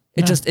anymore.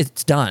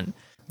 It's done.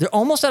 They're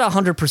almost at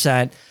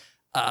 100%.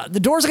 The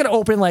doors are going to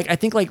open I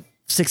think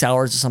 6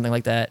 hours or something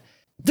like that.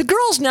 The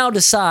girls now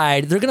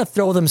decide they're going to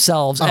throw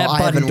themselves at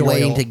Bud I've and been Doyle.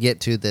 waiting to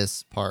get to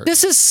this part.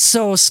 This is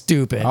so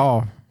stupid.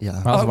 Oh,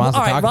 yeah. Russell wants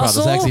to all right, talk about the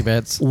Russell, sexy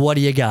bits. What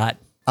do you got?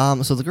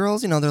 So the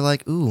girls, they're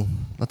like, ooh,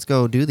 let's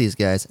go do these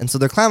guys. And so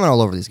they're climbing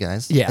all over these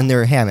guys. Yeah. And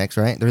they're hammocks,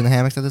 right? They're in the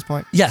hammocks at this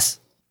point?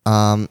 Yes.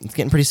 It's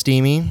getting pretty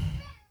steamy.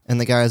 And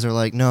the guys are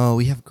like, no,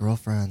 we have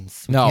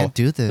girlfriends. We can't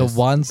do this. The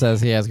one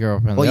says he has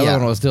girlfriend. Well, the yeah. other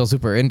one was still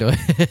super into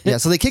it. Yeah,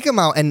 so they kick him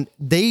out and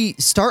they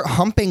start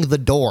humping the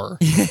door.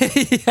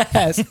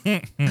 Yes.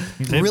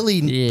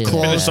 Really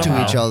close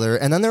to each other.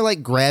 And then they're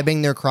like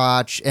grabbing their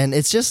crotch and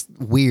it's just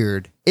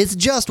weird. It's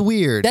just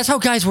weird. That's how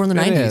guys were in the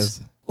 90s.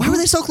 is. Why were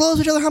they so close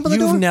to each other humping the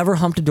door? You've never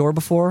humped a door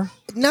before?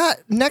 Not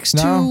next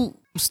to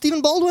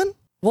Stephen Baldwin?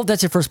 Well,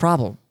 that's your first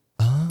problem.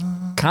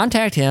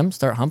 Contact him,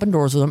 start humping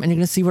doors with him, and you're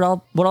going to see what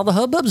all the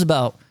hubbub's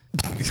about.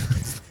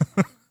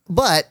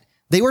 But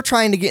they were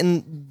trying to get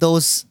in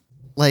those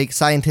like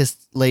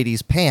scientist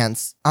ladies'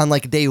 pants on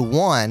like day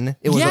one.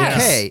 It was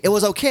okay. It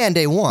was okay on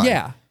day one.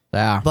 Yeah.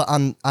 Yeah. But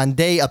on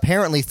day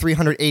apparently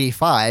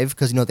 385,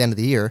 because at the end of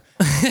the year,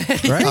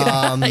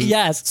 right?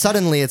 Yes.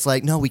 Suddenly it's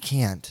like, no, we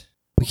can't.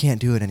 We can't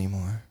do it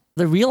anymore.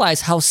 They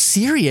realize how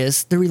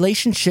serious the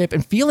relationship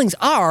and feelings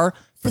are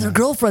for their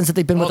girlfriends that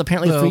they've been with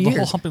apparently 3 years. The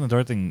whole humping the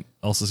door thing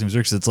also seems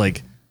weird because it's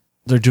like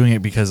they're doing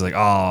it because like,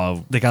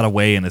 oh, they got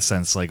away in a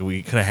sense. Like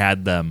we could have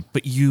had them,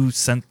 but you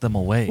sent them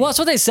away. Well, that's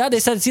what they said. They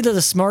said it's either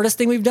the smartest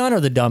thing we've done or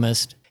the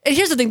dumbest. And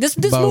here's the thing: this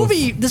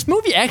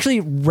movie actually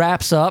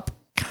wraps up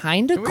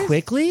kind of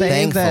quickly.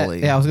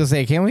 Thankfully. I was gonna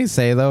say, can we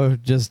say though,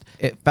 just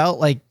it felt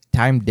like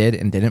time did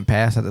and didn't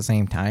pass at the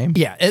same time.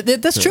 Yeah,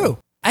 that's true.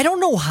 I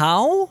don't know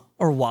how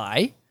or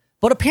why,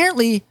 but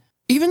apparently,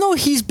 even though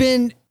he's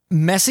been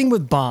messing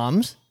with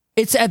bombs,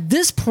 it's at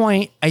this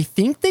point I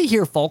think they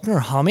hear Faulkner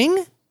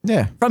humming.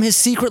 Yeah. From his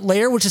secret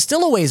lair, which is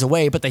still a ways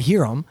away, but they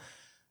hear him.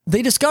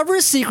 They discover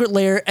his secret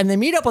lair and they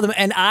meet up with him.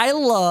 And I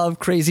love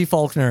Crazy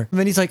Faulkner. And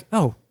then he's like,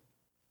 oh,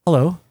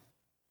 hello.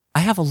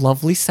 I have a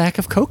lovely sack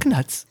of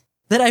coconuts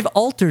that I've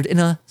altered in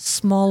a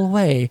small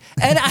way.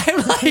 And I'm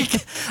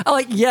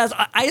like, yes,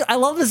 I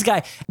love this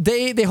guy.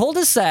 They hold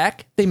his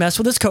sack. They mess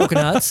with his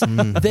coconuts.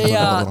 They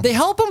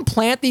help him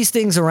plant these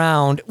things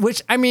around,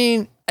 which, I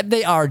mean,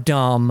 they are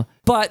dumb,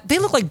 but they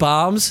look like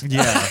bombs.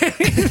 Yeah.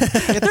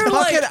 It's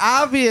fucking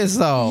obvious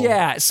though.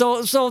 Yeah,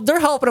 so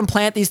they're helping them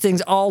plant these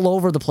things all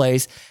over the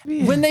place.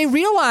 Yeah. When they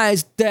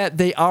realize that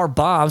they are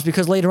bombs,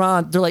 because later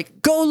on they're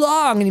like, go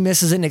long, and he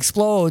misses it and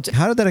explodes.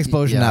 How did that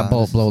explosion not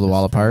blow the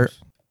wall apart?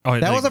 Oh,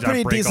 that was a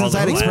pretty decent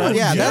sized explosion.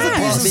 Yeah, that's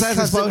a decent sized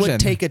explosion. It would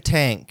take a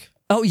tank.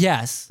 Oh,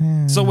 yes.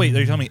 So wait,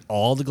 they're telling me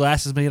all the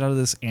glass is made out of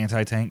this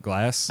anti-tank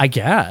glass? I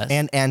guess.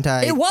 And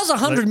It was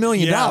 $100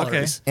 million. Yeah,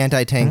 okay.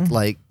 Anti-tank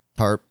like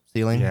tarp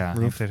ceiling. Yeah,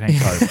 roof. anti-tank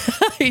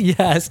tarp.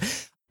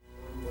 Yes.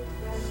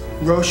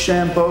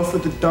 Rochambeau for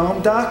the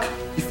dome, Doc?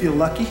 You feel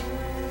lucky?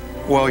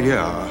 Well,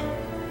 yeah.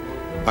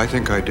 I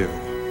think I do.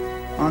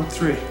 On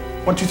three.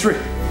 1, 2, 3.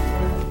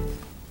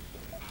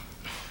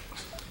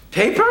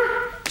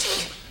 Paper?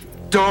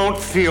 Don't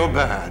feel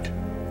bad.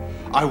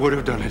 I would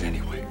have done it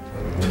anyway.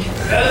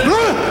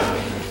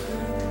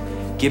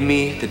 Give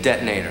me the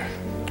detonator.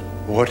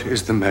 What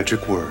is the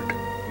magic word?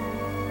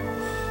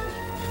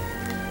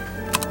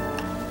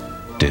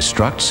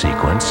 Destruct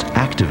sequence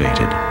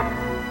activated.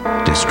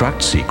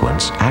 Destruct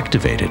sequence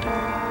activated.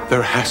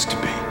 There has to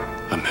be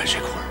a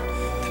magic word.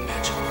 The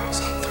magic word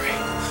is on 3.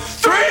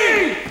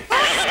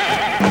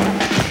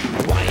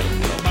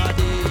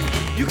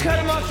 3! You cut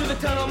him off through the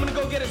tunnel. I'm gonna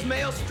go get his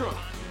maelstrom.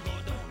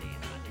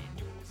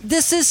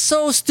 This is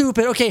so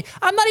stupid. Okay,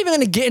 I'm not even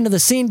going to get into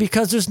the scene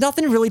because there's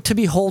nothing really to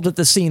behold with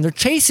the scene. They're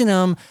chasing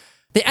him.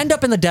 They end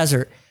up in the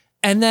desert.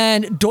 And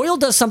then Doyle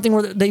does something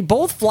where they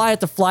both fly at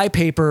the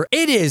flypaper.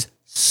 It is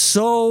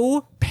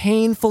so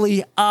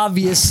painfully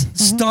obvious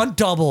stunt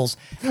doubles.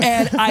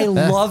 And I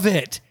love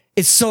it.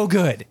 It's so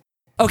good.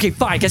 Okay,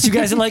 fine. Guess you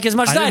guys didn't like it as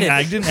much as I did.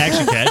 I didn't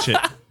actually catch it.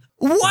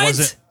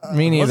 What?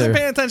 Me neither. Wasn't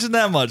paying attention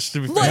that much,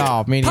 to be fair.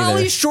 No, me neither.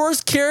 Pauly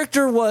Shore's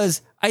character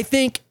was, I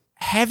think,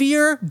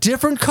 heavier,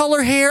 different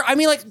color hair. I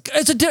mean, like,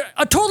 it's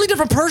a totally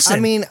different person. I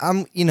mean,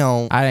 I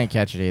didn't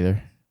catch it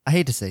either. I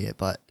hate to say it,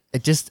 but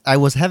I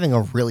was having a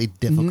really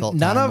difficult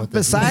time with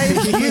this.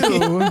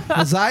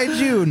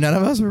 Besides you, none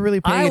of us were really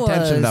paying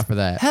attention enough for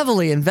that.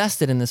 Heavily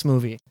invested in this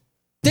movie.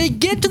 They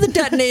get to the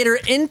detonator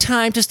in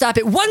time to stop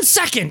it 1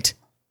 second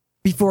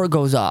before it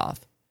goes off.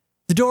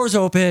 The door's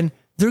open.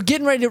 They're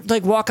getting ready to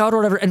like walk out or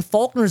whatever, and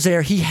Faulkner's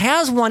there. He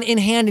has one in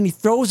hand and he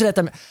throws it at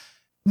them.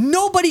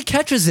 Nobody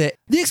catches it.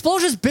 The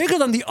explosion's bigger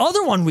than the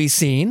other one we've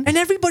seen, and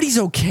everybody's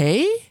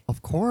okay?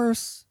 Of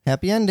course.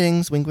 Happy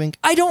endings. Wink, wink.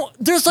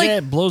 There's like... Yeah,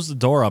 it blows the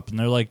door up, and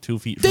they're like 2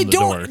 feet from the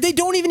door. They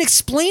don't even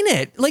explain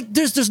it. Like,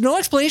 there's no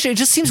explanation. It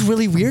just seems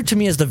really weird to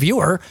me as the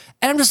viewer.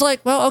 And I'm just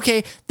like, well,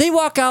 okay. They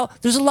walk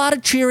out. There's a lot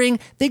of cheering.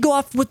 They go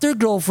off with their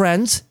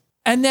girlfriends.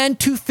 And then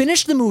to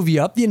finish the movie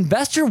up, the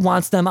investor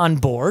wants them on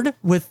board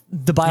with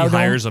the biodome. He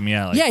hires them,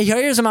 yeah. Yeah, he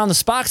hires them on the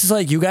spot. It's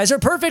like, you guys are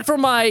perfect for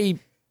my...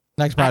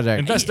 Next project.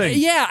 Investing.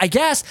 Yeah, I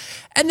guess.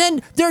 And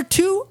then there are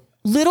 2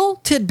 little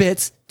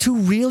tidbits to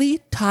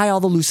really tie all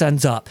the loose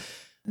ends up.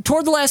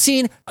 Toward the last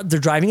scene, they're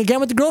driving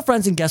again with the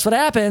girlfriends, and guess what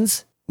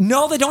happens?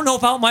 No, they don't know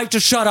about Mike.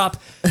 Just shut up.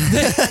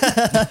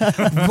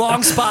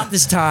 Wrong spot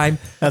this time.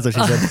 That's what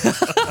she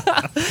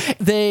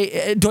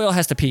said. Doyle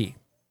has to pee.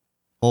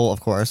 Oh,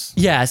 of course.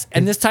 Yes,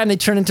 and this time they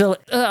turn into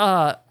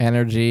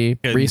energy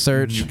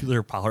research,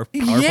 nuclear power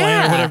plant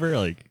or whatever.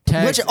 Like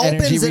tech, which energy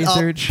opens it up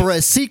research. for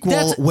a sequel.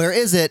 That's- Where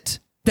is it?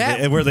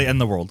 Where they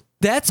end the world.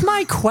 That's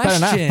my Better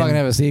question. not fucking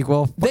have a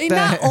sequel. Fuck They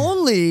that. not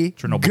only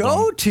Chernobyl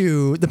go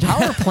to the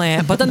power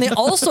plant, but then they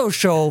also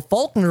show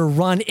Faulkner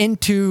run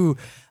into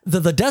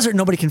the desert.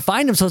 Nobody can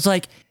find him. So it's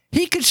like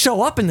he could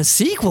show up in the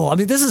sequel. I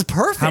mean, this is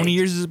perfect. How many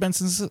years has it been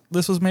since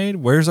this was made?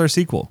 Where's our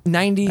sequel?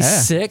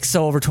 96,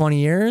 so over 20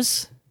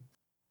 years.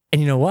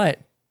 And you know what?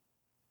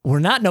 We're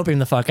not noping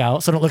the fuck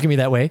out, so don't look at me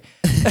that way.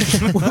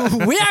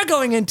 We are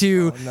going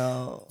into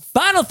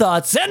final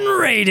thoughts and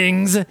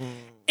ratings.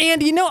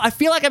 And you know, I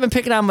feel like I've been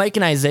picking on Mike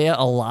and Isaiah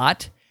a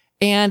lot.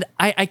 And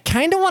I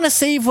kind of want to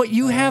save what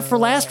you have for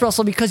last,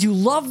 Russell, because you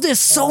love this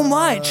so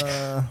much.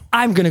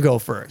 I'm going to go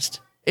first.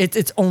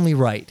 It's only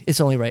right.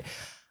 It's only right.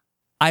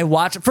 I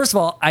watched, first of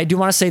all, I do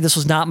want to say this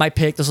was not my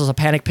pick. This was a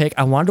panic pick.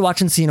 I wanted to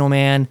watch Encino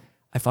Man.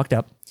 I fucked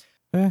up.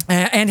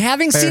 And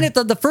having seen it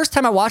the first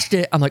time I watched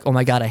it, I'm like, oh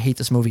my God, I hate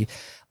this movie.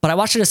 But I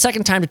watched it a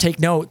second time to take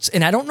notes.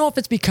 And I don't know if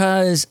it's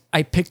because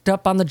I picked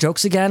up on the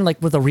jokes again,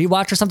 like with a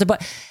rewatch or something,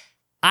 but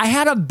I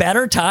had a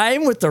better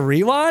time with the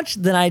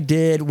rewatch than I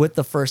did with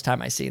the first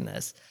time I seen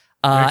this.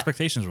 Your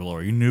expectations were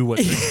lower. You knew what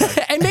to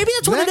expect. And maybe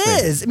that's what it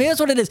is. Maybe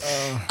that's what it is.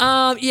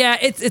 Yeah,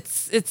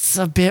 it's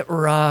a bit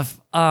rough.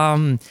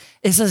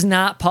 This is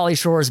not Pauly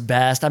Shore's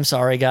best. I'm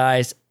sorry,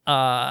 guys.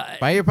 Why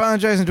are you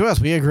apologizing to us?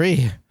 We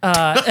agree.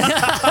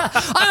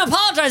 I'm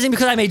apologizing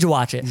because I made you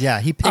watch it. Yeah,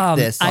 he picked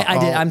this. I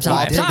did. I'm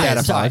sorry.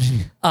 I'm sorry.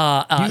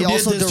 He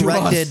also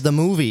directed the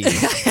movie.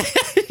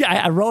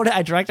 I wrote it,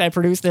 I directed, I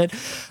produced it.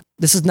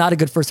 This is not a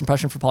good first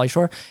impression for Pauly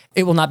Shore.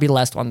 It will not be the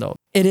last one, though.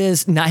 It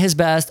is not his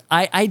best.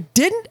 I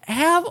didn't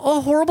have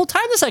a horrible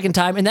time the second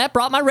time, and that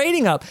brought my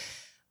rating up.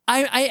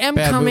 I am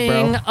Bad move,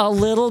 coming bro. a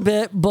little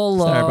bit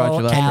below Sorry about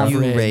your luck, bro. average.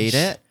 You rate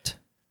it?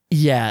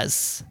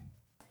 Yes.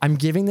 I'm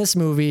giving this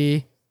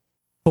movie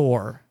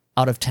 4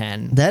 out of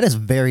 10. That is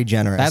very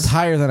generous. That's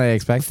higher than I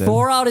expected.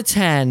 4 out of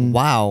 10.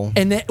 Wow.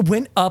 And it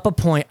went up a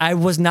point. I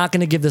was not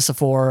going to give this a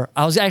 4.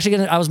 I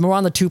was more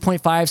on the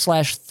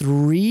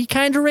 2.5/3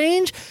 kind of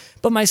range,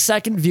 but my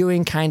second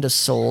viewing kind of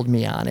sold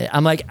me on it.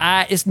 I'm like,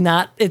 it's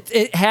not,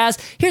 it has,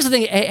 here's the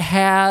thing, it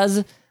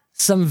has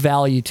some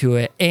value to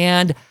it.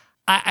 And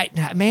I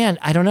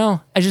don't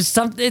know.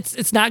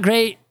 It's not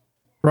great.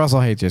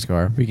 Russell hates your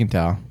score. We can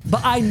tell.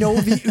 But I know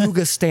the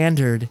Ooga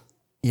standard.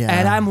 Yeah.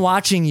 And I'm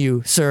watching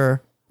you, sir,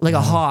 like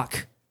a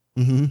hawk.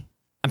 Mm-hmm.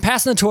 I'm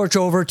passing the torch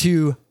over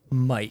to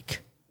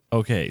Mike.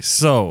 Okay,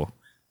 so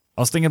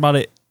I was thinking about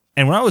it,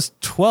 and when I was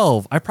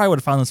 12, I probably would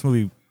have found this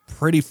movie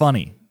pretty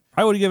funny.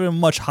 I would have given it a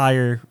much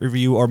higher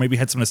review, or maybe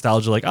had some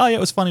nostalgia, like, oh yeah, it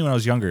was funny when I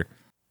was younger.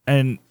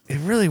 And it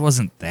really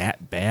wasn't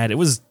that bad. It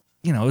was,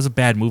 it was a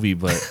bad movie,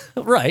 but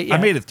right, yeah. I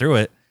made it through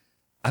it.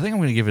 I think I'm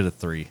going to give it a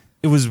 3.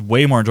 It was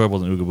way more enjoyable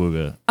than Ooga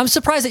Booga. I'm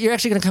surprised that you're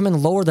actually going to come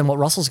in lower than what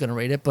Russell's going to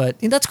rate it, but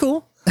that's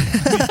cool.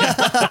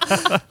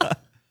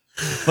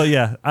 But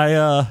yeah,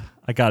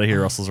 I got to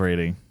hear Russell's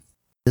rating.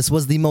 This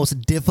was the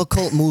most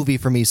difficult movie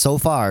for me so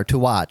far to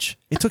watch.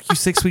 It took you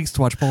 6 weeks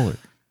to watch Polar.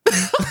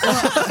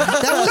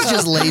 That was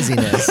just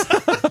laziness.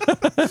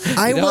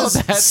 I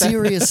was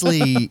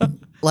seriously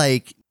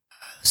like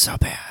so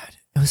bad.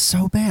 It was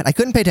so bad. I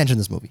couldn't pay attention to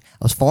this movie.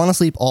 I was falling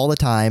asleep all the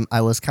time.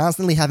 I was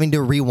constantly having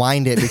to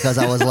rewind it because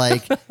I was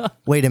like,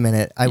 wait a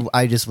minute.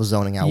 I just was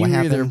zoning out. You What were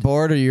either happened?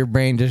 bored or your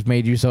brain just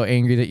made you so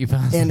angry that you fell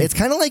asleep. And it's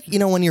kind of like,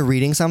 when you're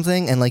reading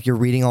something and like you're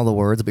reading all the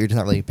words, but you're just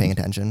not really paying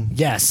attention.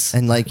 Yes.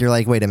 And like, you're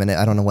like, wait a minute.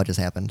 I don't know what just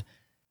happened.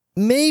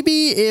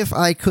 Maybe if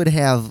I could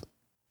have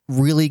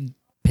really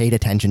paid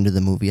attention to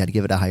the movie, I'd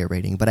give it a higher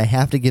rating, but I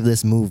have to give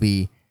this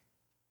movie,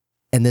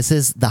 and this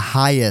is the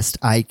highest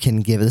I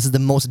can give it. This is the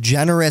most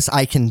generous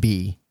I can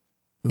be,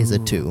 is a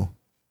 2.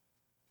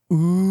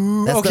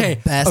 Ooh, That's okay.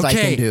 the best I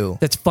can do.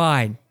 That's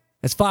fine.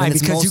 That's fine And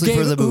it's because you mostly gave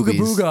for the Ooga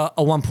movies. Booga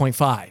a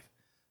 1.5.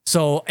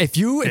 So if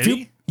you,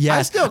 yes,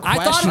 I still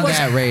question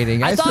that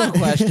rating. I still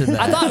question that.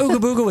 I thought Ooga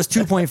Booga was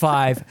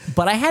 2.5,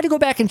 but I had to go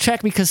back and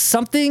check because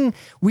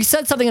we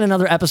said something in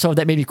another episode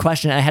that made me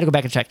question it. I had to go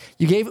back and check.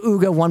 You gave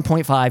Ooga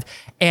 1.5,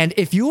 and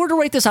if you were to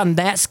rate this on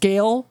that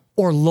scale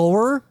or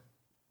lower,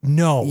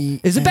 no,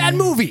 it's a bad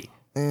movie,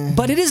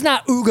 but it is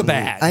not Ooga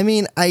bad. I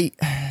mean, I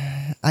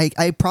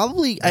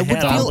probably I would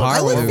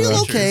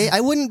feel okay. I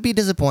wouldn't be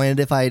disappointed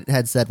if I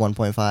had said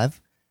 1.5.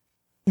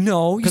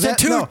 No, you said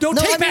 2. No,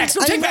 take backs.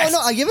 No, take backs. No,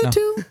 I give it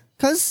 2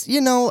 because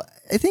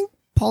I think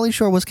Pauly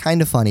Shore was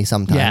kind of funny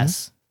sometimes.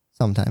 Yes,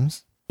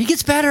 sometimes he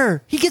gets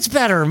better. He gets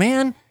better,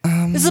 man.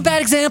 This is a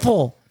bad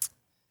example.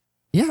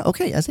 Yeah.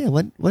 Okay, Isaiah.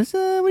 What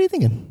are you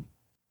thinking?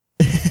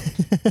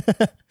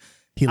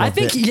 I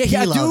think,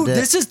 dude,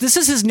 this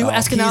is his new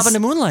Escanaba in the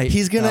Moonlight.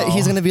 He's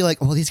gonna be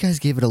like, well, these guys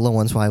gave it a low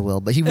one, so I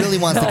will. But he really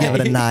wants to give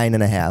it a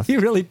 9.5. He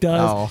really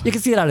does. Oh. You can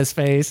see it on his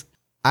face.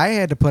 I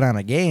had to put on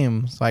a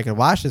game so I could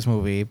watch this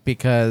movie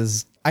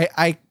because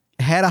I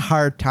had a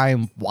hard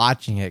time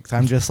watching it because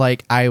I'm just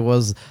like, I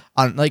was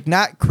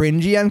not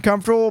cringy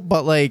uncomfortable,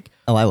 but like,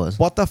 I was.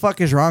 What the fuck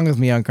is wrong with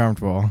me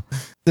uncomfortable?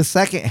 The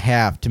second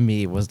half to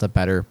me was the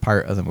better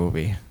part of the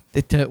movie.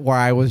 Where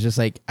I was just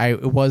like,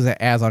 it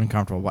wasn't as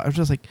uncomfortable. I was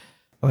just like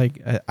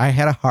I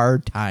had a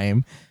hard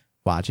time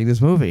watching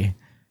this movie.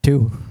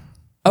 2.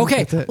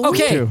 Okay. That's it.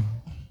 Okay. 2.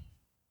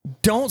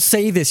 Don't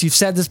say this. You've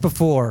said this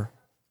before,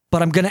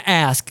 but I'm going to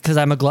ask because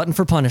I'm a glutton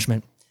for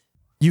punishment.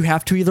 You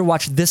have to either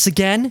watch this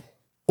again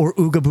or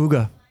Ooga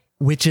Booga.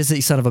 Which is it,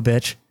 you son of a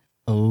bitch?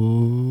 Oh.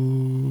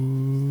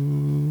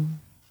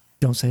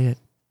 Don't say it.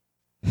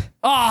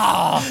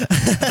 Oh!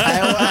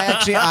 I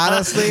actually,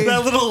 honestly,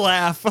 that little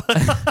laugh.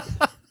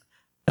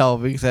 no,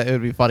 because it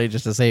would be funny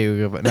just to say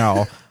Ooga, but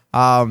no.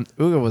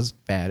 Ooga was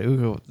bad.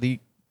 Ooga was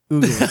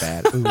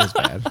bad. Ooga was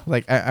bad.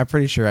 Like I'm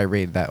pretty sure I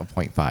rated that a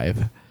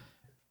 0.5.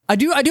 I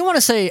do want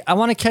to say, I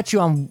want to catch you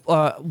on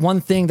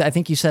one thing that I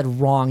think you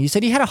said wrong. You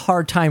said you had a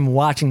hard time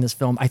watching this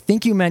film. I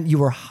think you meant you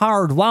were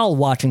hard while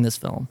watching this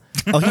film.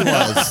 Oh, he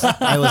was.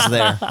 I was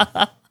there.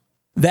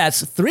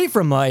 That's 3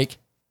 from Mike,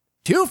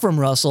 2 from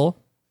Russell,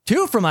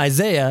 2 from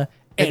Isaiah,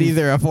 and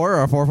either a 4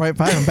 or a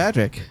 4.5 from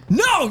Patrick.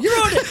 No, you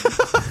wrote it.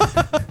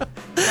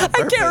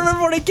 I can't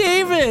remember what I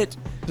gave it.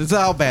 That's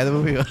how bad the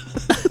movie was.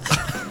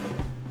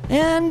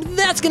 And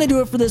that's going to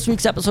do it for this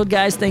week's episode,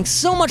 guys. Thanks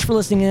so much for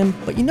listening in.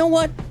 But you know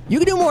what? You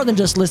can do more than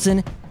just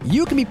listen.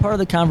 You can be part of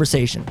the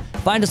conversation.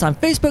 Find us on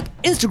Facebook,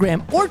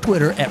 Instagram, or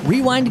Twitter at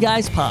Rewind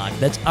Guys Pod.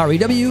 That's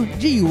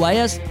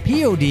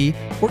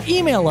REWGUYSPOD. Or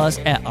email us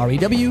at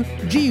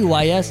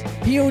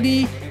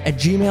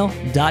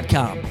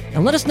REWGUYSPOD@gmail.com.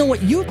 And let us know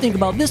what you think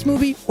about this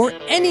movie or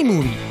any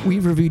movie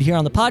we've reviewed here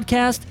on the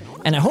podcast.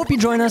 And I hope you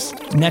join us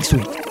next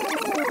week.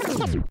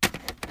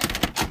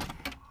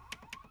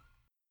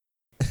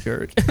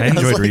 Jerk. I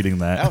enjoyed reading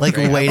that. Like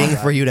waiting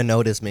for you to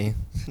notice me.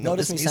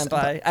 Notice me,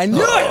 senpai. I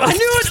knew it! I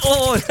knew it!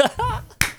 Oh.